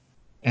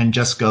 and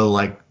just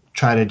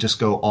try to just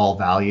go all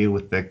value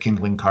with the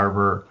Kindling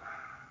Carver,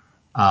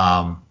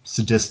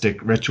 Sadistic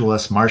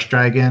Ritualist, Marsh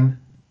Dragon,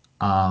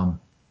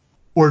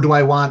 or do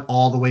I want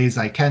all the ways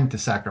I can to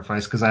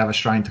sacrifice because I have a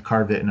Shrine to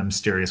Carve It and a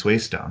Mysterious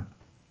Waystone?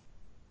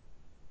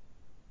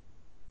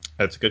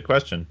 That's a good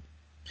question.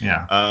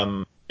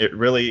 Yeah. It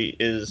really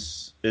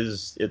is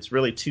it's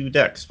really 2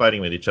 decks fighting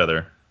with each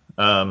other.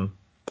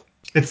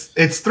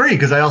 It's 3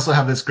 because I also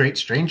have this great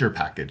Stranger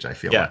package. I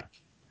feel like.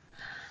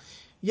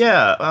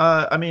 Yeah,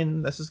 I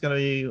mean, this is gonna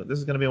be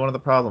one of the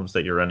problems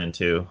that you run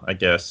into, I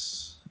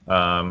guess.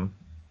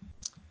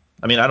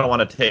 I mean, I don't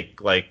want to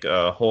take like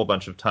a whole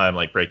bunch of time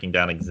like breaking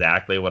down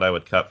exactly what I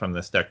would cut from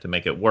this deck to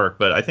make it work,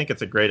 but I think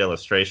it's a great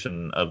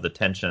illustration of the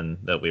tension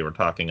that we were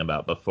talking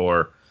about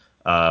before,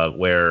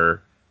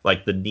 where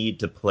like the need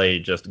to play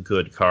just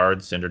good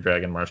cards, Cinder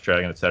Dragon, Marsh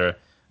Dragon, etc.,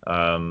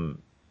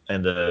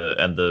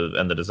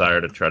 the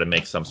desire to try to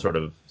make some sort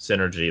of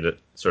synergy to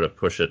sort of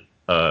push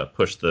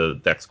the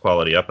deck's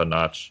quality up a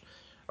notch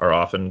are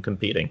often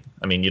competing.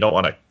 I mean, you don't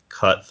want to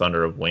cut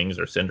Thunder of Wings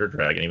or Cinder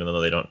Dragon, even though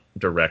they don't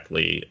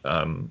directly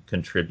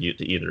contribute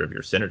to either of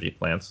your synergy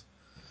plans.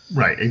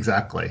 Right,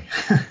 exactly.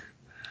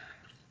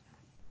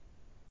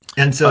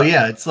 And so,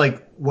 yeah, it's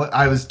like what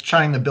I was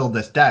trying to build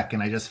this deck,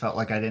 and I just felt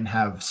like I didn't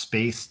have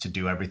space to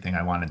do everything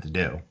I wanted to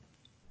do.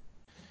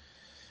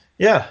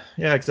 Yeah,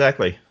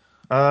 exactly.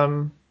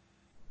 Well,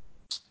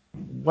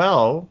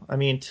 I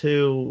mean,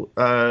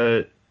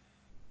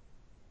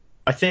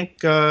 I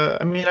think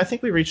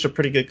we reached a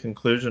pretty good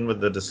conclusion with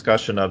the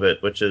discussion of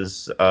it, which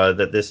is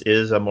that this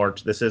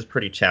is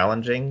pretty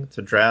challenging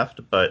to draft,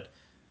 but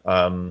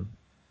um,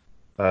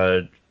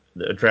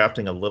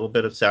 drafting a little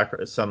bit of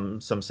some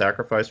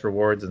sacrifice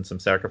rewards and some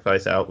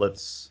sacrifice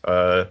outlets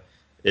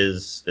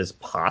is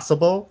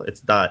possible.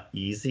 It's not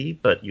easy,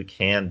 but you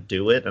can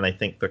do it, and I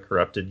think the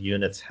corrupted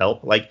units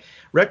help. Like,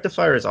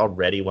 Rectifier is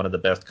already one of the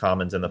best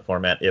commons in the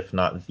format, if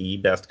not the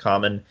best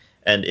common,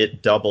 and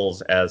it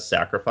doubles as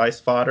sacrifice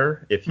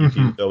fodder if you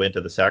do go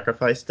into the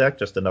sacrifice deck.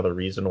 Just another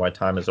reason why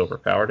time is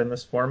overpowered in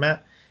this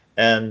format.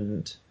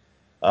 And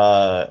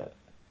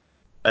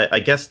I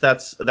guess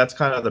that's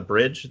kind of the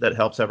bridge that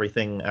helps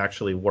everything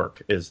actually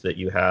work, is that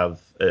you have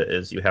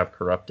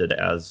corrupted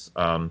as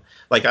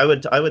like I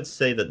would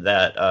say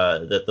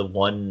that the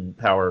one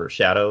power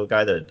shadow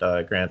guy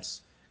that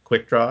grants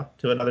quick draw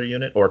to another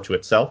unit or to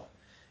itself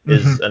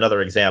is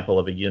another example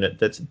of a unit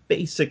that's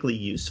basically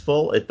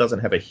useful. It doesn't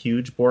have a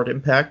huge board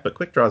impact, but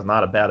quick draw is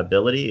not a bad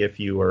ability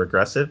if you are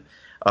aggressive,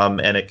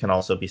 and it can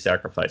also be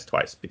sacrificed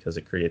twice because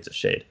it creates a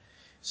shade.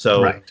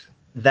 So. Right.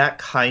 That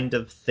kind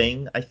of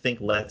thing, I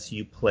think, lets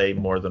you play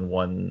more than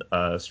one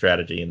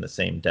strategy in the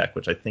same deck,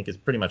 which I think is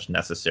pretty much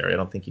necessary. I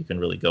don't think you can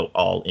really go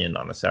all in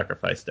on the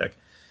sacrifice deck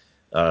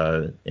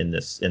in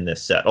this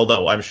set.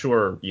 Although I'm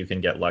sure you can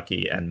get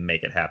lucky and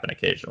make it happen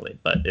occasionally,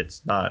 but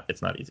it's not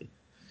easy.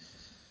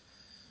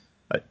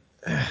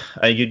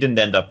 You didn't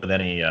end up with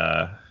any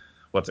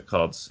what's it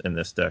called in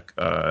this deck?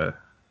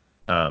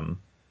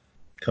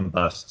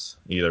 Combusts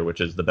either,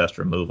 which is the best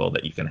removal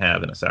that you can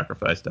have in a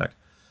sacrifice deck.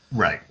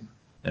 Right.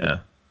 Yeah.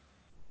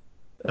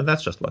 And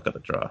that's just luck of the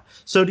draw.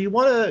 So do you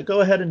want to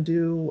go ahead and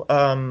do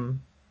a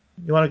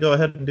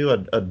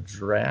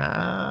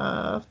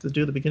draft? To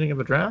do the beginning of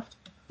a draft?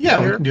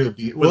 Yeah, we can do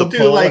it. We'll do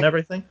poll and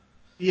everything?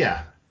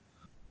 Yeah.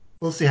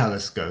 We'll see how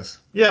this goes.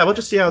 Yeah, we'll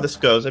just see how this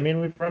goes. I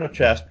mean, we've run a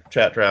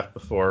chat draft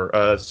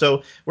before,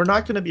 so we're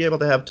not going to be able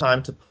to have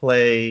time to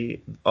play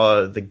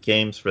the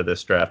games for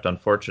this draft,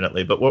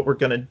 unfortunately. But what we're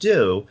going to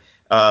do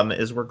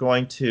is we're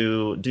going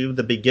to do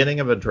the beginning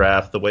of a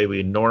draft the way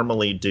we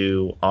normally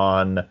do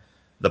on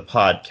the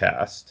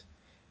podcast,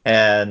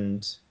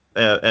 and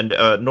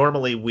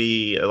normally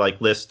we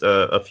list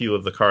a few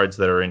of the cards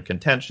that are in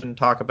contention,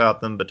 talk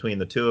about them between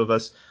the two of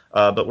us.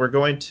 But we're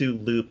going to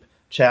loop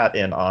chat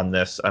in on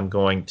this. I'm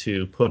going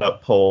to put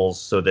up polls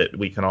so that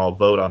we can all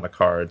vote on the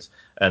cards,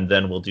 and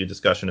then we'll do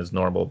discussion as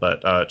normal.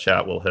 But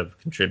chat will have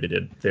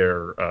contributed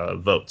their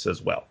votes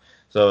as well.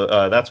 So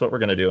that's what we're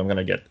going to do. I'm going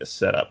to get this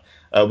set up.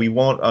 We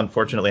won't,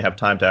 unfortunately, have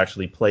time to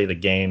actually play the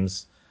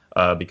games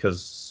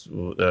because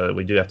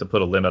we do have to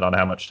put a limit on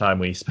how much time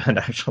we spend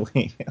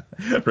actually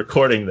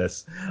recording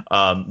this.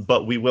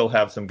 But we will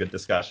have some good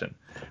discussion,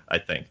 I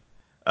think.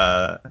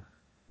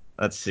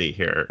 Let's see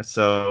here.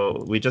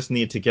 So we just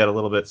need to get a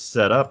little bit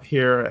set up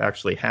here.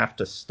 Actually have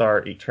to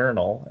start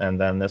Eternal,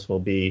 and then this will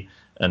be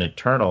an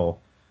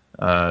Eternal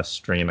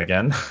stream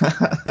again.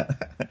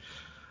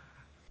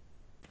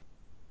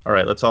 All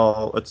right, let's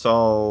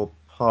all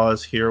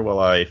pause here while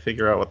I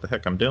figure out what the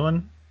heck I'm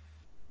doing.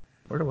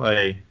 Where do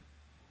I?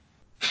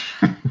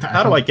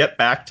 How do I get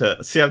back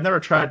to? See, I've never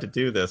tried to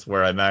do this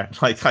where I'm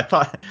at. Like, I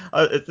thought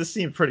this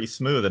seemed pretty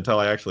smooth until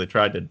I actually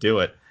tried to do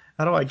it.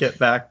 How do I get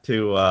back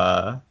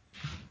to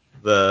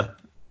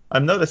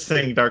I'm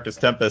noticing,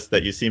 Darkest Tempest,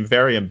 that you seem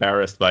very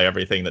embarrassed by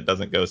everything that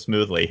doesn't go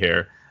smoothly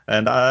here,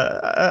 and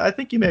I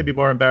think you may be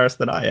more embarrassed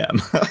than I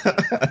am.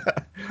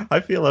 I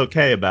feel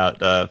okay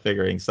about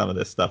figuring some of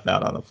this stuff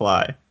out on the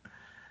fly.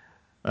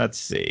 Let's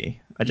see.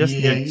 I just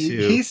need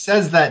to. He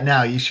says that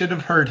now. You should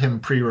have heard him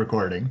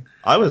pre-recording.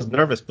 I was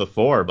nervous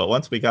before, but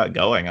once we got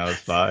going, I was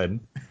fine.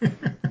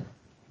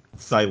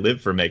 I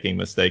live for making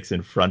mistakes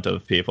in front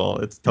of people.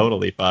 It's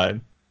totally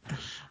fine.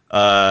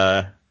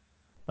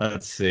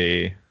 Let's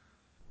see.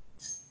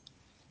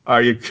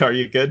 Are you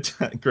good?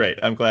 Great.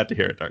 I'm glad to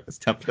hear it,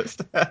 Darkest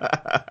Tempest.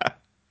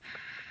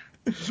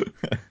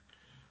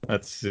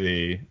 Let's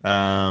see.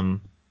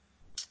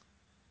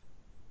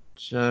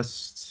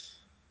 Just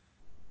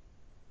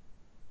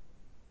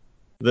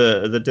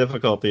the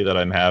difficulty that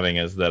I'm having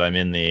is that I'm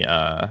in the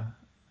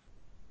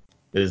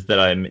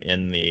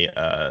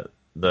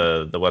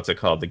the what's it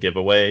called, the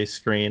giveaway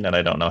screen, and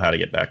I don't know how to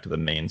get back to the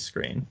main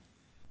screen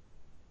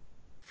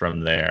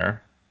from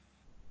there.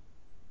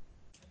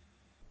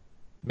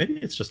 Maybe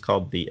it's just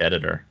called the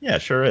editor. Yeah,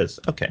 it sure is.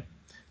 Okay,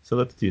 so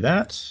let's do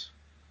that.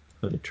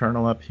 Put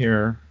Eternal up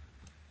here.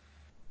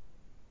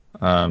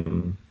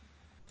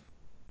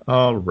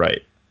 All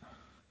right.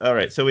 All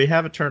right. So we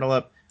have Eternal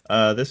up.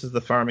 This is um,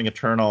 the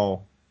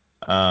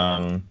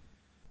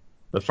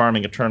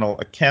Farming Eternal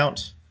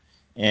account,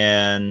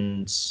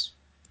 and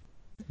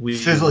we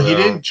Fizzle, he will.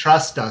 didn't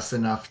trust us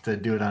enough to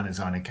do it on his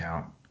own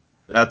account.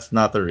 That's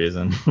not the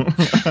reason.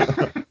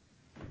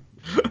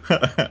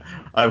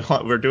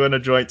 We're doing a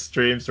joint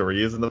stream, so we're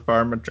using the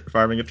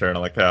Farming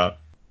Eternal account.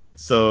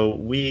 So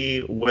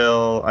we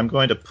will. I'm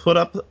going to put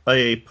up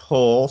a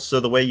poll. So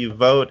the way you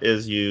vote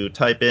is you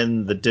type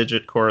in the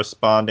digit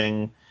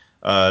corresponding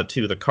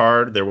to the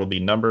card. There will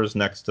be numbers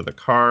next to the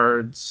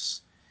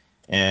cards,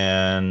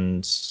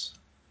 and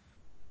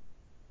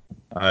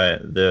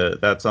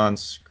that's on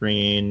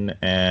screen.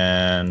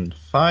 And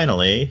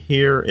finally,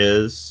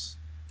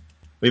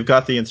 we've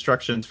got the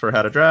instructions for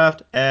how to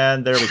draft,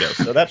 and there we go.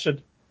 So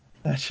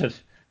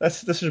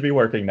this should be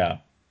working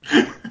now.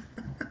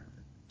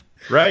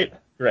 Right?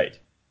 Great.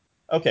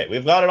 Okay,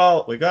 we've got it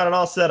all. We got it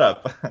all set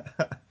up.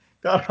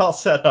 Got it all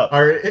set up.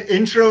 Our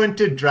intro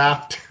into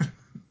draft.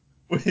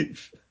 We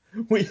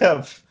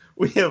have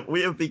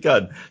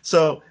begun.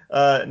 So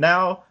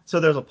so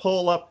there's a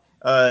poll up.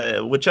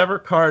 Whichever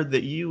card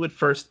that you would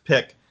first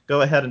pick,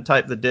 go ahead and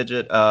type the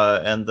digit,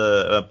 and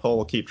the poll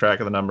will keep track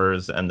of the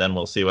numbers, and then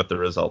we'll see what the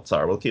results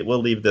are. We'll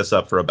leave this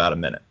up for about a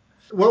minute.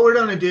 What we're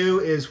going to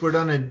do is we're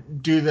going to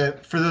do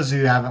for those of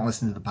you who haven't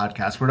listened to the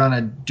podcast, we're going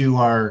to do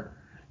our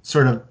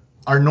sort of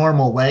our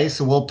normal way.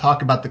 So we'll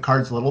talk about the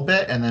cards a little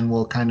bit, and then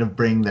we'll kind of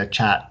bring the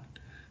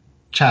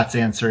chat's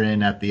answer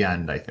in at the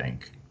end, I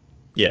think.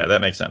 Yeah,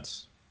 that makes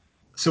sense.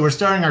 So we're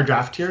starting our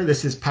draft here.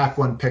 This is pack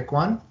one, pick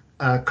one.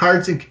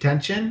 Cards in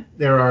contention.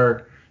 There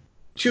are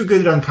two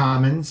good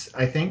uncommons,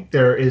 I think.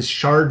 There is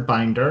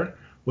Shardbinder,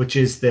 which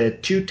is the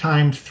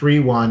 2-timed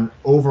 3/1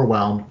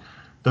 Overwhelm.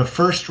 The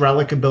first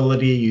relic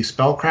ability you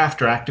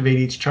spellcraft or activate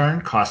each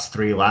turn costs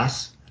 3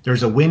 less.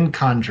 There's a Wind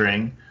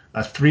Conjuring,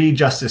 a 3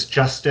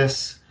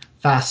 Justice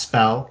fast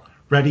spell.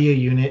 Ready a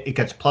unit, it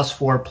gets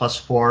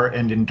 +4/+4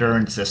 and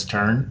Endurance this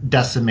turn.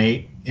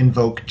 Decimate,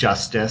 invoke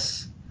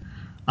Justice.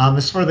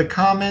 As for the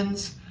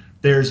commons,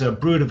 there's a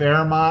Brood of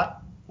Aramot,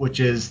 which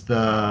is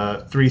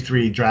the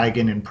 3/3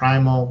 dragon in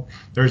Primal.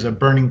 There's a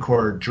Burning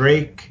Core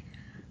Drake.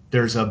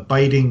 There's a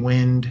Biting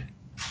Wind,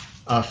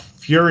 a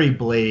Fury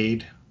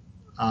Blade,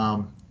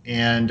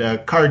 and a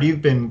card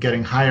you've been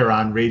getting higher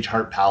on,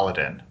 Rageheart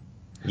Paladin.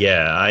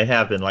 Yeah, I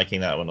have been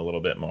liking that one a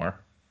little bit more.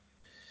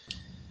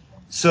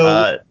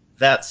 So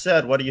that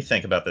said, what do you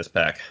think about this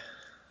pack?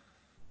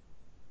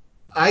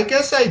 I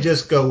guess I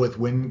just go with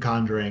Wind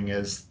Conjuring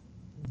as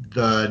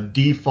the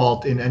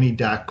default in any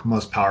deck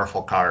most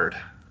powerful card.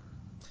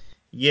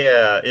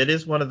 Yeah, it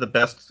is one of the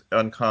best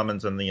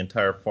uncommons in the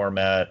entire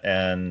format,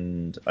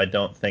 and I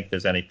don't think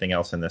there's anything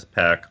else in this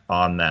pack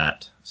on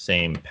that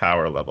same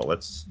power level.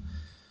 Let's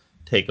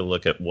take a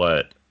look at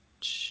what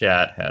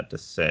chat had to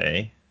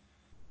say.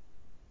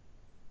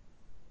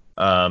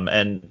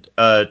 And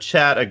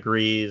chat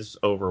agrees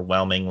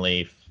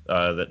overwhelmingly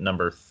that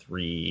number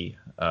 3,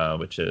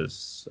 which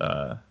is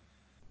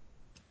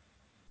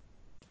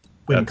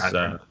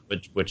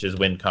which is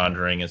Wind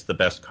Conjuring, is the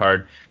best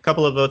card. A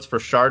couple of votes for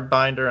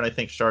Shardbinder, and I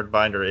think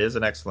Shardbinder is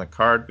an excellent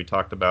card. We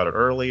talked about it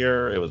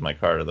earlier. It was my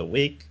card of the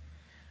week.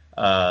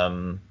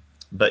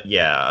 But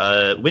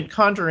yeah, Wind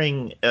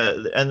Conjuring,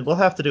 and we'll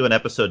have to do an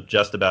episode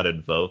just about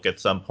Invoke at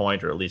some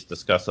point, or at least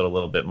discuss it a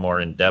little bit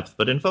more in depth.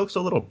 But Invoke's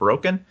a little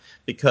broken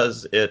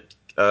because it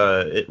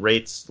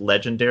rates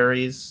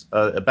legendaries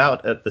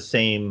about at the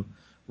same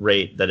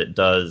rate that it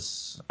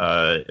does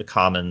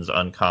commons,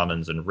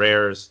 uncommons, and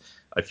rares.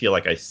 I feel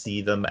like I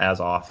see them as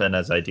often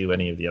as I do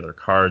any of the other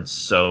cards,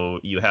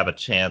 so you have a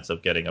chance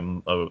of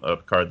getting a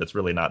card that's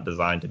really not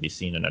designed to be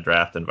seen in a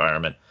draft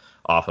environment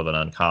off of an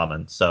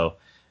uncommon. So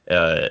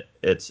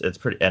it's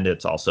pretty, and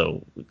it's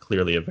also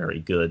clearly a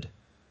very good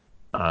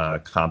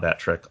combat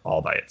trick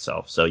all by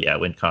itself. So yeah,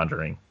 Wind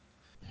Conjuring.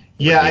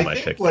 Yeah, I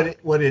think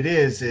what it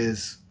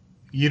is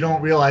you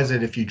don't realize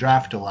it if you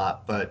draft a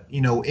lot, but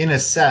in a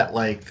set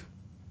like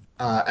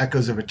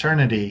Echoes of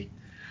Eternity,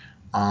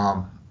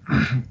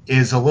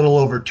 is a little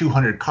over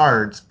 200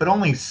 cards, but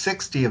only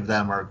 60 of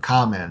them are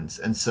commons.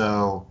 And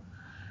so,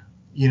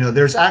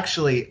 there's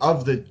actually,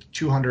 of the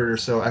 200 or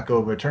so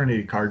Echo of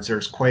Eternity cards,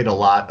 there's quite a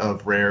lot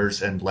of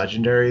rares and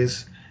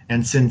legendaries.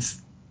 And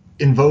since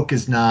Invoke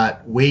is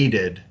not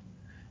weighted,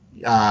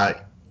 it's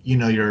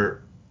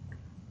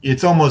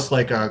almost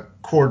like a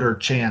quarter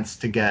chance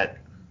to get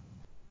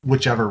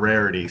whichever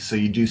rarity. So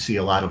you do see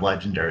a lot of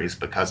legendaries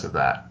because of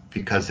that,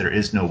 because there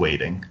is no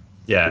weighting.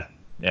 Yeah.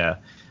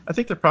 I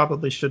think there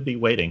probably should be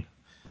weighting.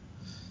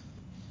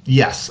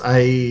 Yes, I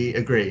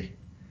agree.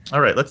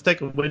 All right, let's take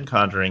a Wind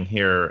Conjuring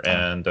here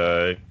and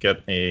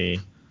get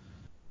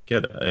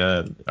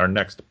our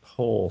next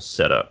poll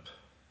set up.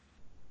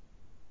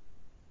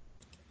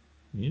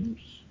 Yes.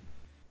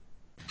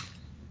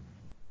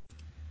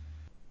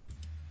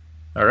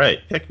 All right,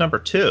 pick number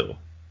 2.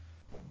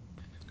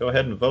 Let's go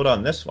ahead and vote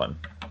on this one.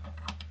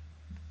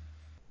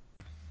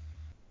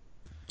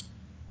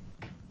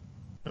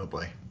 Oh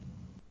boy.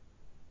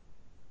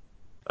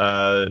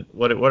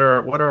 What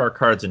are our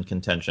cards in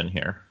contention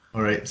here?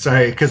 All right,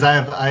 sorry, because I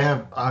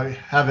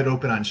have it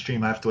open on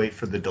stream. I have to wait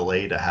for the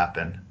delay to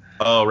happen.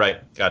 Oh,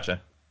 right, gotcha.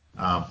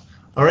 Um,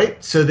 all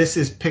right, so this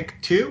is pick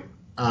two,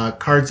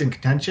 cards in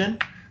contention.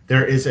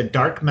 There is a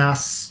Dark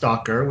Mass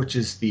Stalker, which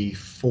is the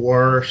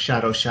 4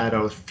 Shadow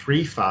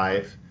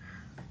 3/5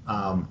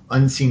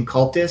 Unseen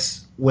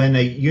Cultist. When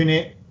a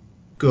unit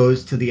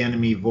goes to the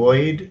enemy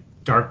void,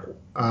 Dark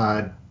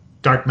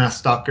Mass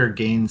Stalker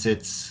gains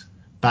its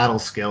battle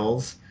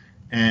skills,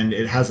 and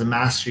it has a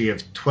mastery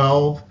of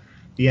 12.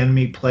 The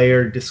enemy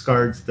player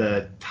discards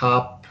the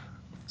top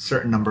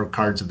certain number of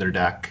cards of their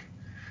deck.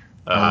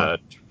 Uh,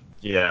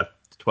 yeah,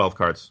 12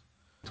 cards.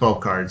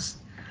 12 cards.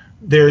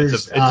 It's a There's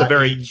it's a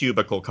very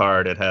cubical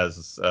card. It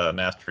has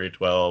mastery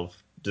 12,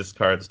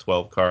 discards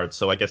 12 cards.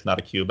 So I guess not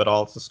a cube at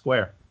all. It's a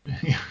square.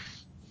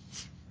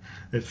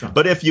 it's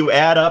But if you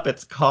add up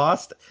its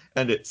cost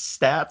and its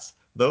stats,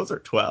 those are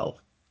 12.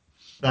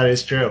 that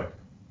is true.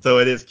 So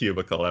it is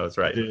cubical. I was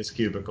right. It is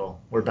cubical.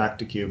 We're back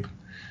to cube.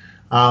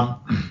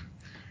 And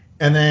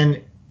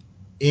then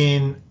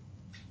in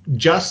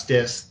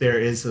Justice, there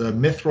is a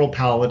Mithril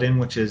Paladin,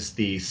 which is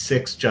the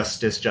 6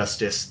 Justice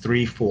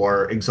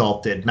 3/4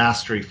 Exalted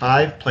Mastery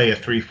 5. Play a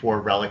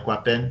 3/4 Relic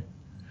Weapon.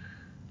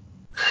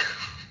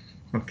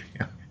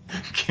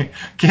 Okay.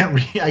 Can't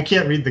read. I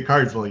can't read the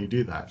cards while you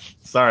do that.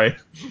 Sorry.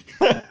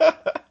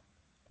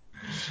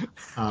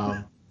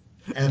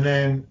 And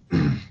then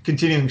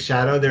continuing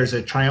Shadow, there's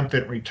a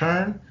Triumphant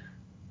Return.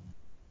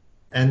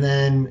 And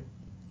then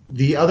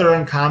the other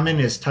uncommon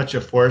is Touch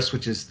of Force,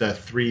 which is the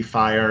 3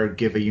 fire,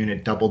 give a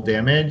unit double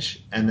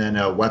damage, and then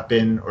a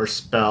weapon or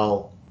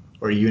spell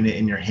or unit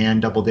in your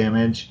hand double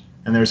damage.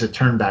 And there's a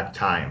turn back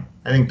time.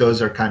 I think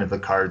those are kind of the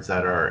cards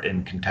that are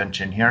in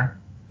contention here.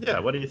 Yeah,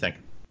 what do you think?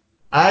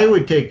 I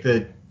would take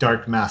the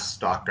Dark Mass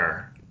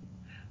Stalker.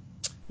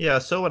 Yeah,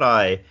 so would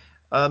I.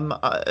 I'm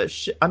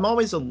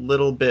always a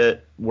little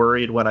bit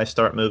worried when I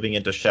start moving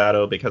into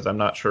Shadow because I'm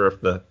not sure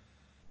if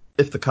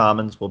the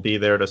commons will be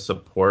there to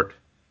support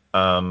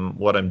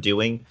what I'm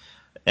doing.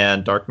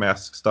 And Dark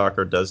Mask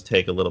Stalker does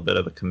take a little bit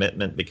of a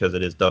commitment because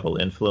it is double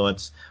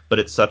influence, but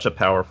it's such a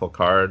powerful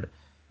card.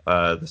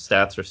 The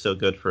stats are so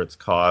good for its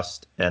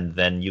cost, and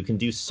then you can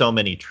do so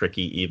many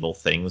tricky, evil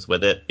things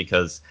with it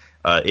because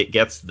it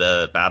gets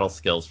the battle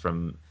skills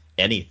from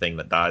anything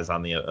that dies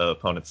on the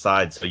opponent's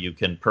side, so you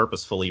can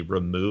purposefully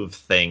remove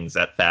things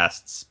at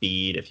fast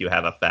speed if you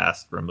have a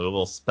fast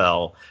removal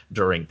spell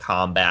during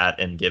combat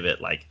and give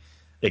it like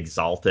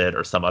exalted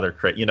or some other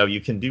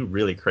you can do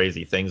really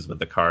crazy things with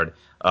the card,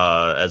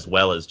 as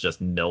well as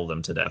just mill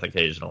them to death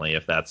occasionally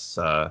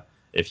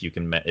if you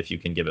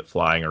can give it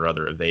flying or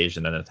other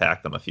evasion and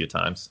attack them a few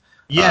times.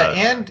 Yeah,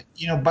 and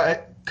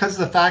but because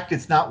the fact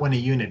it's not when a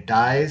unit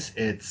dies,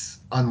 it's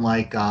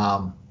unlike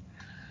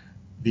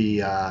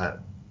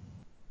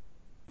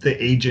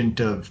the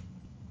agent of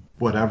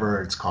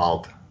whatever it's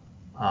called,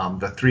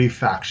 the 3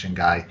 faction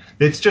guy.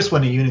 It's just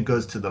when a unit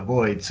goes to the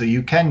void, so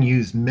you can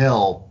use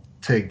mill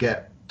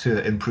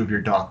to improve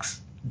your Dark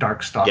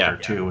Stalker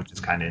too, which is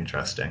kind of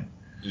interesting.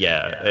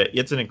 Yeah,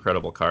 it's an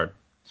incredible card.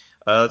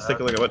 Let's take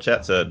a look at what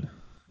chat said.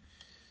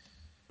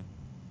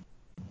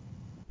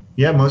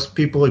 Yeah, most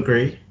people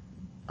agree.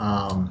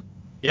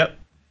 Yep.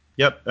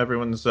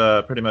 Everyone's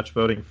pretty much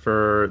voting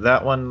for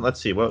that one.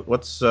 Let's see.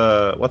 What's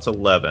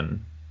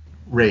 11?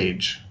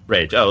 Rage.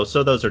 Oh,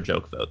 so those are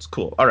joke votes.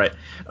 Cool. All right.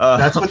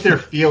 That's what they're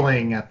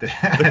feeling at the.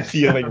 They're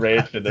feeling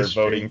rage and they're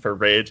voting for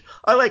rage.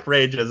 I like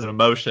rage as an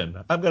emotion.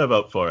 I'm gonna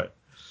vote for it.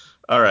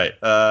 All right.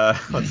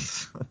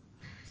 Let's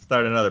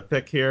start another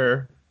pick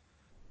here.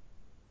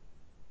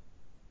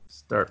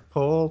 Start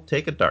poll.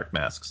 Take a Dark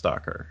Mask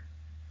Stalker.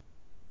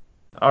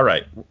 All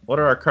right. What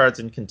are our cards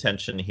in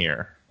contention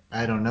here?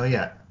 I don't know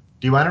yet.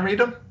 Do you want to read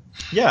them?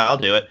 Yeah, I'll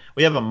do it.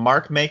 We have a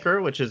Mark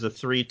Maker, which is a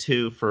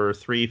 3/2 for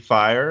 3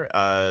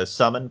 fire.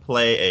 Summon,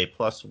 play a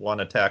 +1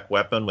 attack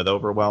weapon with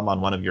Overwhelm on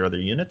one of your other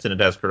units, and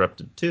it has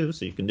Corrupted 2,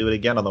 so you can do it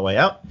again on the way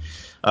out.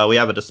 We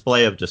have a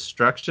Display of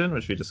Destruction,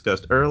 which we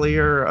discussed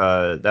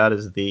earlier. That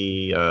is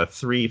the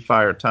 3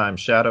 fire time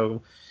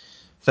shadow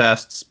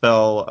fast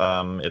spell.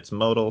 It's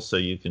modal, so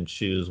you can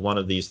choose one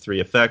of these 3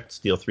 effects,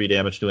 deal 3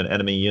 damage to an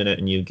enemy unit,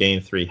 and you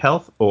gain 3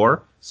 health,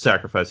 or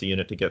sacrifice a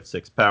unit to get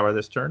 6 power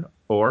this turn,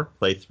 or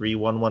play 3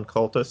 1/1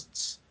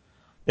 cultists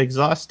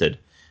exhausted.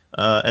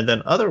 And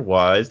then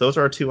otherwise, those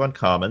are our 2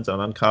 uncommons. An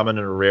uncommon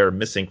and a rare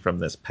missing from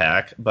this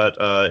pack. But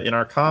in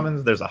our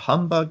commons, there's a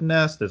Humbug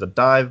Nest, there's a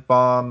Dive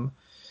Bomb,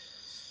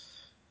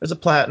 there's a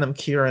Platinum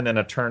Kieran, and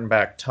a Turn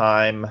Back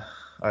Time.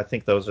 I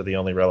think those are the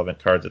only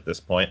relevant cards at this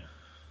point.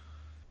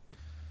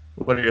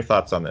 What are your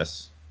thoughts on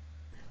this?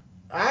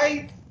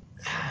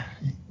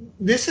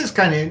 This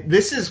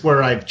is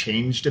where I've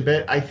changed a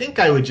bit. I think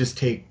I would just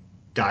take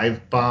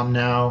Dive Bomb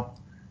now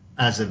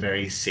as a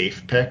very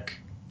safe pick.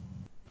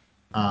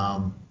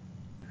 I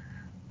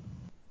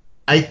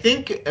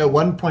think at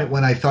one point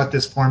when I thought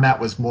this format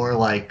was more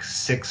like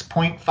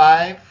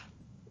 6.5,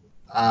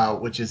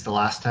 which is the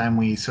last time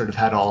we sort of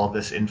had all of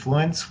this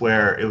influence,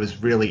 where it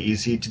was really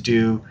easy to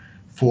do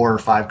 4 or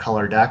 5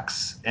 color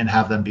decks and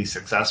have them be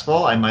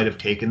successful, I might have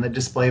taken the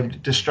Display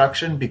of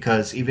Destruction,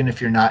 because even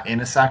if you're not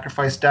in a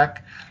sacrifice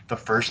deck, the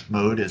first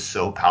mode is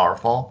so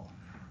powerful.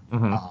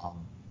 Mm-hmm.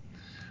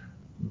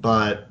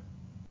 But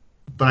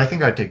I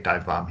think I'd take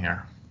Dive Bomb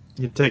here.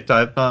 You take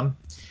Dive Bomb.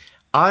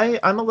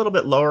 I'm a little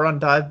bit lower on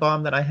Dive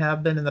Bomb than I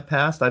have been in the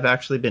past. I've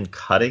actually been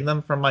cutting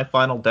them from my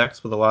final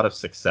decks with a lot of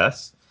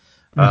success.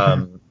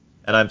 Mm-hmm.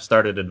 And I've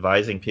started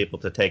advising people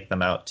to take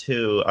them out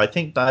too. I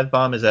think Dive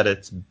Bomb is at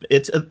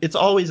it's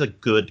always a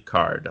good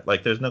card.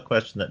 Like, there's no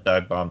question that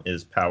Dive Bomb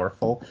is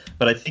powerful,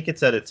 but I think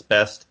it's at its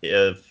best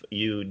if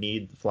you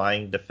need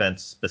flying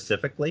defense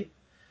specifically.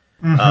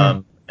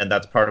 Mm-hmm. And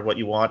that's part of what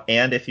you want.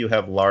 And if you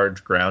have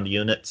large ground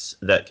units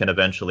that can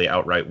eventually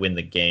outright win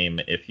the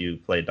game if you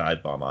play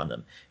Dive Bomb on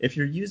them. If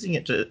you're using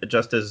it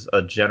just as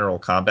a general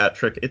combat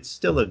trick, it's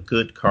still a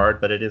good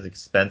card, but it is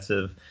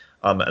expensive.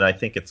 And I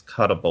think it's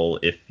cuttable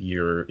if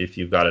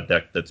you've got a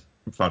deck that's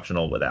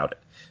functional without it.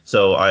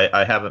 So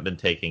I haven't been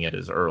taking it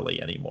as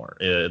early anymore.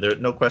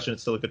 There's no question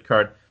it's still a good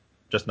card,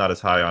 just not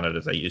as high on it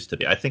as I used to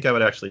be. I think I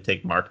would actually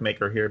take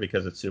Markmaker here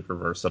because it's super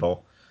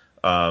versatile.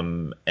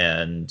 I'm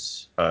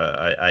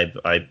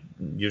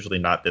usually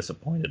not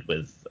disappointed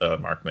with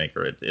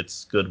Markmaker.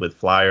 It's good with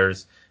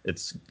flyers.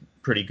 It's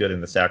pretty good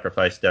in the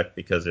sacrifice deck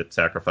because it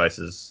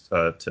sacrifices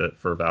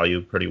for value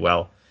pretty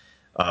well.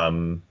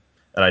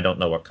 And I don't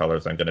know what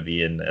colors I'm going to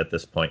be in at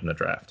this point in the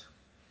draft.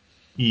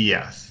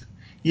 Yes.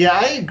 Yeah,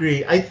 I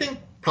agree. I think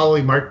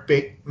probably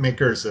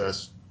Markmaker is a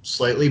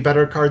slightly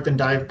better card than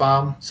Dive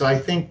Bomb. So I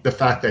think the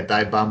fact that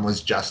Dive Bomb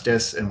was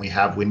Justice and we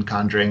have Wind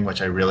Conjuring,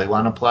 which I really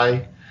want to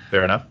play,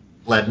 Fair enough.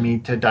 led me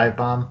to Dive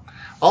Bomb.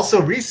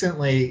 Also,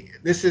 recently,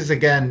 this is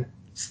again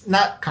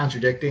not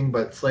contradicting,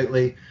 but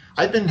slightly,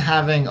 I've been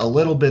having a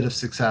little bit of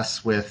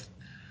success with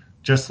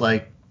just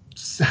like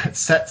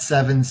set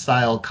 7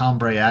 style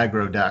Combray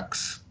aggro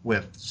decks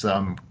with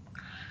some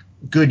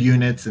good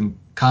units and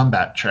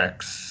combat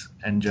tricks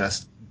and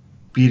just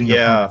beating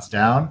opponents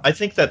down. I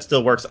think that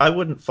still works. I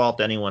wouldn't fault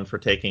anyone for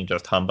taking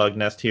just Humbug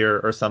Nest here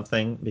or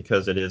something,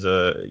 because it is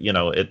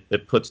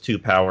it puts 2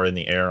 power in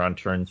the air on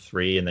turn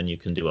 3, and then you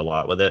can do a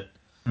lot with it.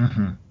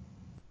 Mm-hmm.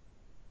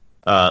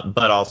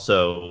 But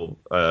also,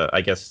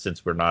 I guess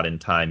since we're not in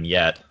time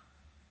yet,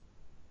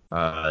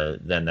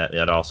 then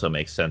that also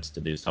makes sense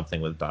to do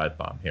something with Dive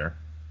Bomb here.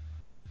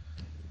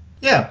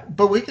 Yeah,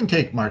 but we can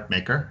take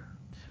Markmaker.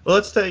 Well,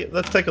 let's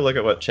take a look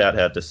at what chat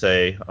had to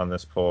say on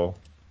this poll.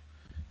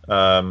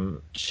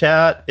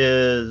 Chat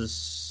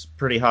is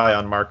pretty high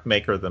on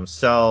Markmaker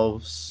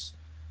themselves,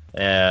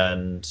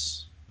 and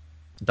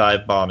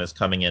Dive Bomb is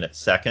coming in at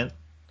second.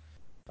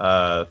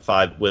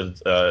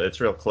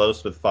 It's real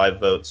close with 5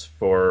 votes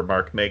for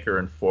Markmaker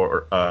and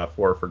 4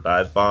 for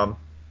Dive Bomb.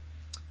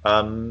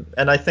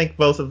 And I think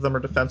both of them are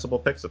defensible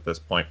picks at this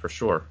point for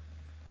sure.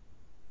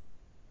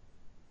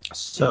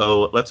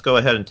 So let's go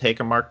ahead and take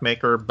a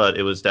Markmaker, but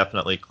it was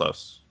definitely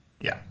close.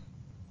 Yeah.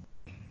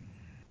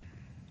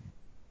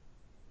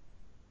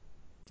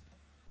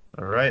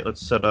 All right,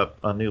 let's set up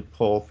a new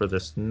poll for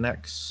this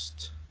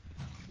next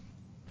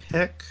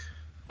pick.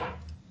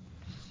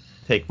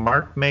 Take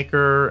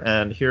Markmaker,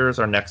 and here's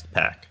our next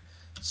pack.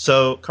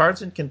 So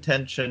cards in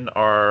contention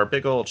are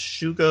big old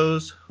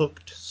Shugo's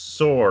Hooked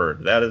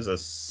Sword. That is a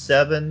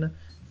 7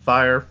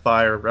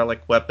 fire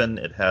relic weapon.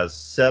 It has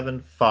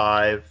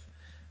 7/5.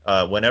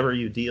 Whenever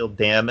you deal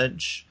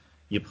damage,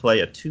 you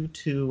play a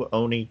 2/2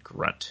 Oni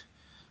Grunt.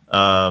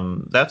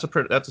 That's a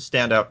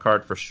standout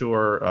card for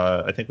sure.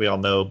 I think we all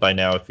know by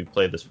now, if you've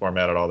played this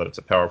format at all, that it's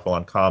a powerful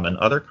uncommon.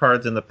 Other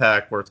cards in the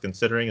pack worth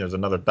considering: there's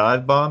another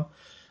Dive Bomb.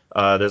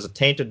 There's a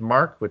Tainted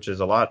Mark, which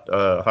is a lot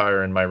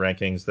higher in my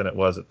rankings than it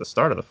was at the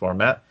start of the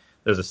format.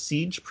 There's a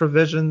Siege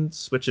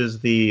Provisions, which is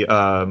the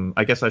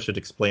I guess I should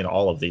explain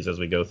all of these as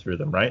we go through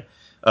them, right?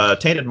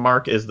 Tainted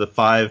Mark is the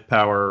 5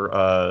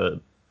 power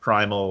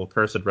primal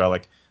cursed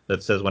relic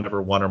that says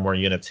whenever 1 or more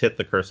units hit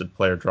the cursed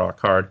player, draw a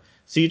card.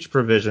 Siege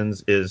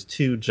Provisions is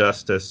 2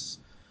 Justice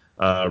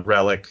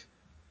relic.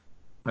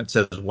 It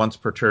says once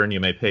per turn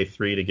you may pay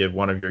 3 to give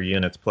one of your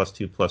units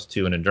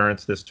 +2/+2 in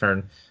endurance this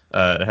turn.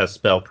 It has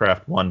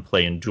Spellcraft 1,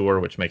 play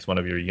Endure, which makes one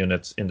of your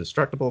units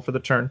indestructible for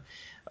the turn.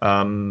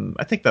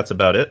 I think that's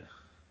about it.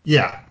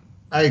 Yeah,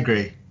 I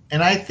agree.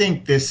 And I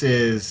think this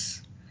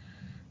is,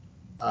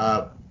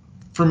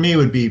 for me,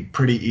 would be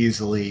pretty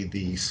easily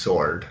the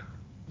Sword.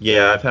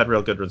 Yeah, I've had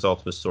real good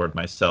results with Sword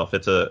myself.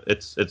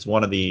 It's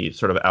one of the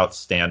sort of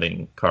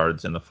outstanding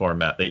cards in the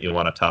format that you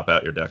want to top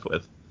out your deck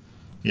with.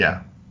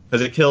 Yeah.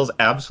 Because it kills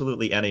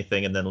absolutely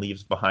anything and then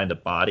leaves behind a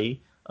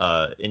body.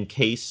 In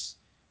case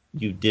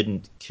you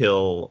didn't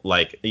kill,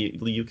 like,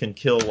 you can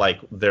kill,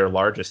 like, their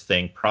largest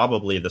thing.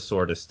 Probably the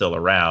Sword is still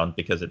around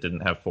because it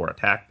didn't have 4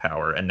 attack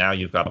power, and now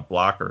you've got a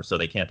blocker, so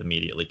they can't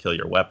immediately kill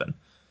your weapon.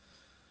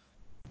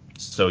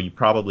 So you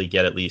probably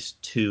get at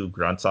least 2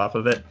 grunts off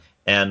of it.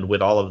 And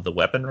with all of the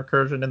weapon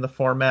recursion in the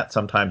format,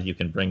 sometimes you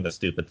can bring the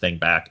stupid thing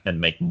back and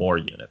make more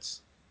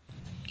units.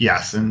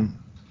 Yes, and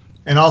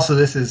also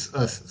this is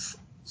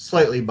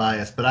slightly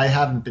biased, but I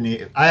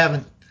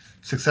haven't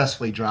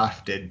successfully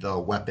drafted the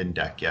weapon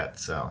deck yet,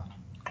 so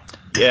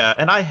Yeah,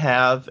 and I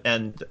have,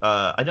 and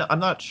I'm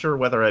not sure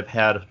whether I've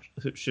had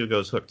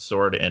Shugo's Hooked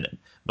Sword in it,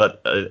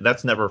 but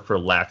that's never for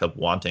lack of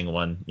wanting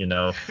one, you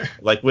know?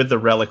 Like with the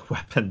Relic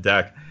Weapon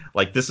deck,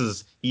 like this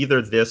is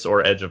either this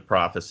or Edge of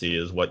Prophecy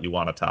is what you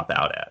want to top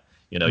out at.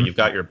 You know, you've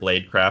got your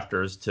Blade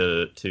Crafters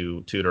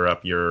to tutor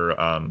up your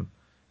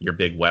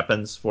big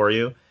weapons for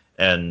you,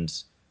 and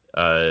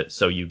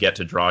so you get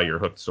to draw your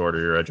Hooked Sword or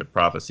your Edge of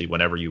Prophecy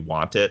whenever you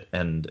want it,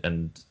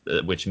 and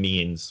which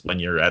means when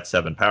you're at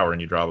 7 power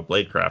and you draw a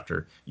Blade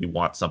Crafter, you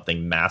want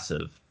something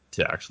massive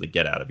to actually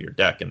get out of your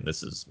deck, and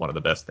this is one of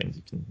the best things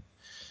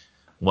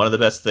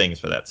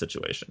for that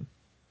situation.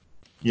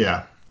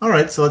 Yeah. All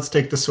right, so let's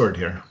take the sword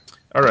here.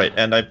 All right,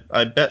 and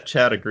I bet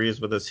Chad agrees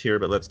with us here,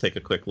 but let's take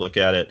a quick look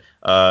at it.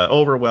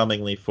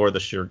 Overwhelmingly for the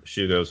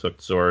Shugo's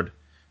Hooked Sword.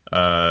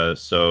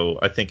 So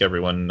I think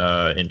everyone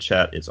in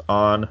chat is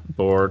on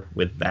board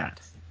with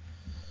that.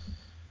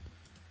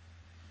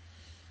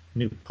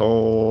 New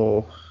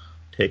poll.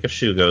 Take a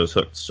Shugo's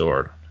Hooked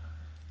Sword.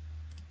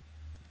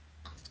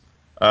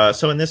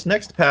 So in this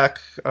next pack,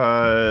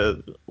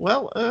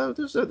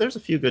 there's a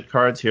few good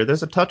cards here.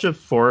 There's a Touch of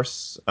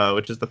Force,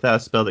 which is the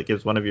fast spell that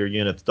gives one of your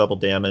units double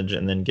damage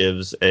and then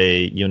gives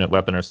a unit,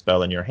 weapon, or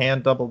spell in your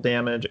hand double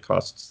damage. It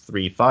costs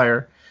 3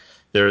 fire.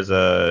 There's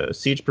a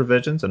Siege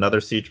Provisions,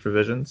 another Siege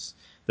Provisions.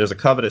 There's a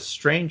Covetous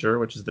Stranger,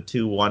 which is the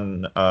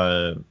 2/1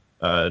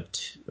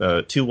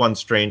 2/1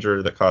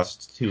 Stranger that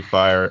costs 2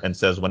 fire and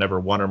says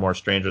whenever one or more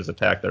strangers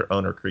attack, their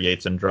owner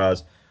creates and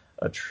draws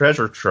a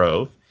treasure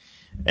trove.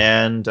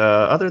 And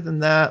other than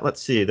that,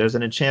 let's see. There's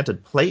an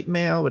Enchanted Plate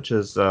Mail, which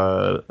is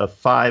a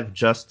 5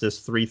 Justice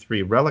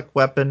 3/3 relic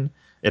weapon.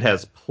 It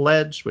has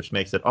Pledge, which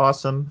makes it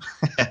awesome.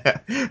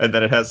 And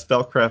then it has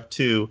Spellcraft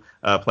 2,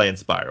 Play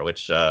Inspire,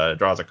 which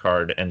draws a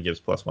card and gives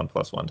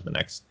 +1/+1 to the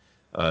next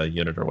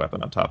unit or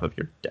weapon on top of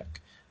your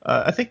deck.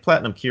 I think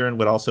Platinum Kieran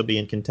would also be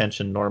in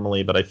contention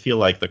normally, but I feel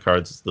like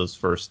those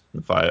first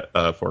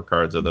 4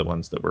 cards are the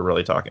ones that we're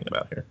really talking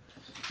about here.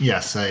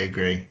 Yes, I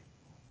agree.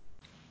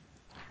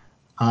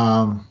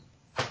 And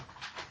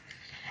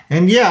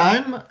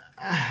yeah,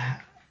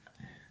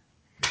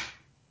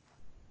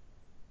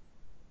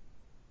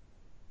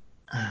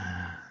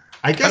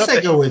 I guess I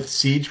go with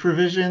Siege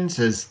Provisions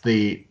as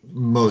the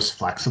most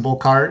flexible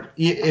card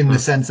in the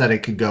sense that it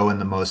could go in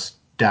the most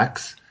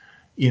decks.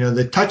 You know,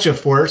 the Touch of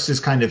Force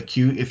is kind of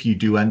cute if you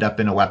do end up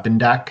in a weapon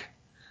deck,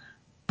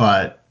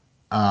 but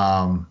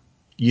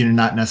you're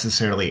not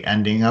necessarily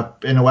ending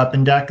up in a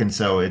weapon deck, and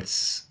so it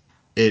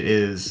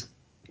is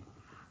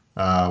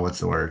what's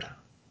the word?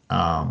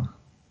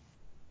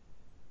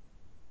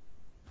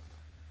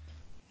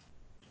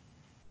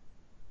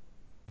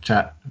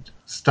 Chat,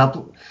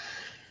 stop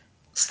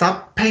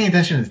paying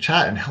attention to the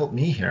chat and help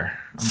me here.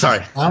 I'm Sorry,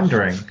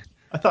 floundering.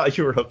 I thought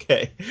you were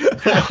okay.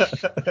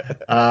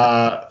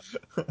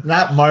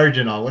 Not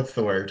marginal. What's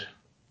the word?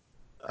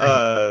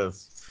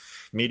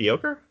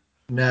 Mediocre?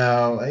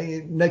 No,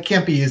 that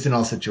can't be used in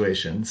all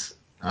situations.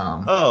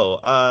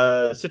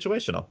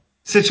 Situational.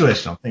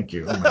 Situational. Thank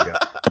you. Oh my god.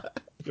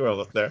 You're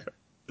almost there.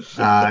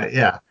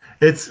 Yeah,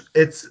 it's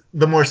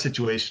the more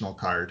situational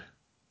card.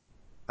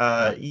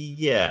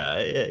 Yeah,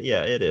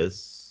 it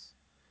is.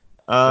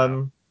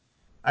 I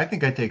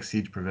think I take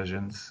Siege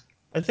Provisions.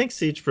 I think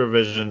Siege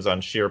Provisions on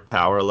sheer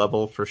power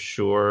level for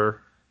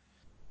sure.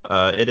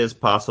 It is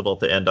possible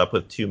to end up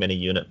with too many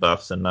unit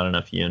buffs and not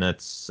enough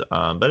units,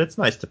 but it's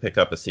nice to pick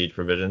up a Siege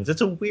Provisions.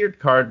 It's a weird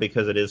card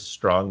because it is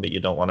strong, but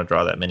you don't want to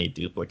draw that many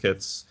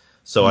duplicates.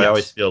 So yes. I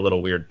always feel a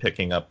little weird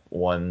picking up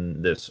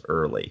one this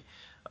early.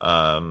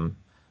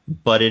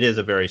 But it is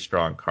a very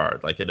strong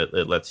card. Like it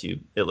lets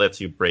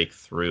you break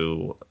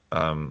through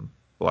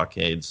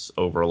blockades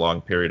over a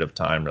long period of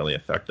time really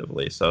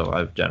effectively. So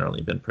I've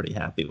generally been pretty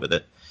happy with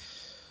it.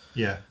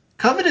 Yeah.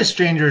 Covetous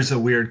Stranger is a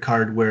weird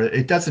card where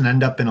it doesn't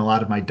end up in a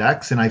lot of my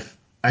decks, and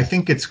I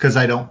think it's because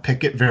I don't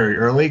pick it very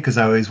early because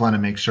I always want to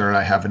make sure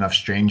I have enough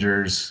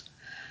strangers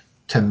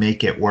to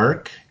make it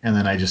work, and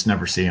then I just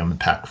never see them in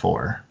pack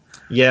 4.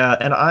 Yeah,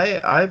 and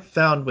I've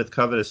found with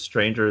Covetous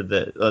Stranger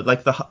that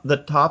like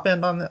the top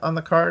end on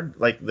the card,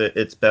 like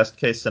its best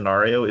case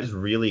scenario is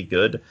really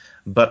good,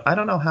 but I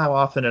don't know how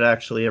often it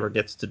actually ever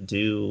gets to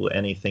do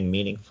anything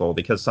meaningful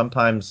because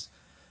sometimes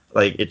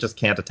like it just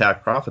can't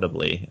attack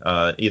profitably.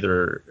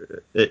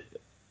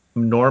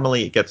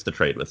 Normally it gets to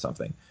trade with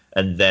something,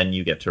 and then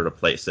you get to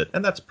replace it,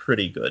 and that's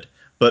pretty good.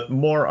 But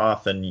more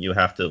often you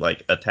have to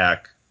like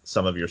attack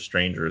some of your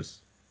strangers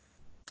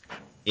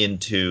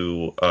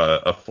into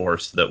a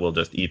force that will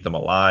just eat them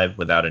alive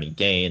without any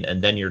gain,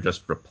 and then you're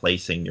just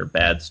replacing your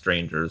bad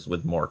strangers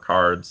with more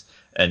cards,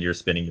 and you're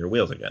spinning your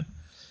wheels again.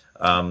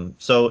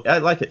 So I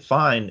like it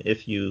fine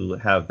if you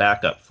have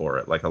backup for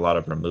it, like a lot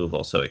of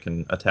removal, so it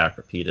can attack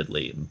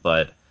repeatedly.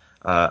 But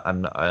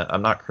I'm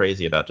not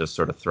crazy about just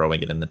sort of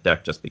throwing it in the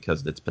deck just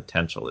because its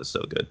potential is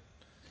so good.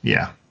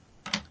 Yeah.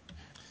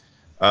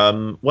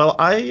 Well,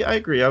 I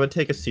agree. I would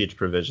take a Siege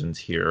Provisions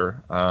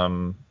here.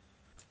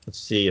 Let's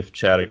see if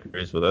Chat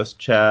agrees with us.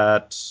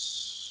 Chat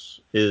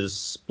is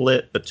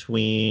split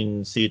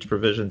between Siege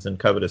Provisions and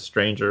Covetous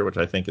Stranger, which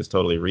I think is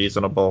totally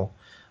reasonable.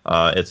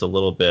 It's a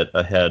little bit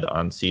ahead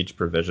on siege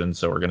provision,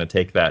 so we're going to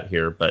take that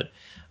here. But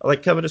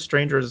like Covetous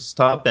Stranger's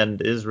top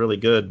end is really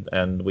good,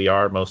 and we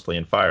are mostly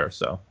in fire,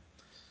 so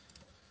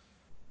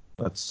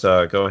let's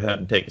go ahead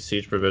and take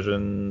siege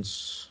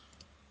provisions.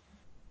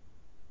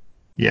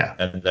 Yeah.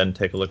 And then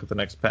take a look at the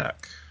next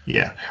pack.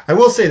 Yeah. I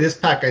will say this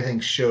pack, I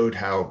think, showed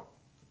how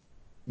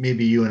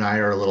maybe you and I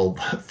are a little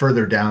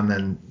further down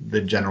than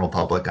the general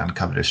public on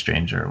Covetous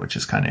Stranger, which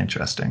is kind of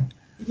interesting.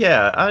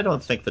 Yeah, I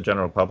don't think the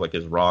general public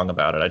is wrong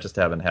about it. I just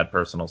haven't had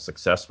personal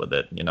success with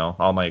it. You know,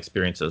 all my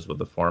experiences with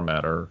the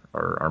format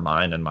are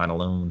mine and mine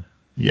alone.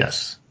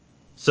 Yes.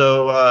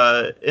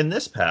 So in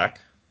this pack,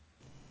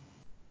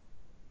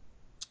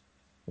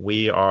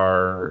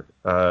 we're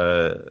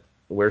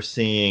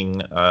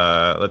seeing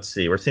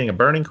we're seeing a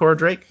Burning Core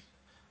Drake.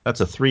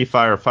 That's a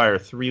 3-fire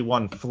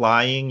 3/1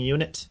 flying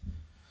unit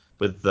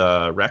with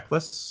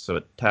Reckless, so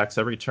it attacks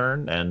every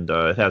turn, and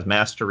it has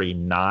Mastery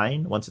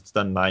 9. Once it's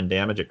done 9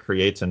 damage, it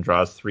creates and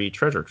draws 3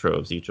 treasure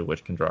troves, each of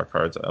which can draw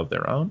cards of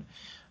their own.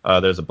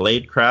 There's a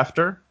Blade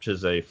Crafter, which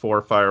is a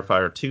 4-fire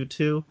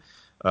 2/2.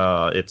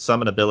 Its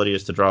summon ability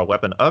is to draw a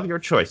weapon of your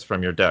choice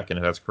from your deck, and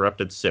it has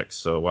Corrupted 6,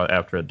 so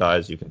after it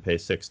dies, you can pay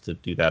 6 to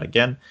do that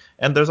again.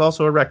 And there's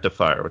also a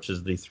Rectifier, which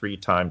is the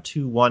 3-time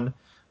 2/1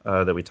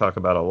 that we talk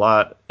about a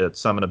lot.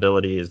 Its summon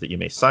ability is that you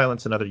may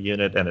silence another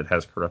unit, and it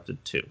has Corrupted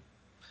 2.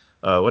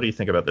 What do you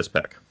think about this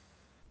pack?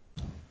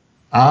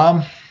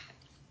 I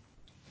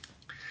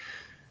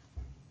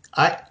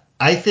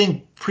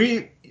think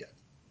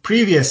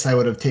previous I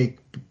would have taken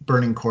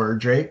Burning Core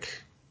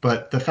Drake,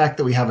 but the fact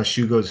that we have a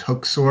Shugo's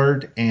Hook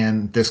Sword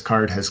and this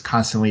card has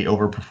constantly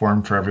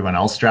overperformed for everyone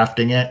else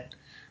drafting it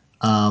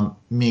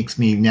makes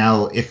me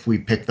now, if we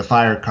pick the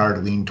fire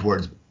card, lean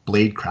towards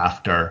Blade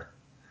Crafter.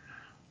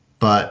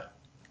 But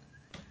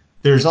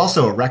there's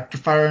also a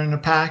Rectifier in the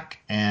pack,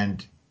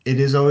 and it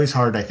is always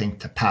hard, I think,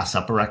 to pass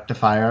up a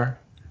Rectifier.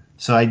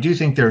 So I do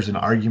think there's an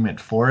argument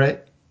for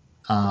it.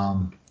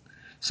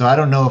 So I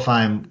don't know if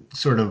I'm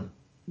sort of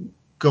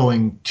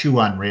going too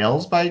on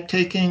rails by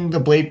taking the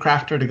Blade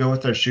Crafter to go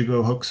with our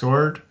Shugo Hook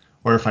Sword,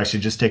 or if I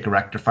should just take a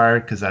Rectifier,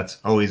 because that's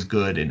always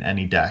good in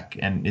any deck,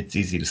 and it's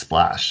easy to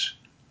splash.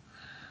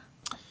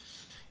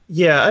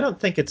 Yeah, I don't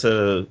think it's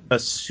a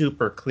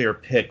super clear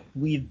pick.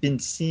 We've been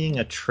seeing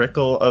a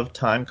trickle of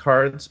time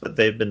cards, but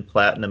they've been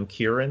Platinum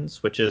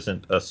Kurans, which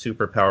isn't a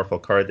super powerful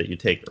card that you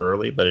take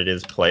early, but it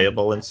is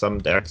playable in some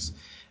decks.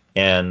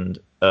 And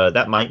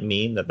that might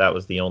mean that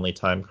was the only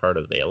time card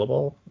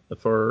available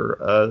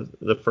for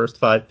the first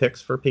 5 picks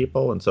for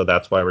people. And so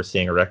that's why we're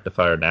seeing a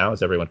Rectifier now,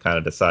 as everyone kind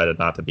of decided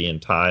not to be in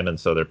time, and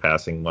so they're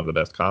passing one of the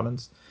best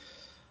commons.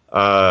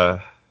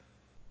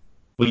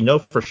 We know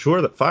for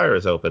sure that fire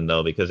is open,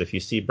 though, because if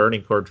you see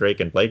Burning Core Drake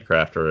and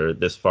Bladecrafter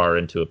this far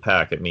into a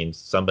pack, it means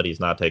somebody's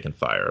not taking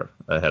fire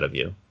ahead of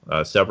you.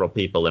 Several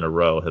people in a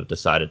row have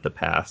decided to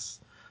pass,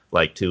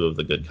 like 2 of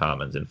the good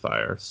commons in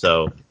fire.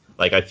 So,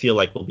 like, I feel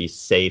like we'll be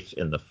safe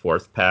in the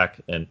 4th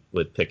pack and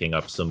with picking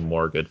up some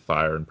more good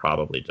fire and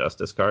probably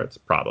justice cards.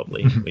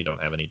 Probably. We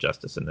don't have any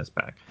justice in this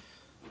pack.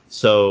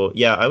 So,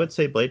 yeah, I would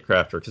say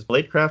Bladecrafter, because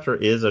Bladecrafter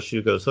is a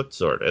Shugo's Hooked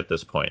Sword at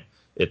this point.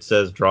 It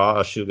says draw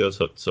a Shugo's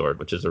Hooked Sword,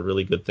 which is a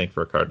really good thing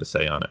for a card to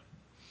say on it.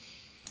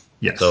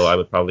 Yes. So I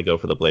would probably go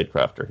for the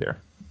Bladecrafter here.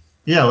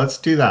 Yeah, let's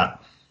do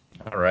that.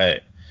 All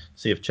right.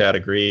 See if Chad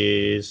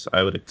agrees.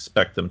 I would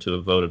expect them to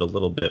have voted a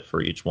little bit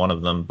for each one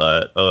of them,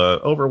 but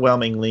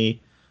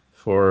overwhelmingly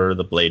for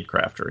the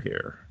Bladecrafter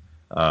here,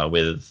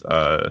 with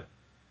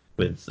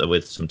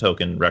some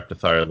token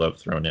Rectifier love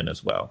thrown in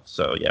as well.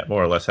 So yeah,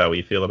 more or less how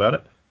we feel about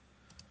it.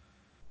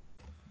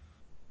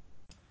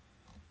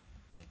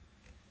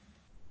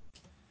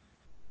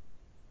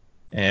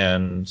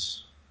 And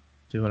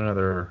do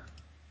another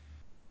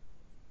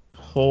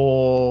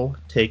poll,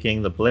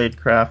 taking the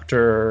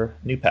Bladecrafter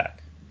new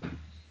pack.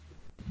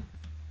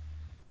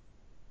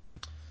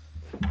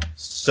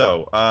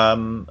 So,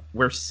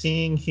 we're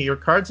seeing here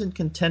cards in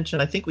contention.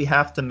 I think we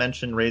have to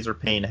mention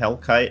Razorpain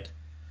Hellkite.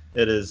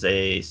 It is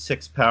a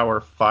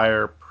 6-power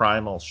fire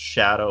primal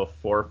shadow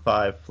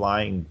 4/5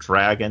 flying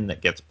dragon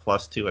that gets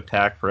 +2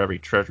 attack for every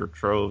treasure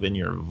trove in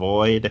your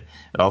void.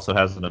 It also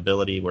has an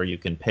ability where you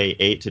can pay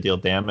 8 to deal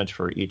damage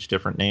for each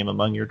different name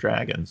among your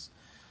dragons.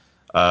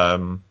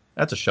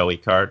 That's a showy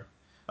card.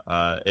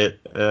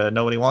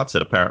 Nobody wants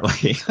it,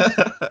 apparently. Is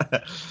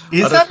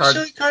that a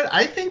showy card?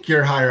 I think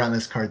you're higher on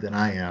this card than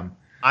I am.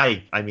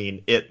 I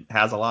mean, it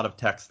has a lot of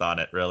text on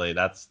it, really.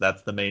 That's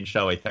the main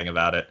showy thing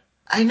about it.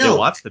 I know. It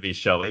wants to be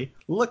showy.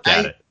 Look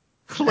at it.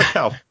 Look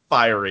how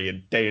fiery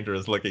and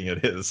dangerous looking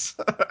it is.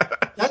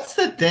 That's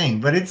the thing,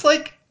 but it's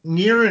like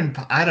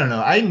I don't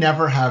know. I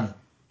never have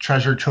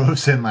treasure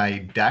troves in my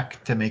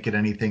deck to make it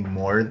anything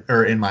more,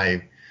 or in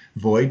my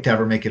void to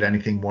ever make it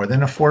anything more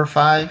than a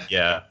 4/5.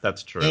 Yeah,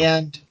 that's true.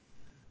 And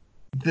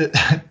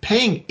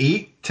paying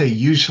 8 to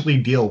usually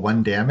deal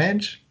 1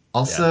 damage,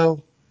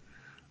 also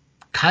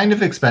kind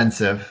of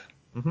expensive.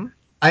 Mm-hmm.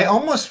 I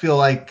almost feel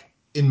like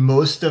in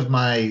most of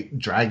my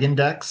dragon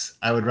decks,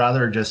 I would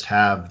rather just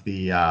have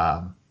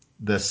the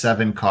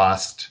 7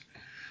 cost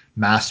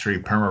Mastery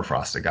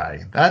Permafrost a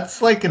guy.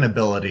 That's like an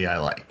ability I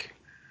like.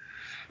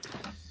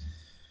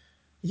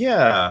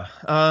 Yeah.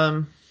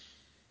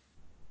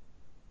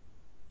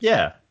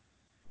 Yeah.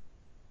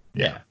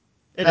 Yeah.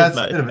 It is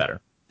That's it's better.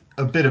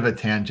 a bit of a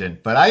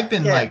tangent, but I've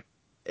been Yeah. like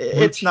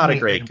It's not a routinely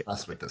great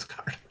impressed with this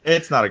card.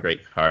 It's not a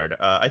great card.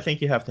 I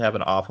think you have to have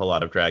an awful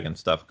lot of dragon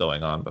stuff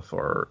going on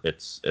before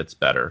it's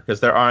better, because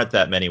there aren't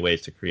that many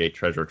ways to create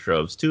treasure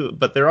troves too.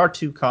 But there are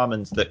two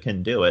commons that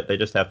can do it. They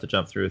just have to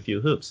jump through a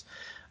few hoops.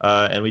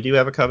 And we do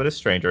have a Covetous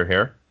Stranger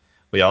here.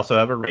 We also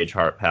have a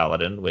Rageheart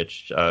Paladin,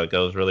 which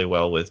goes really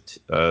well with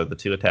the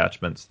two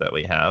attachments that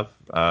we have.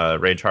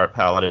 Rageheart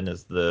Paladin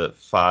is the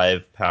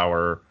 5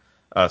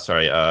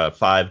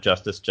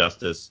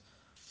 Justice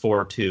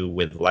 4/2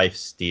 with Life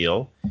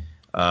Steal.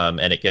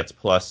 And it gets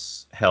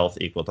plus health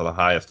equal to the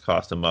highest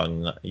cost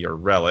among your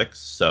relics.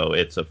 So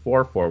it's a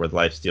 4/4 with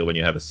lifesteal when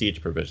you have a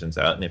siege provisions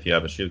out, and if you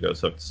have a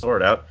Shugo's Hooked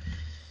Sword out,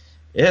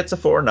 it's a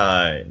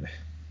 4/9.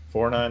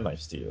 4/9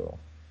 lifesteal.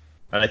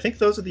 And I think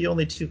those are the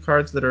only two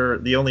cards that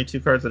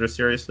are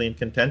seriously in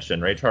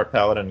contention: Rageheart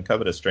Paladin and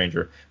Covetous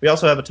Stranger. We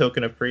also have a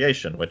Token of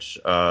Creation, which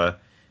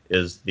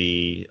is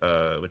the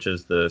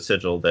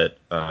sigil that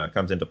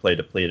comes into play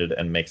depleted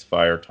and makes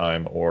Fire,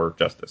 Time, or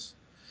Justice.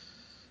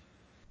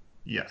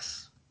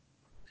 Yes.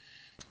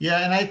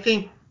 Yeah, and I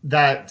think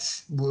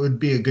that would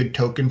be a good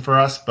token for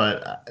us,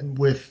 but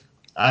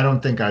I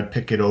don't think I'd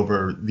pick it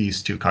over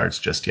these two cards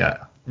just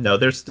yet. No,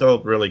 they're still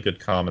really good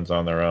commons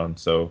on their own,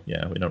 so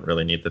yeah, we don't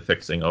really need the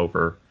fixing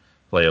over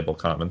playable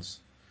commons.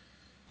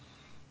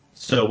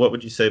 So what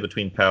would you say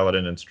between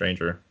Paladin and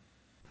Stranger?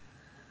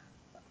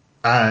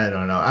 I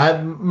don't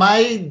know.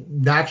 My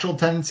natural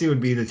tendency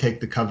would be to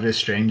take the Covetous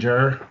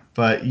Stranger,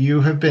 but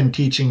you have been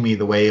teaching me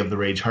the way of the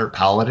Rageheart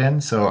Paladin,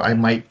 so I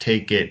might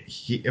take it.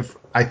 If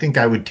I think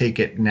I would take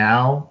it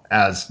now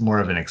as more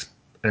of an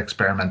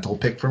experimental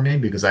pick for me,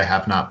 because I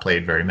have not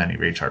played very many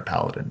Rageheart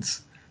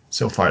Paladins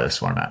so far this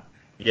format.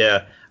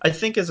 Yeah, I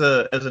think as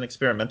an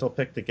experimental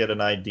pick to get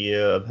an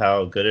idea of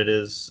how good it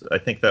is, I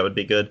think that would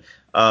be good.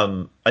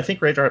 I think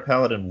Rageheart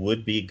Paladin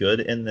would be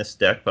good in this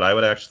deck, but I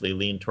would actually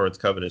lean towards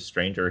Covetous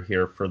Stranger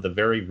here for the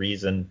very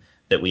reason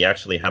that we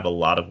actually have a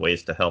lot of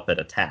ways to help it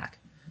attack.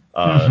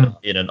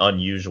 In an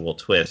unusual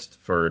twist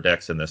for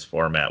decks in this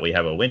format. We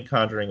have a Wind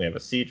Conjuring, we have a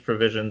Siege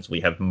Provisions, we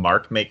have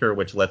Mark Maker,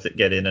 which lets it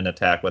get in and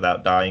attack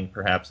without dying,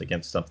 perhaps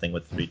against something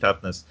with 3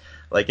 toughness.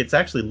 Like, it's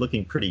actually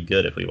looking pretty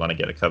good if we want to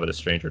get a Covetous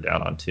Stranger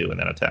down on 2 and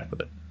then attack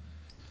with it.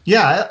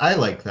 Yeah, I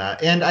like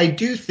that. And I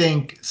do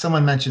think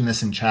someone mentioned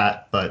this in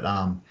chat, but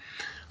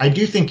I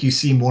do think you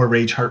see more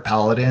Rageheart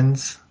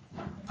Paladins.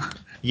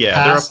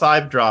 Yeah, they're a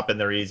 5-drop and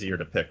they're easier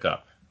to pick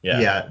up.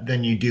 Yeah,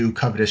 than you do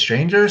Covetous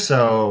Stranger.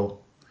 So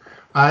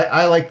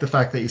I like the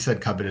fact that you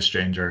said Covetous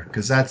Stranger,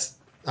 because that's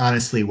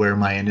honestly where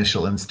my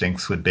initial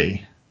instincts would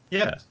be.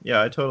 Yeah,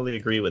 I totally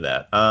agree with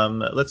that.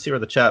 Let's see where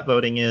the chat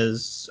voting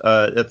is.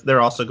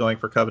 They're also going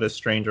for Covetous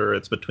Stranger.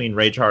 It's between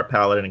Rageheart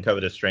Paladin and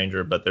Covetous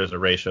Stranger, but there's a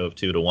ratio of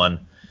 2-1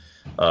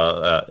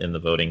 in the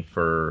voting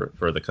for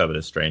the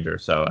Covetous Stranger.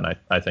 So, and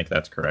I think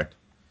that's correct.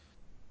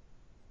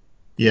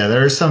 Yeah,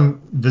 there are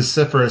some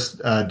vociferous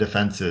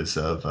defenses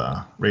of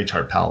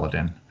Rageheart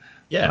Paladin.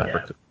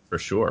 Yeah, for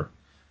sure.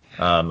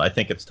 I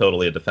think it's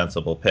totally a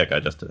defensible pick. I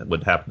just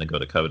would happen to go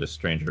to Covetous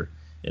Stranger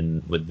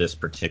with this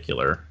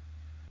particular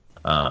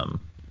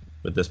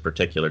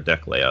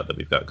deck layout that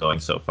we've got going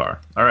so far.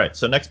 All right,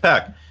 so next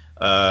pack,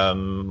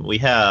 we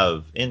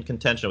have in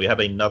contention. We have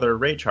another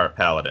Rageheart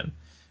Paladin.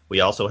 We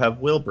also have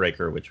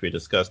Willbreaker, which we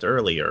discussed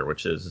earlier,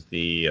 which is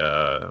the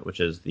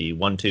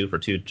 1/2 for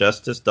 2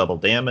 Justice, double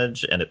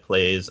damage, and it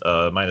plays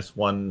a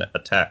 -1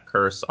 attack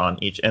curse on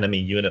each enemy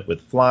unit with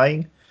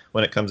flying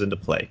when it comes into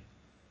play.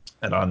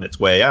 And on its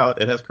way out,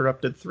 it has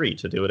corrupted 3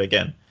 to do it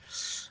again.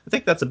 I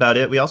think that's about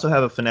it. We also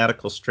have a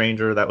Fanatical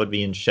Stranger that would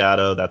be in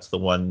Shadow. That's the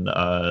one.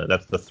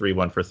 That's the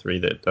 3/1 for 3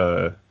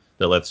 that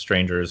lets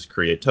strangers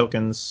create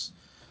tokens.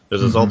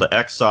 There's a Zolta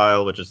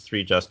Exile, which is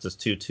 3 Justice,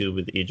 2/2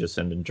 with Aegis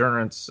and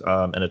Endurance,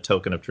 and a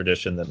Token of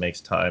Tradition that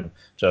makes Time,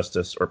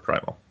 Justice, or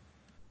Primal.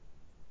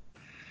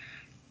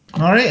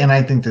 All right, and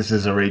I think this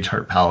is a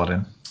Rageheart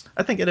Paladin.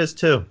 I think it is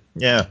too.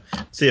 Yeah.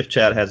 See if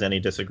chat has any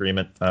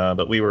disagreement.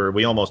 But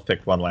we almost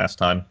picked one last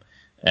time.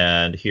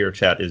 And here,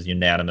 chat is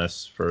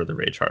unanimous for the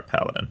Rageheart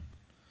Paladin.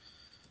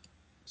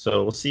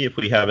 So we'll see if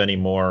we have any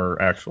more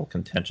actual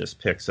contentious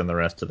picks in the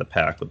rest of the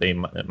pack. But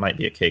it might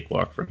be a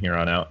cakewalk from here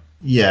on out.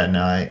 Yeah,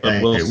 no, I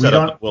we'll agree. We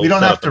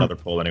don't have another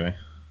poll anyway.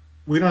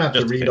 We don't have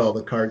to read all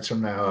the cards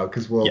from now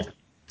because we'll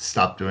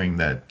stop doing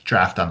the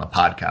draft on the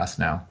podcast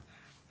now.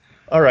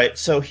 All right,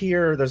 so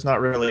here there's not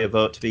really a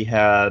vote to be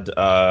had.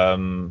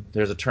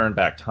 There's a turn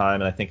back time,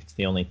 and I think it's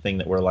the only thing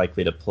that we're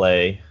likely to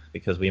play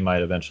because we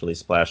might eventually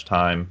splash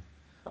time.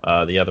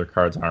 The other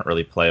cards aren't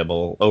really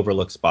playable.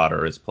 Overlook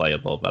Spotter is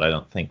playable, but I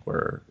don't think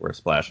we're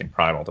splashing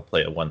Primal to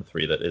play a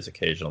 1/3 that is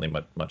occasionally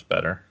much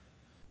better.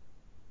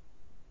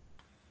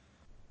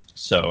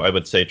 So I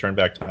would say turn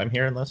back time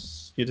here,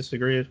 unless you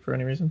disagree for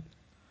any reason.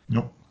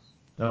 Nope.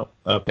 No.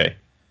 Okay.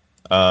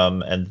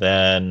 And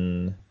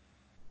then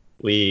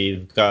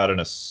We've got an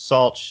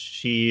assault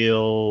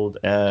shield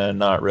and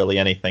not really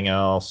anything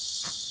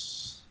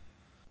else.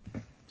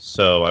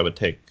 So I would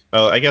take.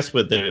 Oh, I guess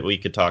we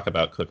could talk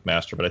about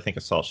Cookmaster, but I think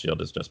assault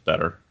shield is just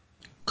better.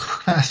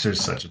 Cookmaster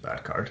is such a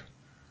bad card.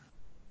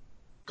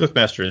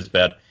 Cookmaster is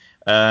bad,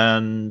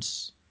 and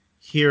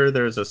here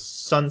there's a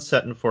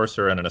Sunset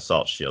Enforcer and an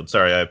assault shield.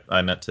 Sorry,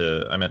 I meant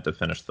to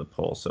finish the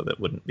poll so that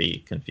wouldn't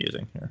be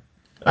confusing here.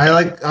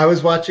 Okay. I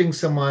was watching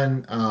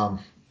someone.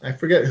 I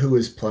forget who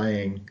was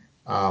playing.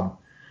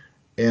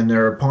 And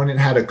their opponent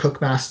had a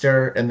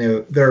Cookmaster, and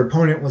their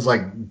opponent was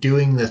like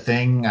doing the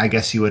thing I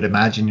guess you would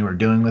imagine you were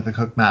doing with a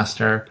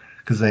Cookmaster,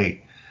 because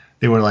they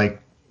were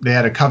like, they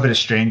had a Covetous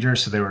Stranger,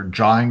 so they were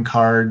drawing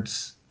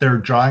cards, they were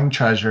drawing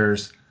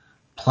treasures,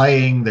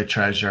 playing the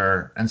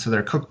treasure, and so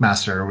their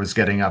Cookmaster was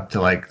getting up to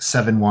like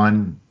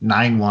 7-1,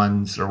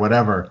 9-1s, or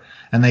whatever,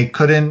 and they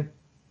couldn't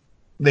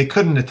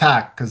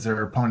attack because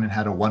their opponent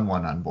had a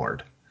 1-1 on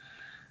board,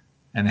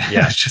 and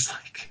it was just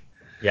like.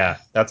 Yeah,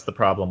 that's the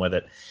problem with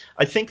it.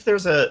 I think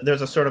there's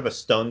a sort of a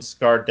Stone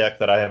Scar deck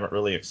that I haven't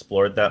really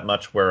explored that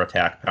much where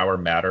attack power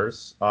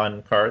matters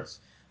on cards.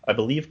 I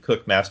believe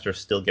Cookmaster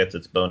still gets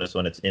its bonus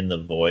when it's in the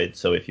void,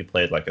 so if you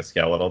played like a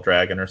Skeletal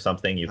Dragon or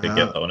something, you could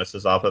get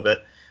bonuses off of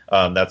it.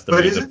 That's the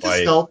But reason isn't why.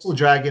 the Skeletal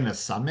Dragon a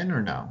summon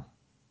or no?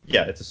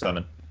 Yeah, it's a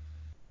summon.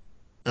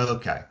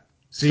 Okay.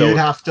 So you'd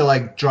have to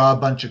like draw a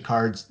bunch of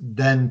cards,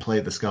 then play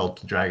the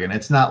Skeletal Dragon.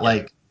 It's not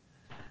like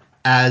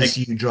as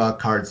you draw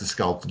cards, the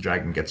Skeletal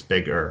Dragon gets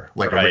bigger,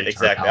 like right, a Rage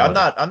exactly.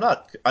 Paladin.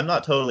 I'm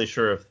not totally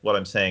sure if what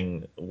I'm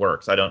saying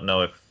works. I don't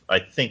know if I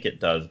think it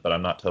does, but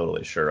I'm not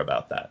totally sure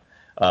about that.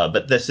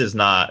 But this is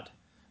not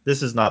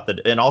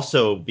the, and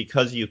also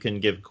because you can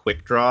give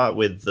quick draw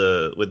with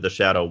the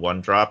Shadow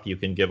 1-drop, you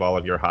can give all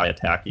of your high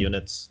attack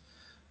units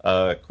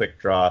quick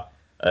draw.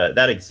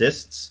 That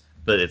exists,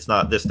 but it's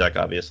not this deck,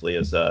 obviously,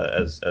 as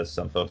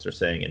some folks are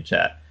saying in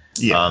chat.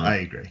 Yeah, I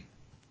agree.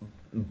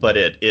 But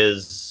it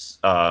is.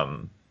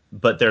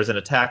 But there's an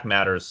Attack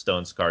Matters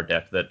Stone Scar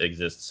deck that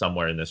exists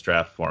somewhere in this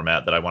draft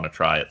format that I want to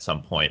try at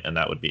some point, and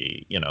that would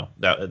be,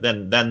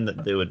 then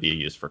it would be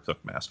used for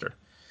Cookmaster.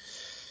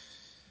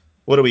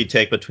 What do we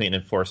take between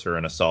Enforcer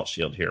and Assault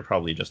Shield here?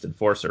 Probably just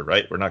Enforcer,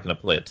 right? We're not going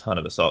to play a ton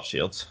of Assault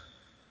Shields.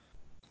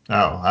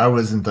 Oh, I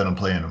wasn't going to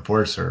play an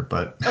Enforcer,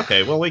 but...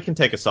 Okay, well, we can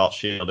take Assault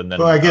Shield and then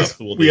well, I guess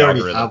fool we the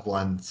already algorithm. have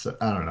one, so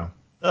I don't know.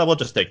 We'll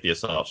just take the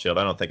Assault Shield.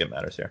 I don't think it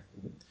matters here.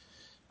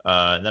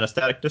 And then a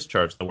Static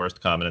Discharge, the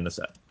worst common in the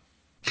set.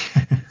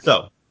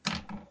 So,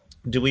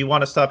 do we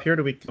want to stop here?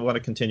 Do we want to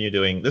continue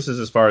doing... This is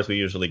as far as we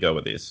usually go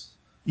with these.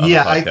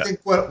 Yeah, I think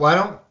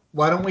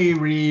why don't we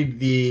read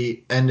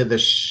the end of the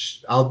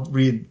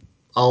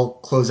I'll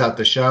close out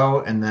the show,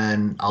 and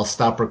then I'll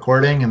stop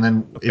recording, and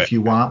then if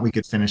you want, we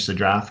could finish the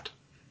draft.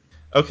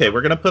 Okay,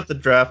 we're going to put the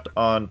draft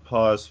on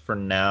pause for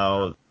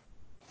now.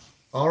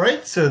 All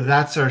right, so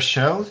that's our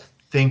show.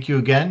 Thank you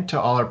again to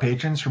all our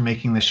patrons for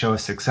making the show a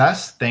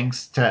success.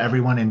 Thanks to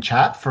everyone in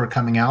chat for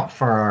coming out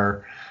for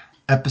our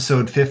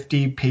episode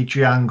 50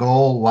 Patreon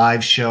goal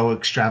live show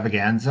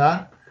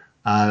extravaganza.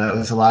 That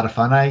was a lot of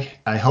fun,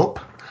 I hope.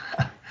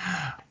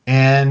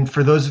 And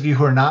for those of you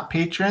who are not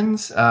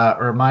patrons, a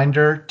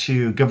reminder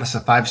to give us a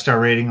 5-star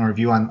rating and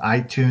review on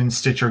iTunes,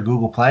 Stitcher,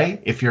 Google Play.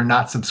 If you're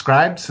not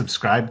subscribed,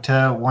 subscribe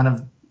to one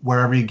of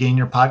wherever you gain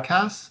your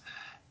podcasts.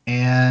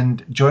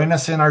 And join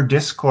us in our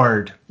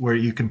Discord, where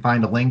you can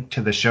find a link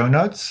to the show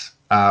notes,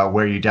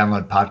 where you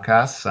download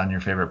podcasts on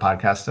your favorite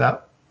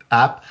podcast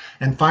app.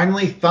 And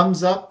finally,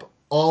 thumbs up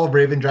all of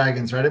Raven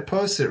Dragon's Reddit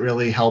posts. It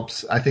really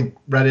helps. I think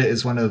Reddit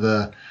is one of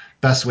the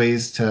best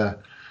ways to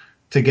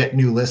get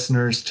new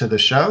listeners to the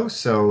show.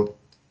 So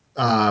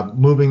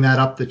moving that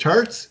up the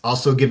charts,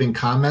 also giving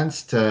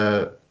comments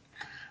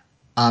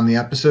on the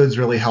episodes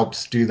really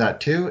helps do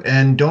that too.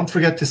 And don't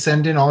forget to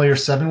send in all your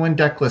 7-win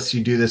deck lists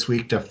you do this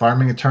week to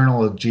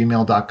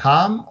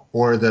farmingeternal@gmail.com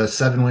or the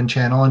 7-win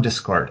channel on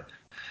Discord.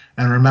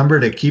 And remember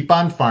to keep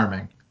on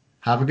farming.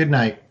 Have a good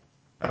night.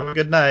 Have a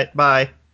good night. Bye.